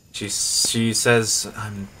 She says,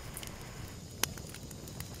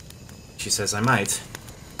 she says, I might.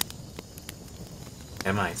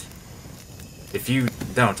 If you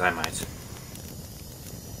don't, I might.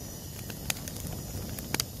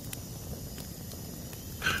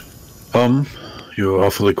 You're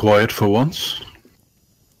awfully quiet for once.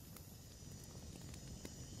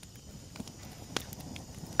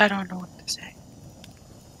 I don't know what to say.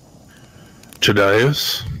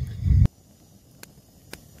 Vitellius?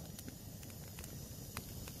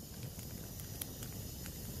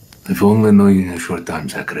 I've only known you a short time,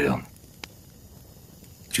 Zachariel.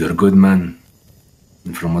 But you're a good man.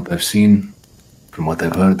 And from what I've seen, from what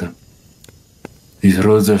I've heard, these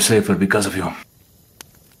roads are safer because of you.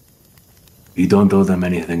 You don't owe them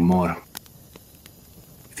anything more.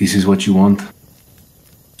 If this is what you want,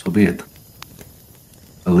 so be it.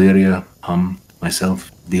 Illyria,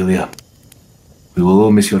 myself, Delia. We will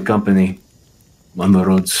all miss your company on the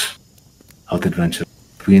roads, out adventure.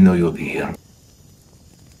 We know you'll be here.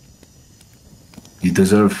 You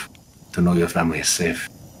deserve to know your family is safe.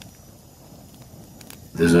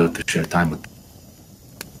 You deserve to share time with them.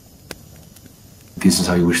 If this is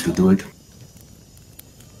how you wish to do it,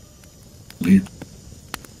 be it.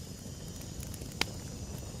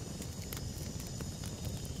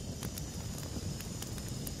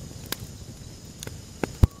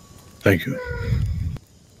 Thank you.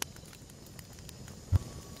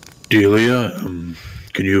 Delia,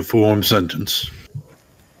 can you form sentence?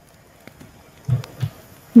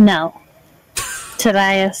 No.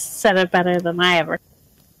 Tobias said it better than I ever.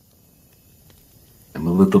 I'm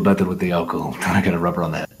a little better with the alcohol. I got a rubber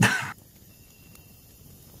on that.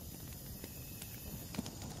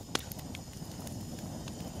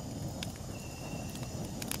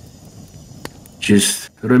 Just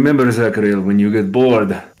remember, Zachariel, when you get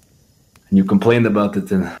bored and you complain about it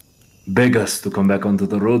and beg us to come back onto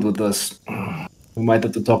the road with us, we might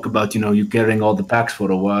have to talk about, you carrying all the packs for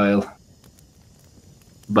a while.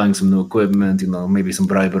 Buying some new equipment, maybe some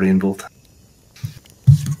bribery involved.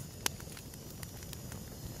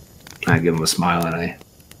 I give him a smile and I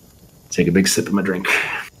take a big sip of my drink.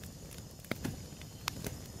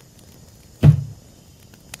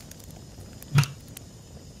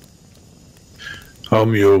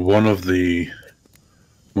 You're one of the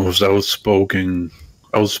most outspoken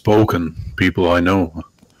people I know.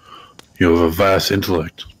 You have a vast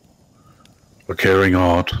intellect, a caring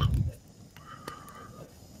heart,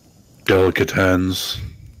 delicate hands,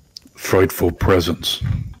 frightful presence.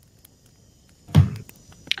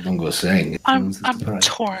 I'm going to say. I'm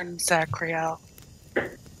torn, Zachariel,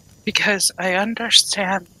 because I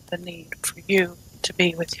understand the need for you to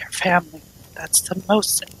be with your family. That's the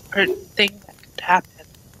most important thing that could happen.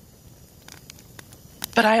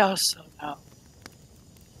 But I also know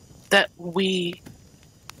that we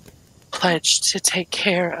pledged to take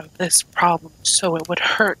care of this problem so it would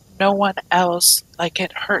hurt no one else like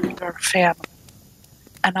it hurt your family.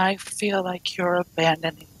 And I feel like you're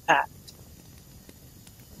abandoning that.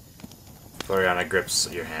 Floriana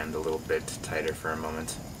grips your hand a little bit tighter for a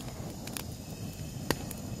moment.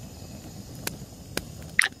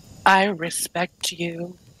 I respect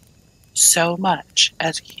you so much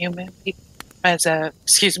as a human being, as a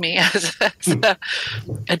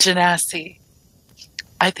genasi.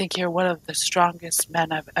 I think you're one of the strongest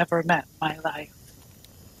men I've ever met in my life.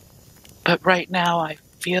 But right now I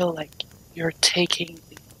feel like you're taking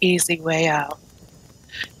the easy way out.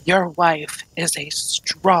 Your wife is a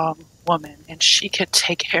strong woman and she could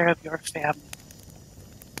take care of your family.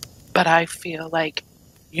 But I feel like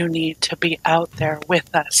you need to be out there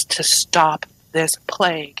with us to stop this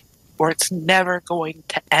plague, or it's never going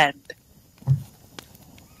to end.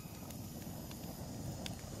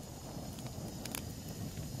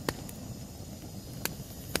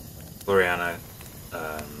 Floriana,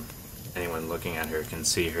 anyone looking at her can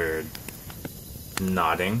see her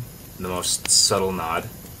nodding, the most subtle nod,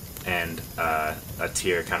 and a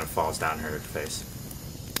tear kind of falls down her face.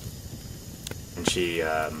 And she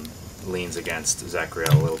leans against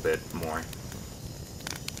Zachariel a little bit more.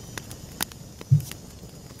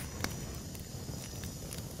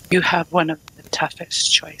 You have one of the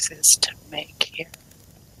toughest choices to make here.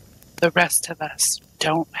 The rest of us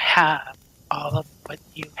don't have all of what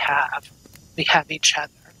you have. We have each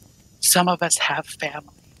other. Some of us have family.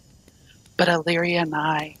 But Illyria and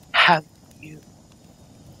I have you.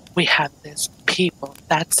 We have this people.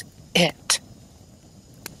 That's it.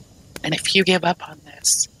 And if you give up on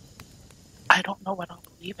this, I don't know what I'll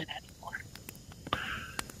believe in anymore.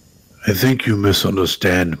 I think you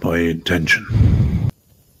misunderstand my intention.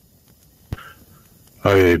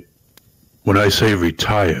 When I say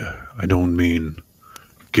retire, I don't mean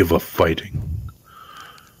give up fighting.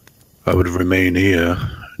 I would remain here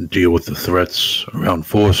and deal with the threats around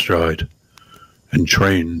Forthstride and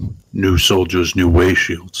train new soldiers' new way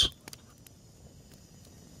shields.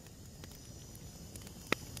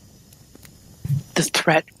 The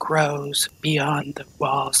threat grows beyond the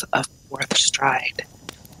walls of Forthstride.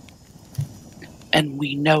 And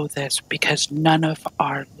we know this because none of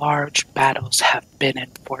our large battles have been in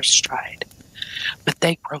Forthstride. But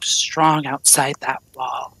they grow strong outside that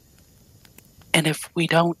wall. And if we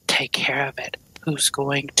don't take care of it, who's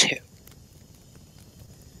going to?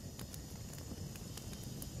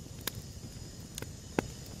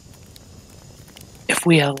 If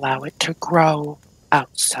we allow it to grow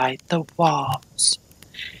outside the walls,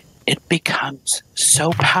 it becomes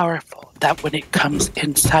so powerful that when it comes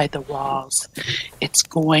inside the walls, it's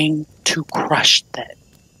going to crush them.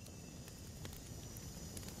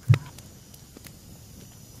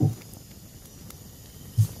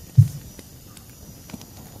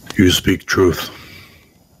 You speak truth.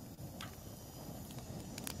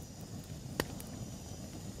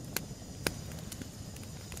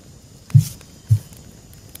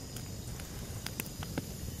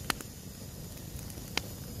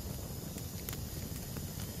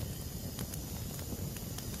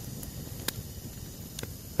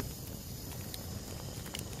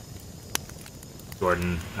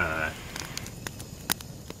 Gordon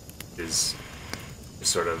is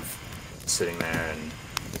sort of sitting there and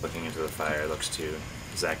looking into the fire, looks to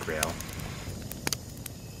Zachariel.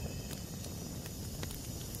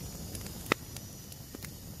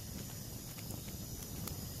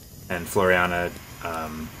 And Floriana,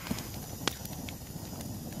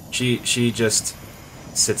 she just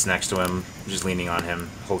sits next to him, just leaning on him,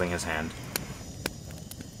 holding his hand.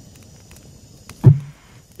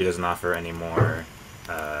 She doesn't offer any more,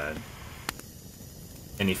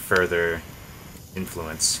 any further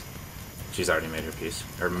influence. She's already made her piece,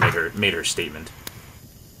 or made her statement.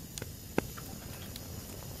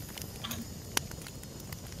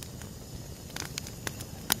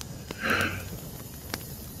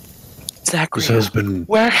 Zachariel,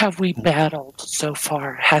 where have we battled so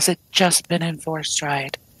far? Has it just been in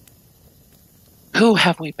Forthstride? Who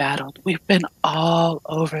have we battled? We've been all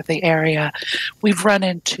over the area. We've run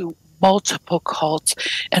into multiple cults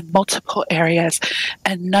and multiple areas,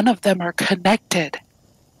 and none of them are connected.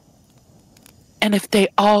 And if they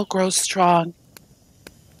all grow strong,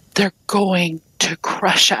 they're going to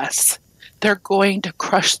crush us. They're going to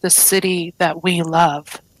crush the city that we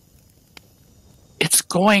love. It's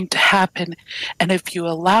going to happen. And if you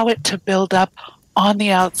allow it to build up on the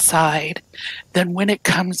outside, then when it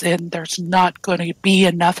comes in, there's not going to be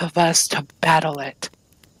enough of us to battle it.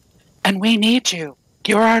 And we need you.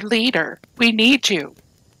 You're our leader. We need you.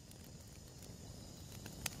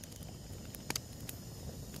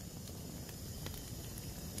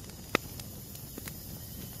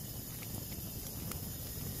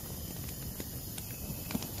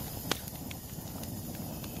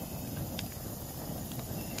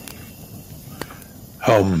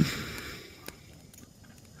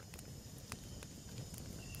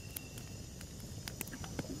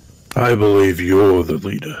 I believe you're the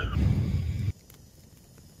leader.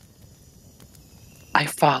 I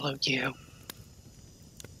follow you.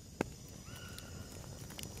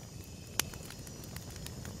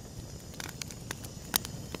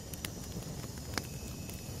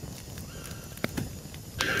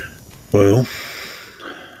 Well,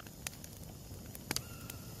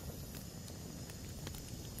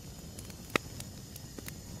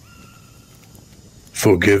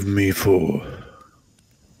 forgive me for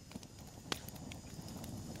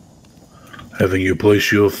having you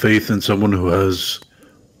place your faith in someone who has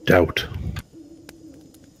doubt.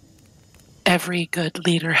 Every good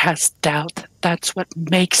leader has doubt. That's what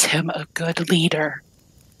makes him a good leader.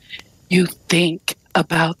 You think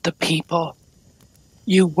about the people.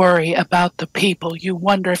 You worry about the people. You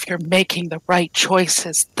wonder if you're making the right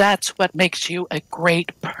choices. That's what makes you a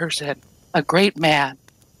great person, a great man.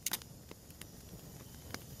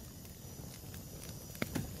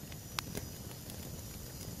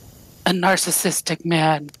 A narcissistic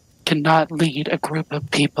man cannot lead a group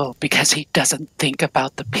of people because he doesn't think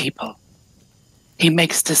about the people. He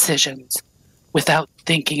makes decisions without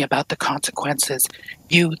thinking about the consequences.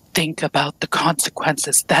 You think about the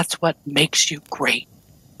consequences. That's what makes you great.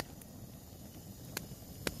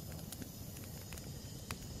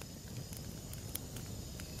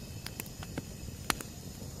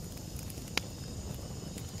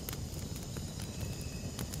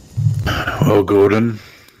 Well, Gordon,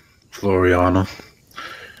 Floriana.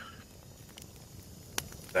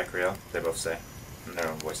 Zachariel, they both say in their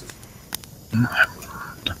own voices.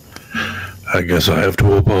 I guess I have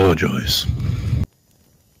to apologize.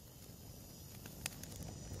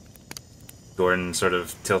 Gordon sort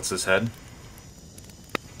of tilts his head.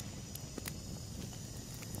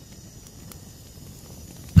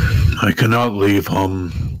 I cannot leave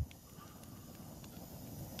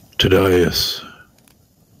Tedious,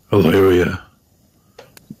 Ilaria,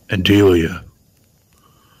 and Delia,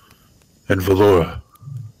 and Valora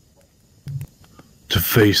to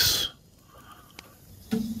face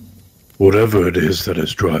whatever it is that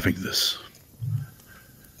is driving this.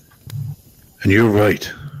 And you're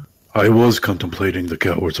right. I was contemplating the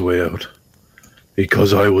coward's way out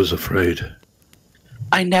because I was afraid.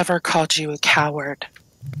 I never called you a coward.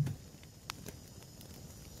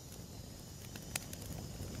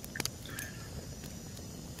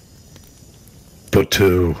 But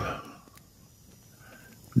to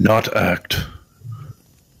not act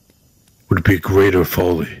would be greater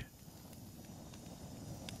folly.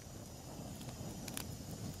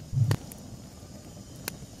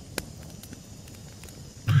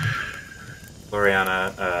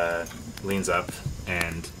 Loriana leans up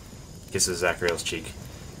and kisses Zachariel's cheek.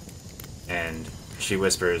 And she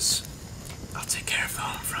whispers, "I'll take care of the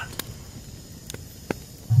home front."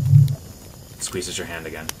 Squeezes your hand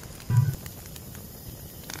again.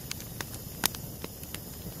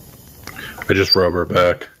 I just rub her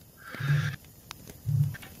back.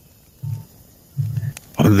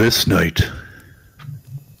 On this night,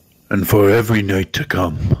 and for every night to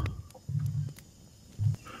come,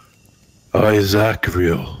 I,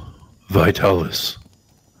 Zachariel, Vitellius,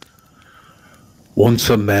 once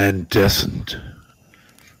a man destined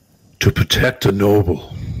to protect a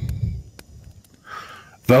noble,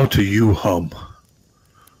 vow to you,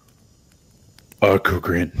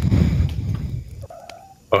 Archagrin,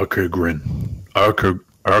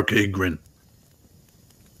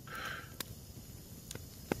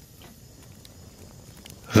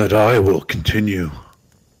 that I will continue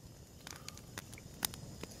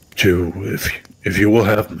to, if you will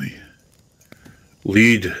have me,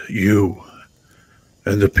 lead you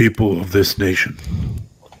and the people of this nation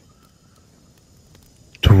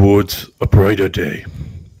towards a brighter day,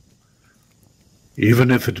 even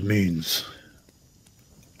if it means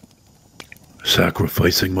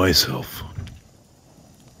sacrificing myself.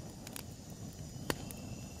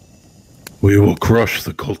 We will crush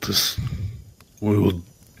the cultists. We will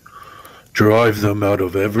drive them out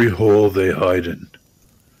of every hole they hide in.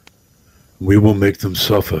 We will make them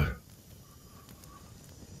suffer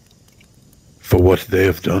for what they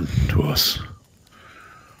have done to us.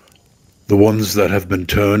 The ones that have been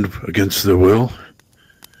turned against their will,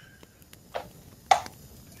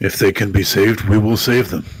 if they can be saved, we will save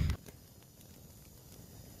them.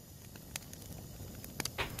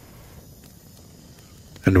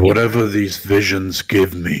 And whatever these visions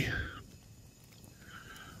give me,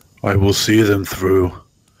 I will see them through,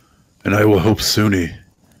 and I will help Suni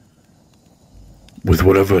with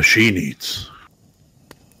whatever she needs.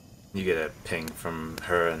 You get a ping from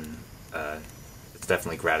her, and it's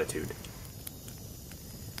definitely gratitude.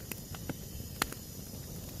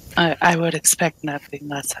 I would expect nothing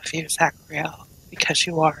less of you, Zachariel, because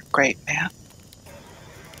you are a great man.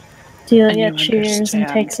 Delia cheers and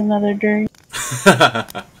takes another drink.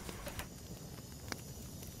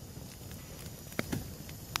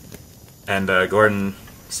 And Gordon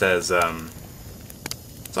says,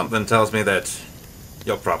 something tells me that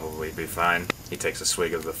you'll probably be fine. He takes a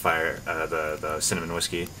swig of the the cinnamon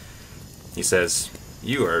whiskey. He says,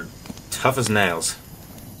 "You are tough as nails,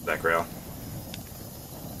 Zachariel."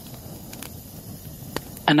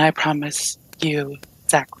 And I promise you,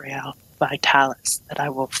 Zachariel Vitellius, that I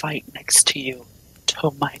will fight next to you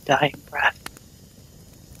till my dying breath.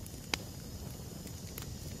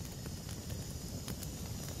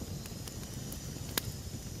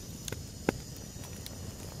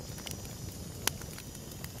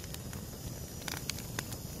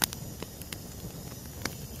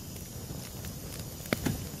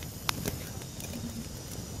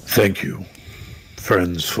 Thank you,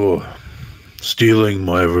 friends, for stealing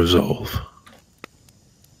my resolve.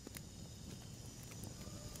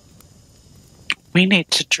 We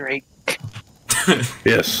need to drink.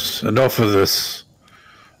 Yes, enough of this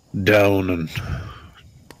down, and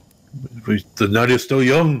the night is still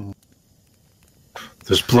young.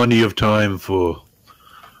 There's plenty of time for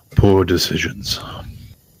poor decisions.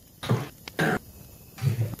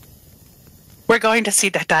 We're going to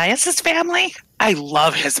see Vitellius' family? I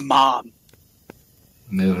love his mom.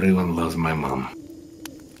 Everyone loves my mom.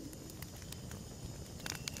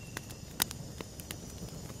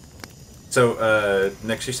 So,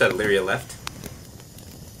 next you said Illyria left?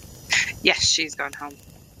 Yes, she's gone home.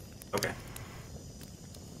 Okay.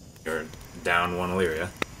 You're down one Illyria.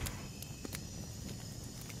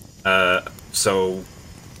 So,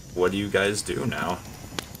 what do you guys do now?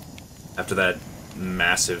 After that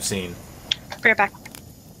massive scene? Be right back.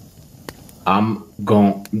 I'm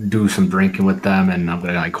gonna do some drinking with them, and I'm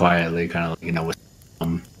gonna like quietly, kind of, with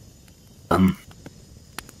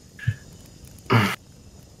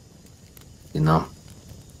he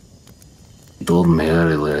told me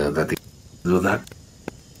earlier that he do that.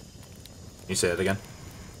 You say it again?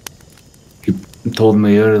 He told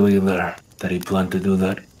me earlier that he planned to do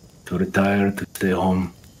that, to retire, to stay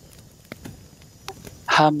home.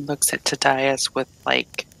 Hum looks at Vitellius with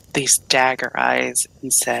these dagger eyes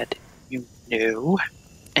and said, "You knew,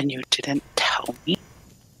 and you didn't tell me?"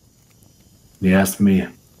 He asked me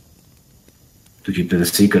to keep it a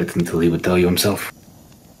secret until he would tell you himself.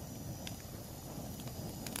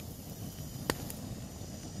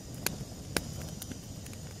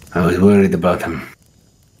 I was worried about him.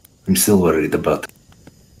 I'm still worried about him.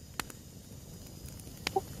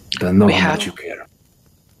 I know We how have- much you care.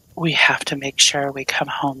 We have to make sure we come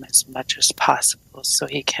home as much as possible so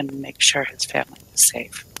he can make sure his family is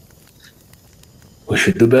safe. We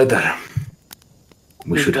should do better.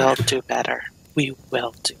 We We should will do better. We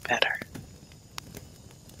will do better.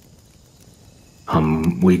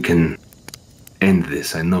 We can end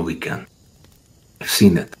this. I know we can. I've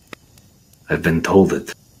seen it. I've been told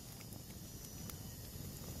it.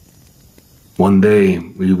 One day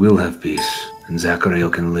we will have peace, and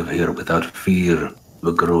Zachariel can live here without fear of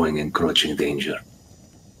a growing, encroaching danger.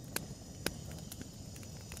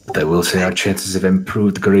 But I will say our chances have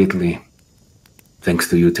improved greatly, thanks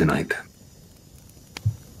to you tonight.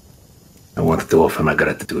 I wanted to offer my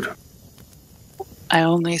gratitude. I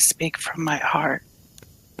only speak from my heart.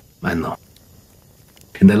 I know.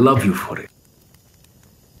 And I love you for it.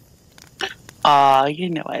 Aw, you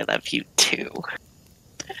know I love you too.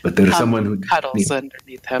 But there's someone who cuddles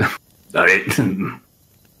underneath him. All right.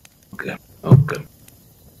 Okay.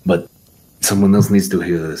 But someone else needs to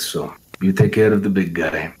hear this, so you take care of the big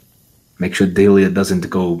guy. Make sure Dahlia doesn't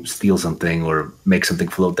go steal something or make something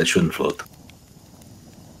float that shouldn't float.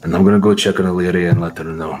 And I'm gonna go check on Illyria and let her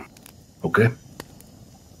know. Okay?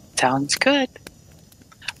 Sounds good.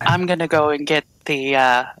 I'm gonna go and get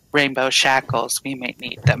the rainbow shackles. We may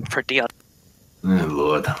need them for deal. Oh,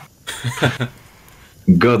 Lord.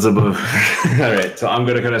 Gods above. All right, so I'm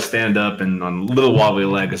gonna kind of stand up and on little wobbly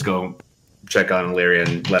legs go check on Illyria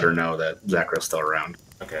and let her know that Zachariel's still around.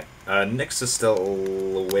 Okay. Nyx is still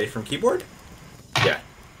away from keyboard? Yeah.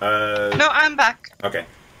 No, I'm back. Okay.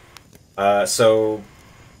 So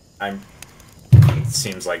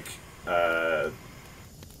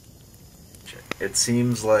it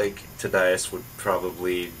seems like Thaddeus would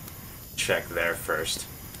probably check there first.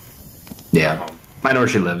 Yeah. Home. I know where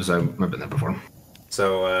she lives. I've been there before.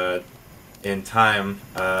 So in time,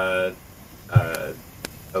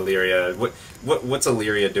 Illyria, what's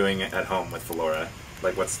Illyria doing at home with Valora?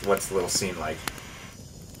 Like, what's the little scene like?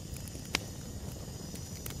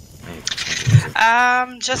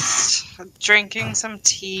 Just drinking some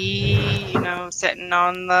tea, sitting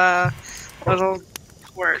on the little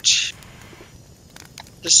porch.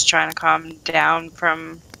 Just trying to calm down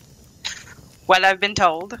from what I've been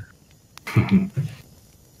told.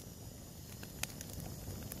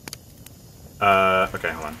 Okay,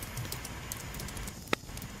 hold on.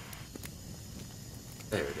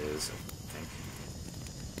 There it is, I think.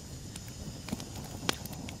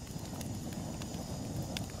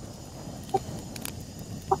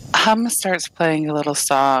 Hum starts playing a little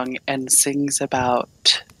song and sings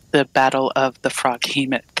about the Battle of the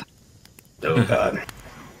Froghemoth. Oh, God.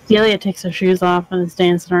 Delia takes her shoes off and is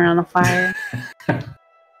dancing around a fire.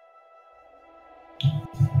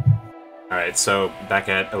 Alright, so back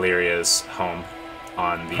at Illyria's home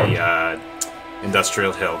on the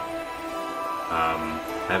Industrial Hill.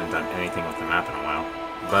 I haven't done anything with the map in a while,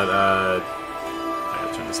 but I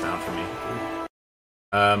gotta turn this down for me.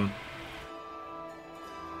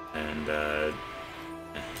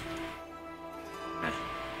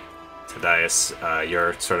 Thaddeus,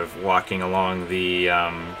 you're sort of walking along the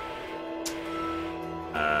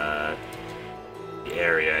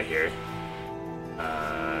area here.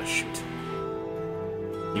 Shoot.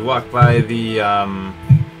 You walk by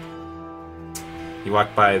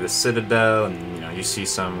the citadel, and you see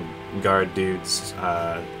some guard dudes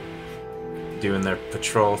doing their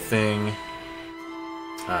patrol thing.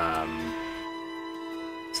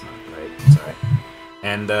 It's not right. Sorry.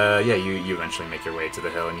 And you eventually make your way to the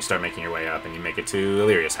hill, and you start making your way up, and you make it to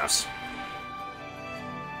Illyria's house.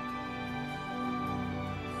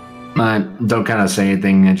 I don't kind of say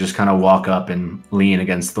anything and just kind of walk up and lean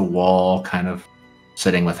against the wall, kind of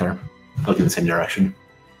sitting with her, looking the same direction.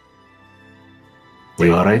 Are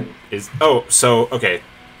you alright? Okay.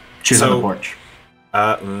 She's on the porch.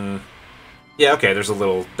 Yeah, okay, there's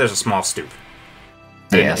a small stoop.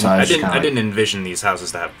 Yeah, so I didn't envision these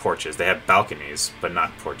houses to have porches. They have balconies, but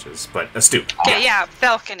not porches, but a stoop. Okay, yeah,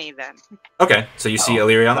 balcony then. Okay, so you see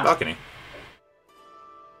Illyria on the balcony.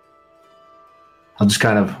 I'll just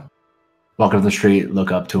kind of walk up the street,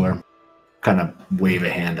 look up to her, kind of wave a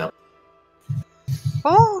hand up.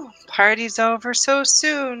 Oh, party's over so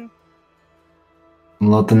soon. A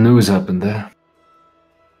lot of news happened there.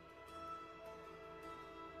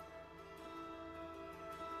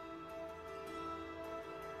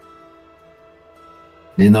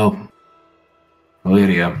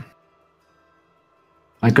 Illyria,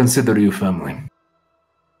 I consider you family.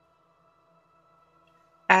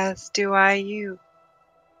 As do I you.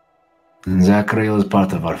 And Zachariel is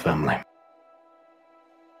part of our family.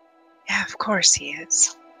 Yeah, of course he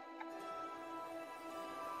is.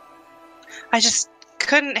 I just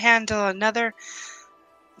couldn't handle another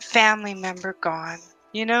family member gone,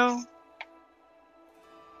 you know?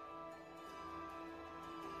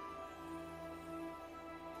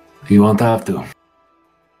 You won't have to.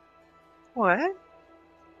 What?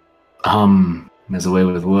 There's a way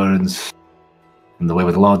with words, and the way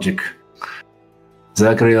with logic.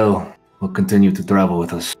 Zachariel will continue to travel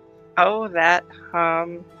with us. Oh, that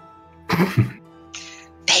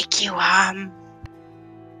Thank you,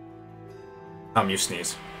 You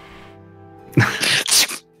sneeze.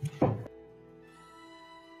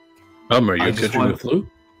 Are you I just catching want- the flu?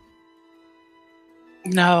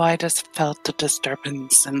 No, I just felt a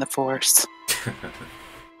disturbance in the force.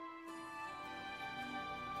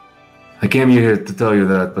 I came here to tell you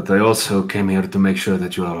that, but I also came here to make sure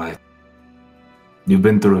that you're alright. You've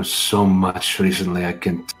been through so much recently, I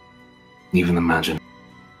can't even imagine.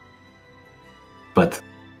 But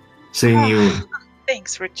seeing you,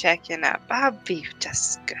 Thanks for checking up. I'll be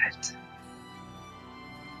just good.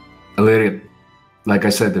 Valeria, like I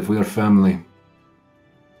said, if we are family,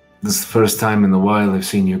 this is the first time in a while I've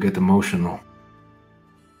seen you get emotional.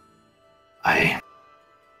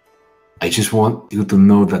 I just want you to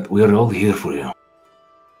know that we're all here for you.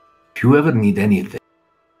 If you ever need anything,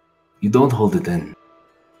 you don't hold it in.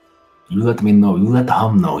 You let me know, you let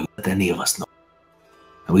Hum know, you let any of us know.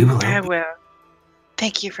 And we will help I you. will.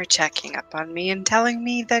 Thank you for checking up on me and telling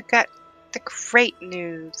me the great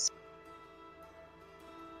news.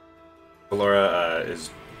 Valora is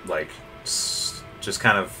like just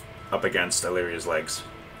kind of up against Illyria's legs.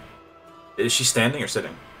 Is she standing or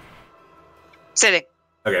sitting? Sitting.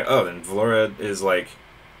 Okay. Oh, then Valora is like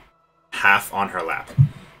half on her lap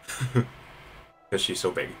because she's so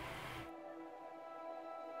big.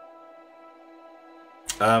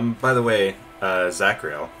 By the way,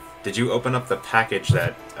 Zachariel, did you open up the package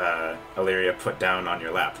that Illyria put down on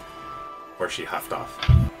your lap, or she huffed off?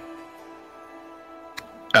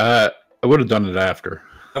 I would have done it after.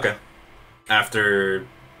 Okay. After,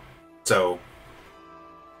 so,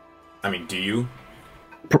 I mean, do you?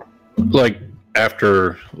 Like,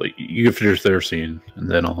 after, like, you can finish their scene, and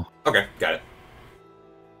then I'll... Okay, got it.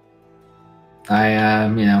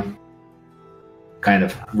 I, kind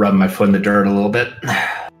of rub my foot in the dirt a little bit,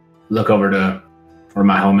 look over to where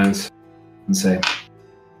my home is, and say,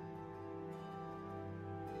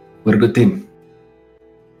 We're a good team.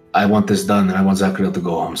 I want this done, and I want Zachariel to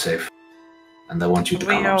go home safe. And I want you to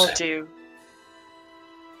We come home all safe. do.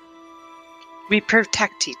 We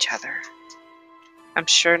protect each other. I'm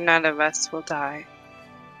sure none of us will die.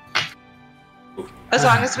 As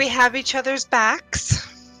long as we have each other's backs.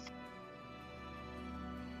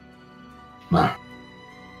 Well,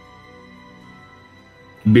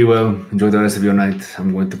 be well. Enjoy the rest of your night.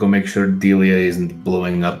 I'm going to go make sure Delia isn't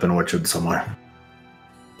blowing up an orchard somewhere.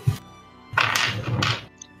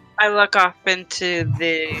 I look off into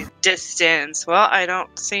the distance. Well, I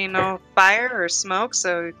don't see no fire or smoke,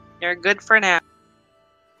 so you're good for now.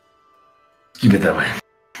 Keep it that way.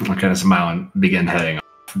 I kind of smile and begin heading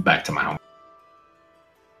back to my home.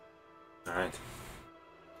 All right.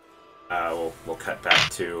 We'll cut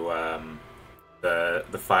back to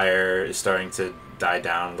the fire is starting to die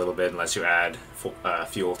down a little bit unless you add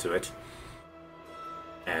fuel to it,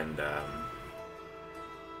 and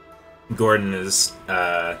Gordon is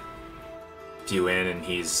few in, and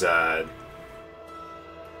he's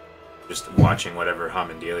just watching whatever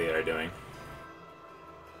Hum and Delia are doing.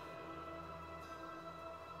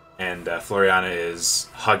 And Floriana is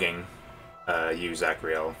hugging you,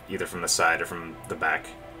 Zachariel, either from the side or from the back.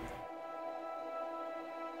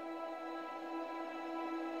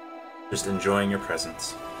 Just enjoying your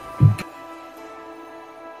presence.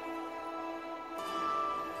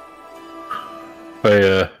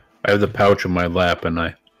 I have the pouch in my lap, and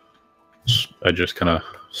I just kind of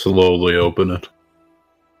slowly open it.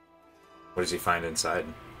 What does he find inside?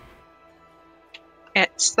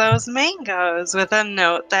 It's those mangoes with a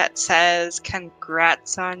note that says,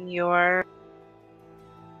 "Congrats on your..."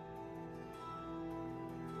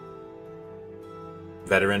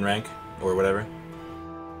 Veteran rank or whatever?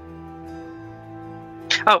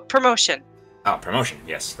 Oh, promotion. Oh, promotion.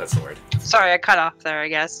 Yes, that's the word. Sorry, I cut off there, I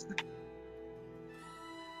guess.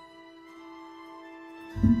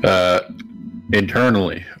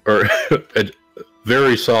 Internally, or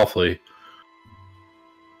very softly.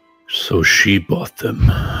 So she bought them.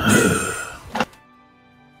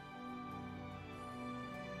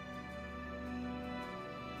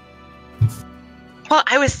 Well,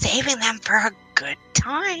 I was saving them for a good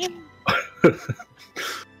time.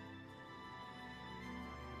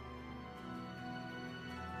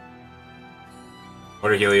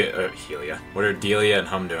 What are What are Delia and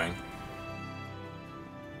Hum doing?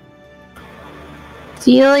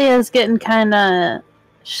 Delia's getting kind of...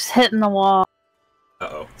 She's hitting the wall.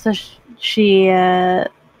 Uh-oh. So she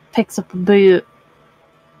picks up a boot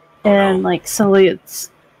and,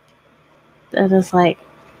 salutes. It is like,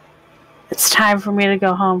 it's time for me to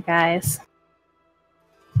go home, guys.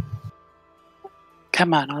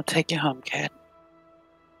 Come on, I'll take you home, kid.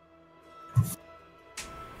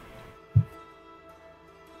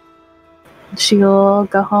 She will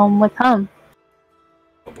go home with him.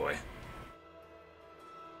 Oh boy.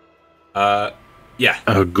 Yeah.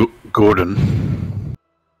 Gordon.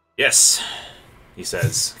 Yes, he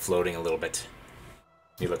says, floating a little bit.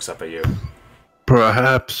 He looks up at you.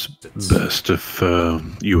 Perhaps best if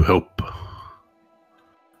you help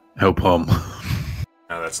him.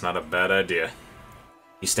 No, that's not a bad idea.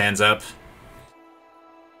 He stands up,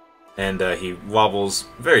 and he wobbles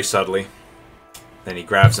very subtly. Then he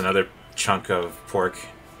grabs another chunk of pork,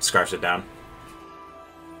 scarfs it down.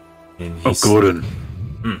 And Gordon.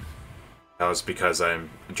 That was because I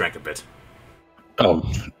drank a bit.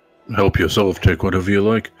 Help yourself. Take whatever you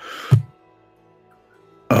like.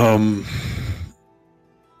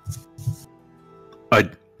 I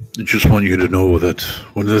just want you to know that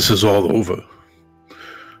when this is all over,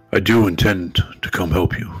 I do intend to come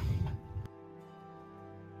help you.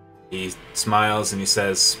 He smiles and he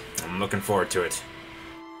says, I'm looking forward to it.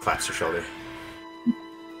 Claps her shoulder.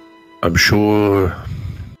 I'm sure...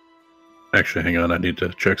 Actually, hang on, I need to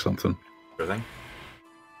check something. Sure thing.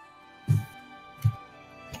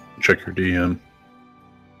 Check your DM.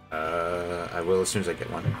 I will as soon as I get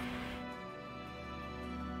one.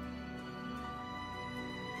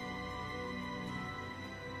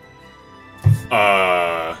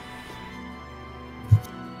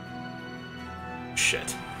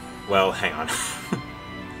 Shit. Well, hang on.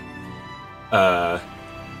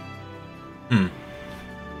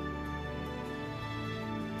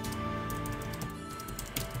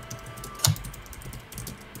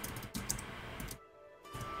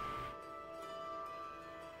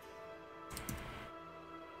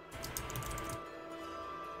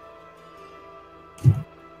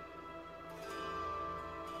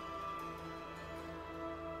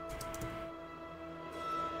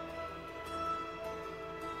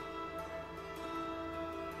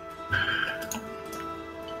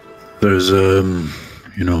 There's,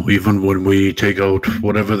 even when we take out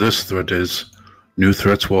whatever this threat is, new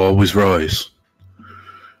threats will always rise.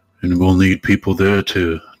 And we'll need people there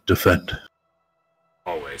to defend.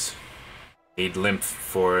 Always. Need lymph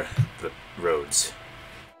for the roads.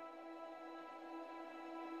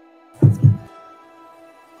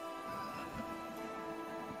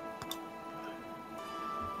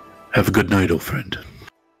 Have a good night, old friend.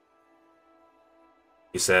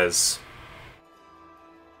 He says,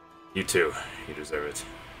 you too. You deserve it.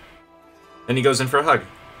 Then he goes in for a hug.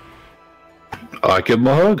 I give him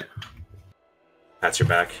a hug. Pats your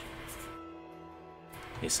back.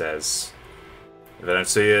 He says, if I don't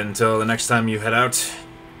see you until the next time you head out,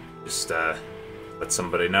 just let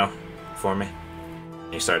somebody know for me.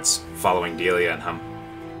 And he starts following Delia and Hum.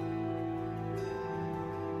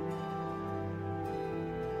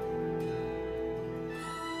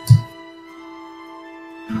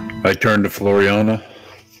 I turn to Floriana.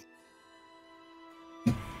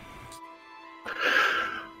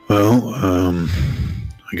 Well,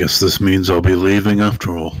 I guess this means I'll be leaving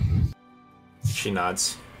after all. She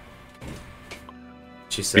nods.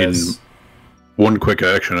 She says... In one quick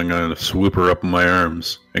action, I'm going to swoop her up in my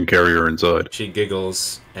arms and carry her inside. She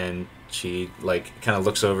giggles, and she, kind of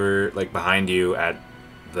looks over, behind you at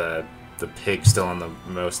the pig still on the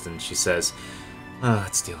most, and she says,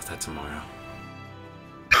 let's deal with that tomorrow.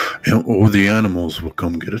 Or the animals will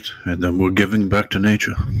come get it, and then we're giving back to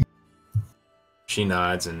nature. She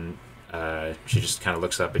nods, and she just kind of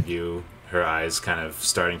looks up at you, her eyes kind of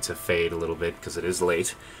starting to fade a little bit because it is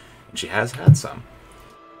late, and she has had some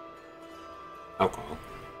alcohol.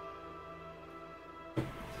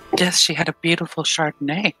 Yes, she had a beautiful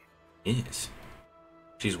Chardonnay. Yes.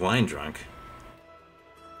 She's wine drunk.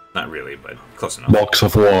 Not really, but close enough. Box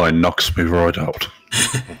of wine knocks me right out.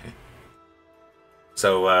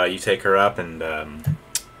 So you take her up, and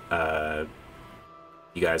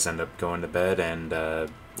you guys end up going to bed, and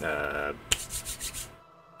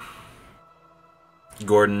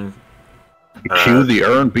Gordon... Cue the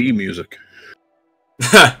R&B music.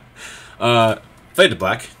 Fade to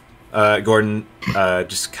black. Gordon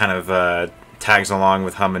just kind of tags along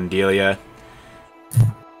with Hum and Delia,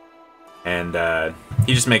 and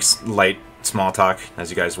he just makes light small talk as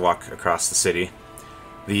you guys walk across the city.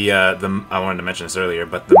 I wanted to mention this earlier,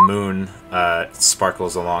 but the moon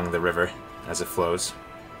sparkles along the river as it flows.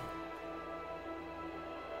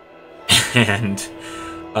 and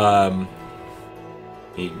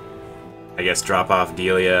he, I guess, drop off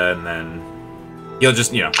Delia, and then he'll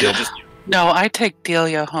just No, I take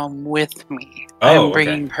Delia home with me. Oh, I'm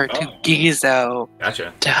bringing her to Gizo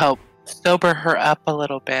Gotcha. to help sober her up a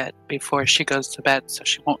little bit before she goes to bed so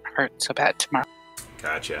she won't hurt so bad tomorrow.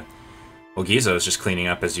 Gotcha. Well, Gizo is just cleaning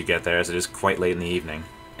up as you get there, as it is quite late in the evening.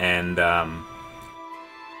 And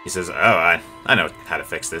he says, oh, I know how to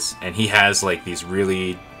fix this. And he has, like, these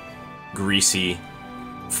really greasy,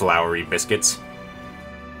 floury biscuits.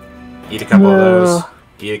 Eat a couple of those.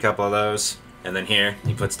 Eat a couple of those. And then here,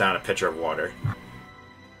 he puts down a pitcher of water.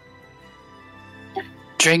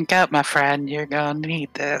 Drink up, my friend. You're gonna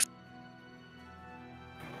need this.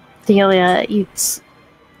 Delia eats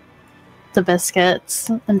the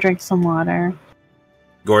biscuits and drinks some water.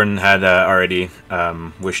 Gordon had already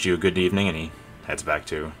wished you a good evening, and he heads back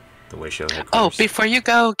to the Wayshield headquarters. Oh, before you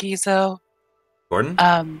go, Gizo. Gordon?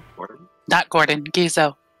 Not Gordon.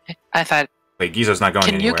 Gizo. I thought. Wait, Gizo's not going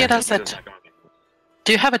anywhere. Can you get us a?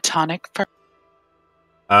 Do you have a tonic for?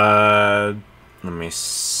 Let me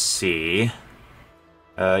see.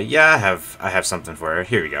 Yeah, I have something for her.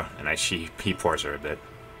 Here we go. And he pours her a bit.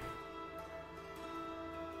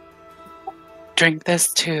 Drink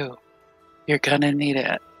this too. You're gonna need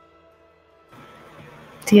it.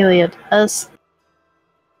 Delia does.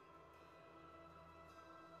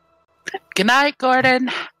 Good night, Gordon.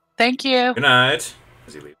 Thank you. Good night.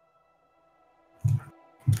 As he leaves.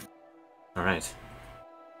 All right.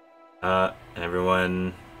 And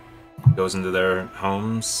everyone goes into their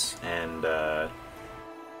homes and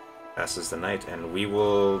passes the night, and we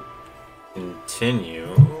will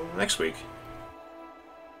continue next week.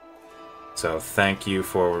 So thank you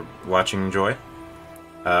for watching, Joy.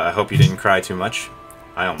 I hope you didn't cry too much.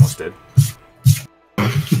 I almost did.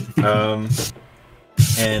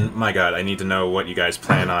 And my god, I need to know what you guys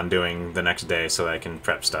plan on doing the next day so that I can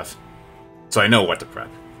prep stuff. So I know what to prep.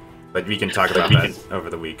 But we can talk about that over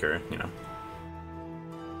the week, or, you know.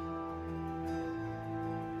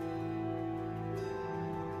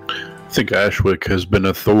 I think Ashwick has been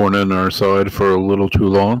a thorn in our side for a little too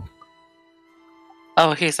long.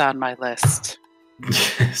 Oh, he's on my list.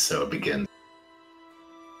 So it begins.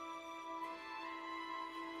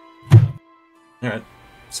 Alright.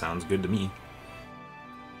 Sounds good to me.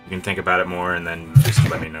 You can think about it more and then just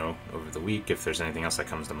let me know over the week if there's anything else that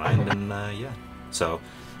comes to mind, and yeah. So,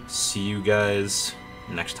 see you guys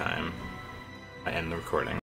next time. I end the recording.